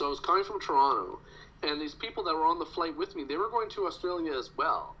 So I was coming from Toronto, and these people that were on the flight with me, they were going to Australia as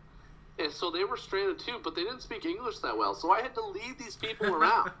well. And so they were stranded too, but they didn't speak English that well. So I had to lead these people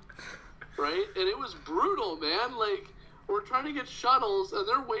around, right? And it was brutal, man. Like, we're trying to get shuttles, and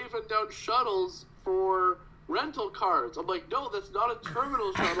they're waving down shuttles for rental cars. I'm like, no, that's not a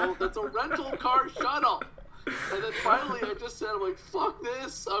terminal shuttle. That's a rental car shuttle. And then finally I just said, I'm like, fuck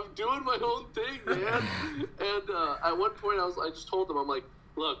this. I'm doing my own thing, man. And at one point I just told them, I'm like,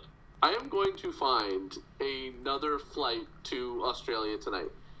 look, I am going to find another flight to Australia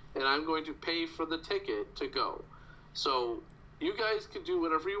tonight. And I'm going to pay for the ticket to go. So you guys can do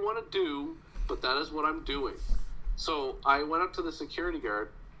whatever you want to do, but that is what I'm doing. So I went up to the security guard.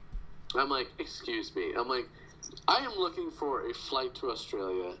 I'm like, excuse me. I'm like, I am looking for a flight to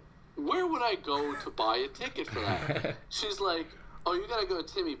Australia. Where would I go to buy a ticket for that? She's like, oh, you gotta go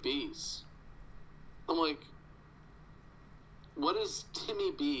to Timmy B's. I'm like, what is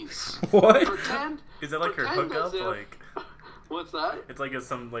Timmy B's? What? Is that like her hookup? Like, what's that? it's like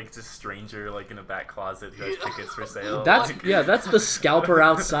some like just stranger like in a back closet who has tickets for sale. That's the scalper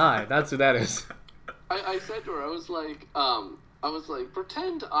outside. That's who that is. I said to her, I was like,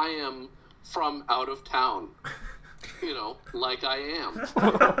 pretend I am from out of town, like I am.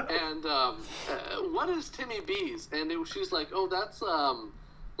 And what is Timmy B's? And she's like, oh, that's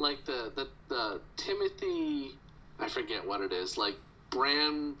like the Timothy, I forget what it is, like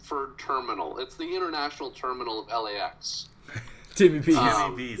Brantford Terminal. It's the international terminal of LAX. Timmy B's.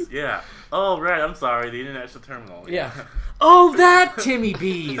 Timmy B's, yeah. Oh, right, I'm sorry, the international terminal. Yeah. Oh, that Timmy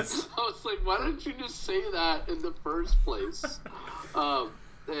B's. I was like, why didn't you just say that in the first place?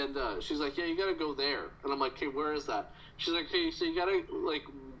 And she's like, yeah, you gotta go there. And I'm like, okay, where is that? She's like, okay, so you gotta like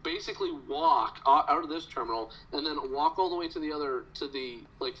basically walk out of this terminal and then walk all the way to the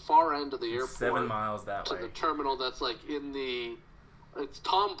like far end of the airport. 7 miles that way. To the terminal that's like it's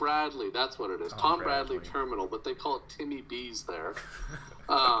Tom Bradley, that's what it is. Tom Bradley Terminal, but they call it Timmy B's there.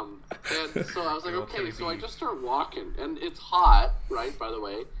 And so I was like, okay, so I just start walking, and it's hot, right, by the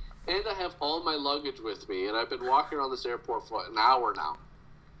way, and I have all my luggage with me, and I've been walking around this airport for an hour now.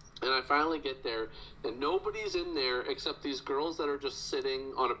 And I finally get there, and nobody's in there except these girls that are just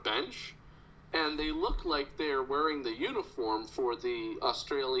sitting on a bench, and they look like they're wearing the uniform for the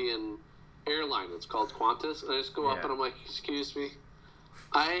Australian airline. It's called Qantas, and I just go up and I'm like, excuse me,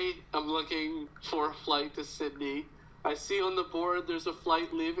 I am looking for a flight to Sydney. I see on the board there's a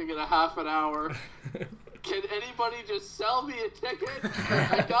flight leaving in a half an hour. Can anybody just sell me a ticket?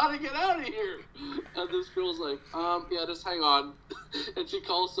 I gotta get out of here. And this girl's like, yeah, just hang on. And she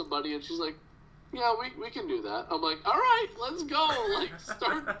calls somebody and she's like, yeah, we can do that. I'm like, all right, let's go. Like,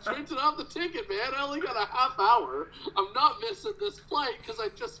 start printing off the ticket, man. I only got a half hour. I'm not missing this flight because I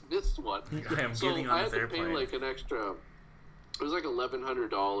just missed one. I'm so getting on I this had to pay like an extra. It was like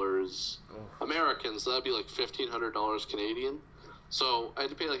 $1,100 American, so that'd be like $1,500 Canadian. So I had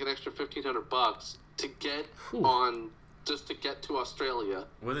to pay like an extra $1,500 to get just to get to Australia.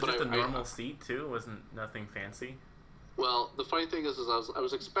 Was it just a normal seat too? Wasn't nothing fancy? Well, the funny thing is I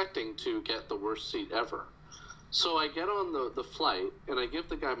was expecting to get the worst seat ever. So I get on the flight and I give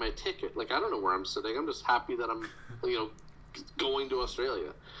the guy my ticket. Like, I don't know where I'm sitting. I'm just happy that I'm going to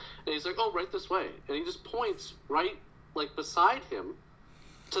Australia. And he's like, oh, right this way. And he just points right like beside him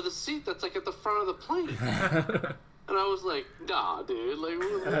to the seat that's like at the front of the plane. And I was like, nah, dude, like,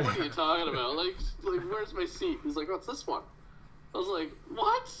 what are you talking about? Like, where's my seat? He's like, oh, it's this one. I was like,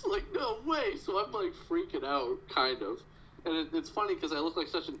 what? Like, no way. So I'm like freaking out, kind of. And it's funny because I look like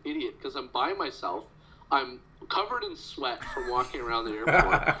such an idiot because I'm by myself. I'm covered in sweat from walking around the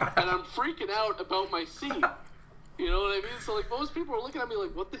airport. And I'm freaking out about my seat. You know what I mean? So, like, most people are looking at me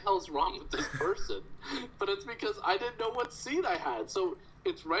like, what the hell's wrong with this person? But it's because I didn't know what seat I had. So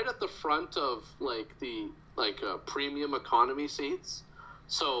it's right at the front of, like, the, premium economy seats.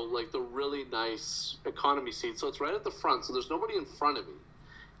 So, like, the really nice economy seats. So it's right at the front. So there's nobody in front of me.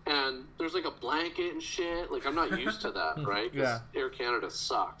 And there's, like, a blanket and shit. Like, I'm not used to that, right? Because Air Canada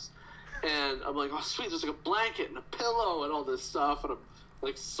sucks. And I'm like, oh, sweet, there's, like, a blanket and a pillow and all this stuff. And I'm,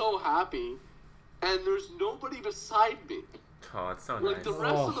 like, so happy. And there's nobody beside me. Oh, it's so nice. Like, the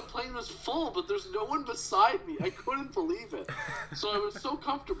rest of the plane was full, but there's no one beside me. I couldn't believe it. So I was so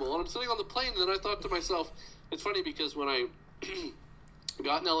comfortable. And I'm sitting on the plane, and then I thought to myself, it's funny because when I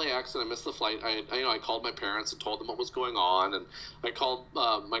got in LAX and I missed the flight, I called my parents and told them what was going on. And I called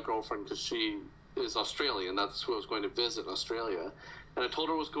my girlfriend because she is Australian. That's who I was going to visit, Australia. And I told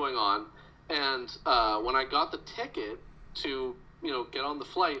her what was going on. And when I got the ticket to, get on the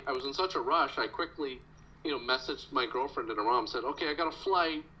flight, I was in such a rush. I quickly, messaged my girlfriend and her mom, said, okay, I got a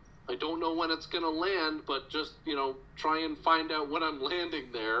flight. I don't know when it's going to land, but just, try and find out when I'm landing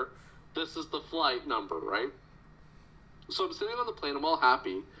there. This is the flight number, right? So I'm sitting on the plane. I'm all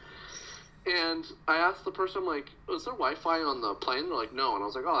happy. And I asked the person, I'm like, is there Wi-Fi on the plane? They're like, no. And I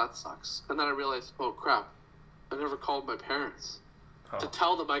was like, oh, that sucks. And then I realized, oh, crap. I never called my parents to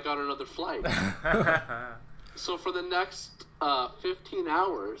tell them I got another flight. So for the next 15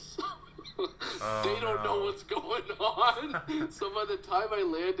 hours, they don't know what's going on. So by the time I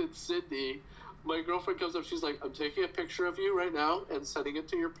land in Sydney, my girlfriend comes up. She's like, I'm taking a picture of you right now and sending it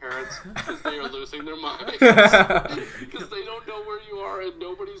to your parents because they are losing their minds. Because they don't know where you are and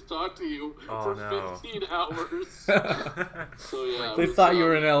nobody's talked to you for 15 hours. So, yeah. They thought you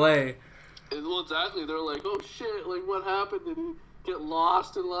were in L.A. Well, exactly. They're like, oh, shit, like, what happened? Did he get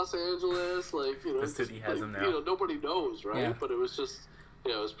lost in Los Angeles? Like, the city has him now. Nobody knows, right? Yeah. But it was just,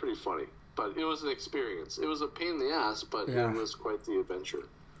 it was pretty funny. But it was an experience. It was a pain in the ass, but it was quite the adventure.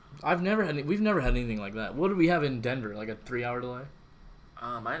 We've never had anything like that. What did we have in Denver? Like a 3-hour delay?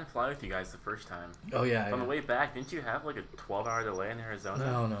 I didn't fly with you guys the first time. Oh yeah. On the way back, didn't you have like a 12-hour delay in Arizona?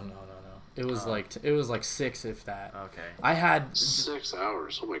 No. It was like 6, if that. Okay. I had 6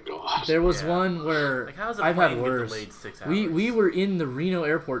 hours. Oh my god. There was one where like, how's I've had worse. Delayed 6 hours? We were in the Reno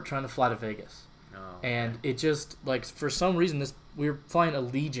airport trying to fly to Vegas. Oh, and it just, like, for some reason, we were flying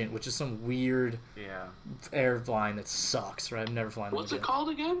Allegiant, which is some weird airline that sucks, right? I've never flown What's Allegiant. it called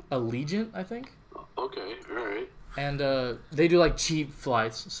again? Allegiant, I think. Okay, alright. And they do, like, cheap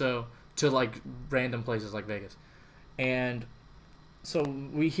flights, so to, like, random places like Vegas. And so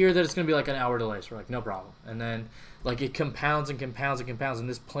we hear that it's going to be, like, an hour delay, so we're like, no problem. And then, like, it compounds and compounds and compounds, and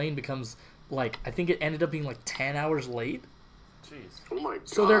this plane becomes, like, I think it ended up being, like, 10 hours late. Jeez. Oh my god.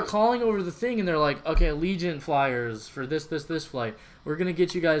 So they're calling over the thing, and they're like, okay, Allegiant flyers for this flight. We're going to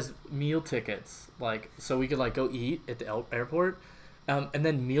get you guys meal tickets, like, so we could, like, go eat at the airport. And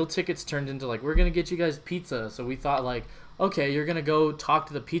then meal tickets turned into, like, we're going to get you guys pizza. So we thought, like, okay, you're going to go talk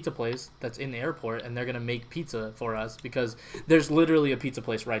to the pizza place that's in the airport, and they're going to make pizza for us because there's literally a pizza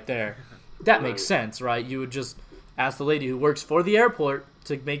place right there. That makes sense, right? You would just ask the lady who works for the airport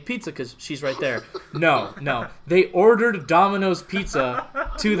to make pizza because she's right there. No. They ordered Domino's pizza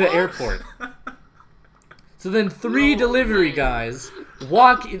to the airport. So then 3 delivery guys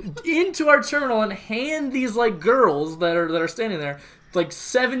walk into our terminal and hand these, like, girls that are standing there, like,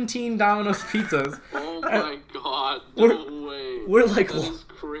 17 Domino's pizzas. Oh my god, no way. We're like, that is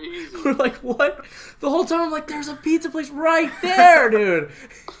crazy. We're like, what? The whole time I'm like, there's a pizza place right there, dude.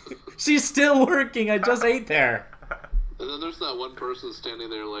 She's still working. I just ate there. And then there's that one person standing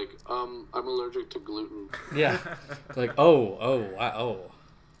there like, I'm allergic to gluten. Yeah. It's like, oh.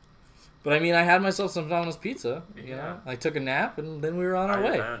 But I mean, I had myself some Domino's pizza. You know, I took a nap and then we were on our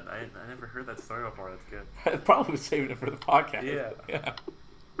way. I never heard that story before. That's good. I probably was saving it for the podcast. Yeah.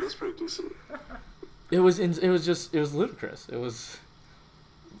 That's pretty decent. It was ludicrous. It was.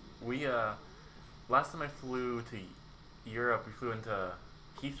 We last time I flew to Europe, we flew into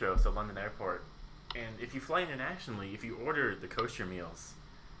Heathrow, so London Airport. And if you fly internationally, if you order the kosher meals,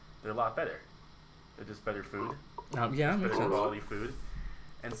 they're a lot better. They're just better food. Yeah, better quality food.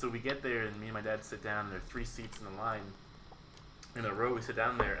 And so we get there, and me and my dad sit down. There are 3 seats in the line. In a row, we sit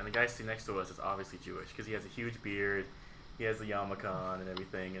down there, and the guy sitting next to us is obviously Jewish because he has a huge beard. He has the yarmulke on and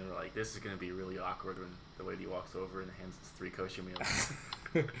everything. And we're like, this is going to be really awkward when the lady walks over and hands us 3 kosher meals.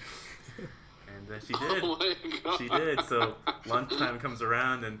 And she did. Oh my God. She did. So lunchtime comes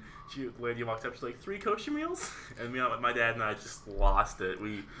around, and the lady walks up. She's like, 3 kosher meals? And my dad and I just lost it.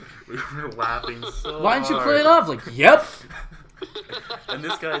 We were laughing so Why didn't you hard. play it off? Like, yep. And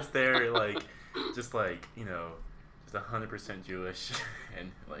this guy's there, like, just 100% Jewish,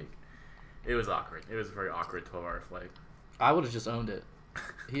 and like, it was awkward. It was a very awkward 12-hour flight. I would have just owned it.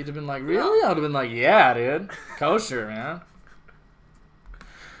 He'd have been like, really? I would have been like, yeah, dude, kosher, man.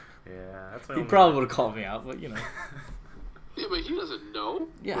 Yeah, that's my He only... probably would have called me out, but you know. Yeah, but he doesn't know,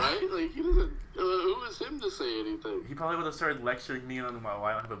 Yeah. right? Like, he doesn't. Who is him to say anything? He probably would have started lecturing me on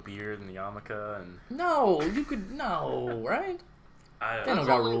why I don't have a beard and the yarmulke, and No, you could right? I They don't don't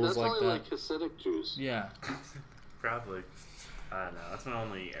got know. rules that's like only that. like Hasidic Jews. Yeah. Probably. I don't know. That's my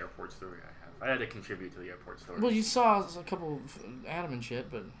only airport story I have. I had to contribute to the airport story. Well, you saw a couple of Adam and shit,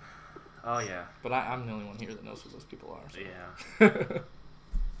 but Oh yeah. I'm the only one here that knows who those people are. So. Yeah.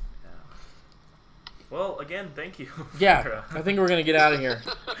 Well, again, thank you. Yeah, I think we're gonna get out of here.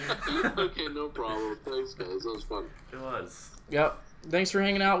 Okay, no problem. Thanks, guys. That was fun. It was. Yep. Thanks for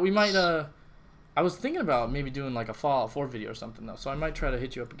hanging out. We might I was thinking about maybe doing like a Fallout 4 video or something though, so I might try to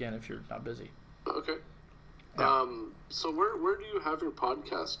hit you up again if you're not busy. Okay. Yeah. So where do you have your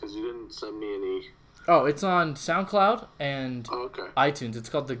podcast? Because you didn't send me any. Oh, it's on SoundCloud and Okay. iTunes. It's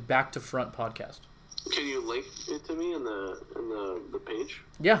called the Back to Front podcast. Can you link it to me in the page?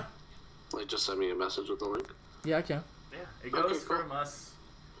 Yeah. Like, just send me a message with the link. Yeah, I can. Yeah, it goes Okay, cool. from us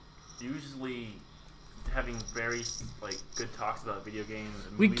usually having very like good talks about video games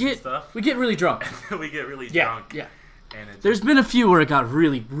and We movies and get stuff. we get really drunk. We get really Yeah, drunk. yeah. And it There's been a few where it got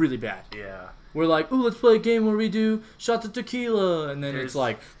really, really bad. yeah. We're like, ooh, let's play a game where we do shots of tequila, and then it's There's-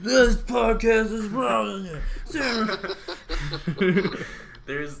 like, this podcast is wrong.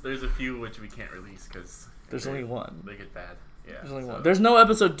 There's a few which we can't release because There's only one. They get bad. Yeah. There's only so, one. There's no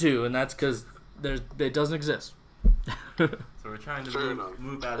episode 2, and that's because it doesn't exist. So we're trying to Fair enough.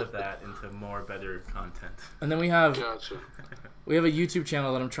 move out of that into more better content. And then we have Gotcha. a YouTube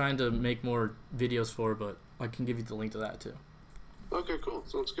channel that I'm trying to make more videos for, but I can give you the link to that too. Okay, cool.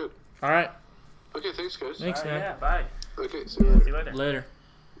 Sounds good. All right, Okay, thanks, guys. thanks, man. Yeah. Bye. Okay, see you later. See you later.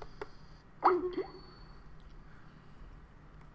 Later.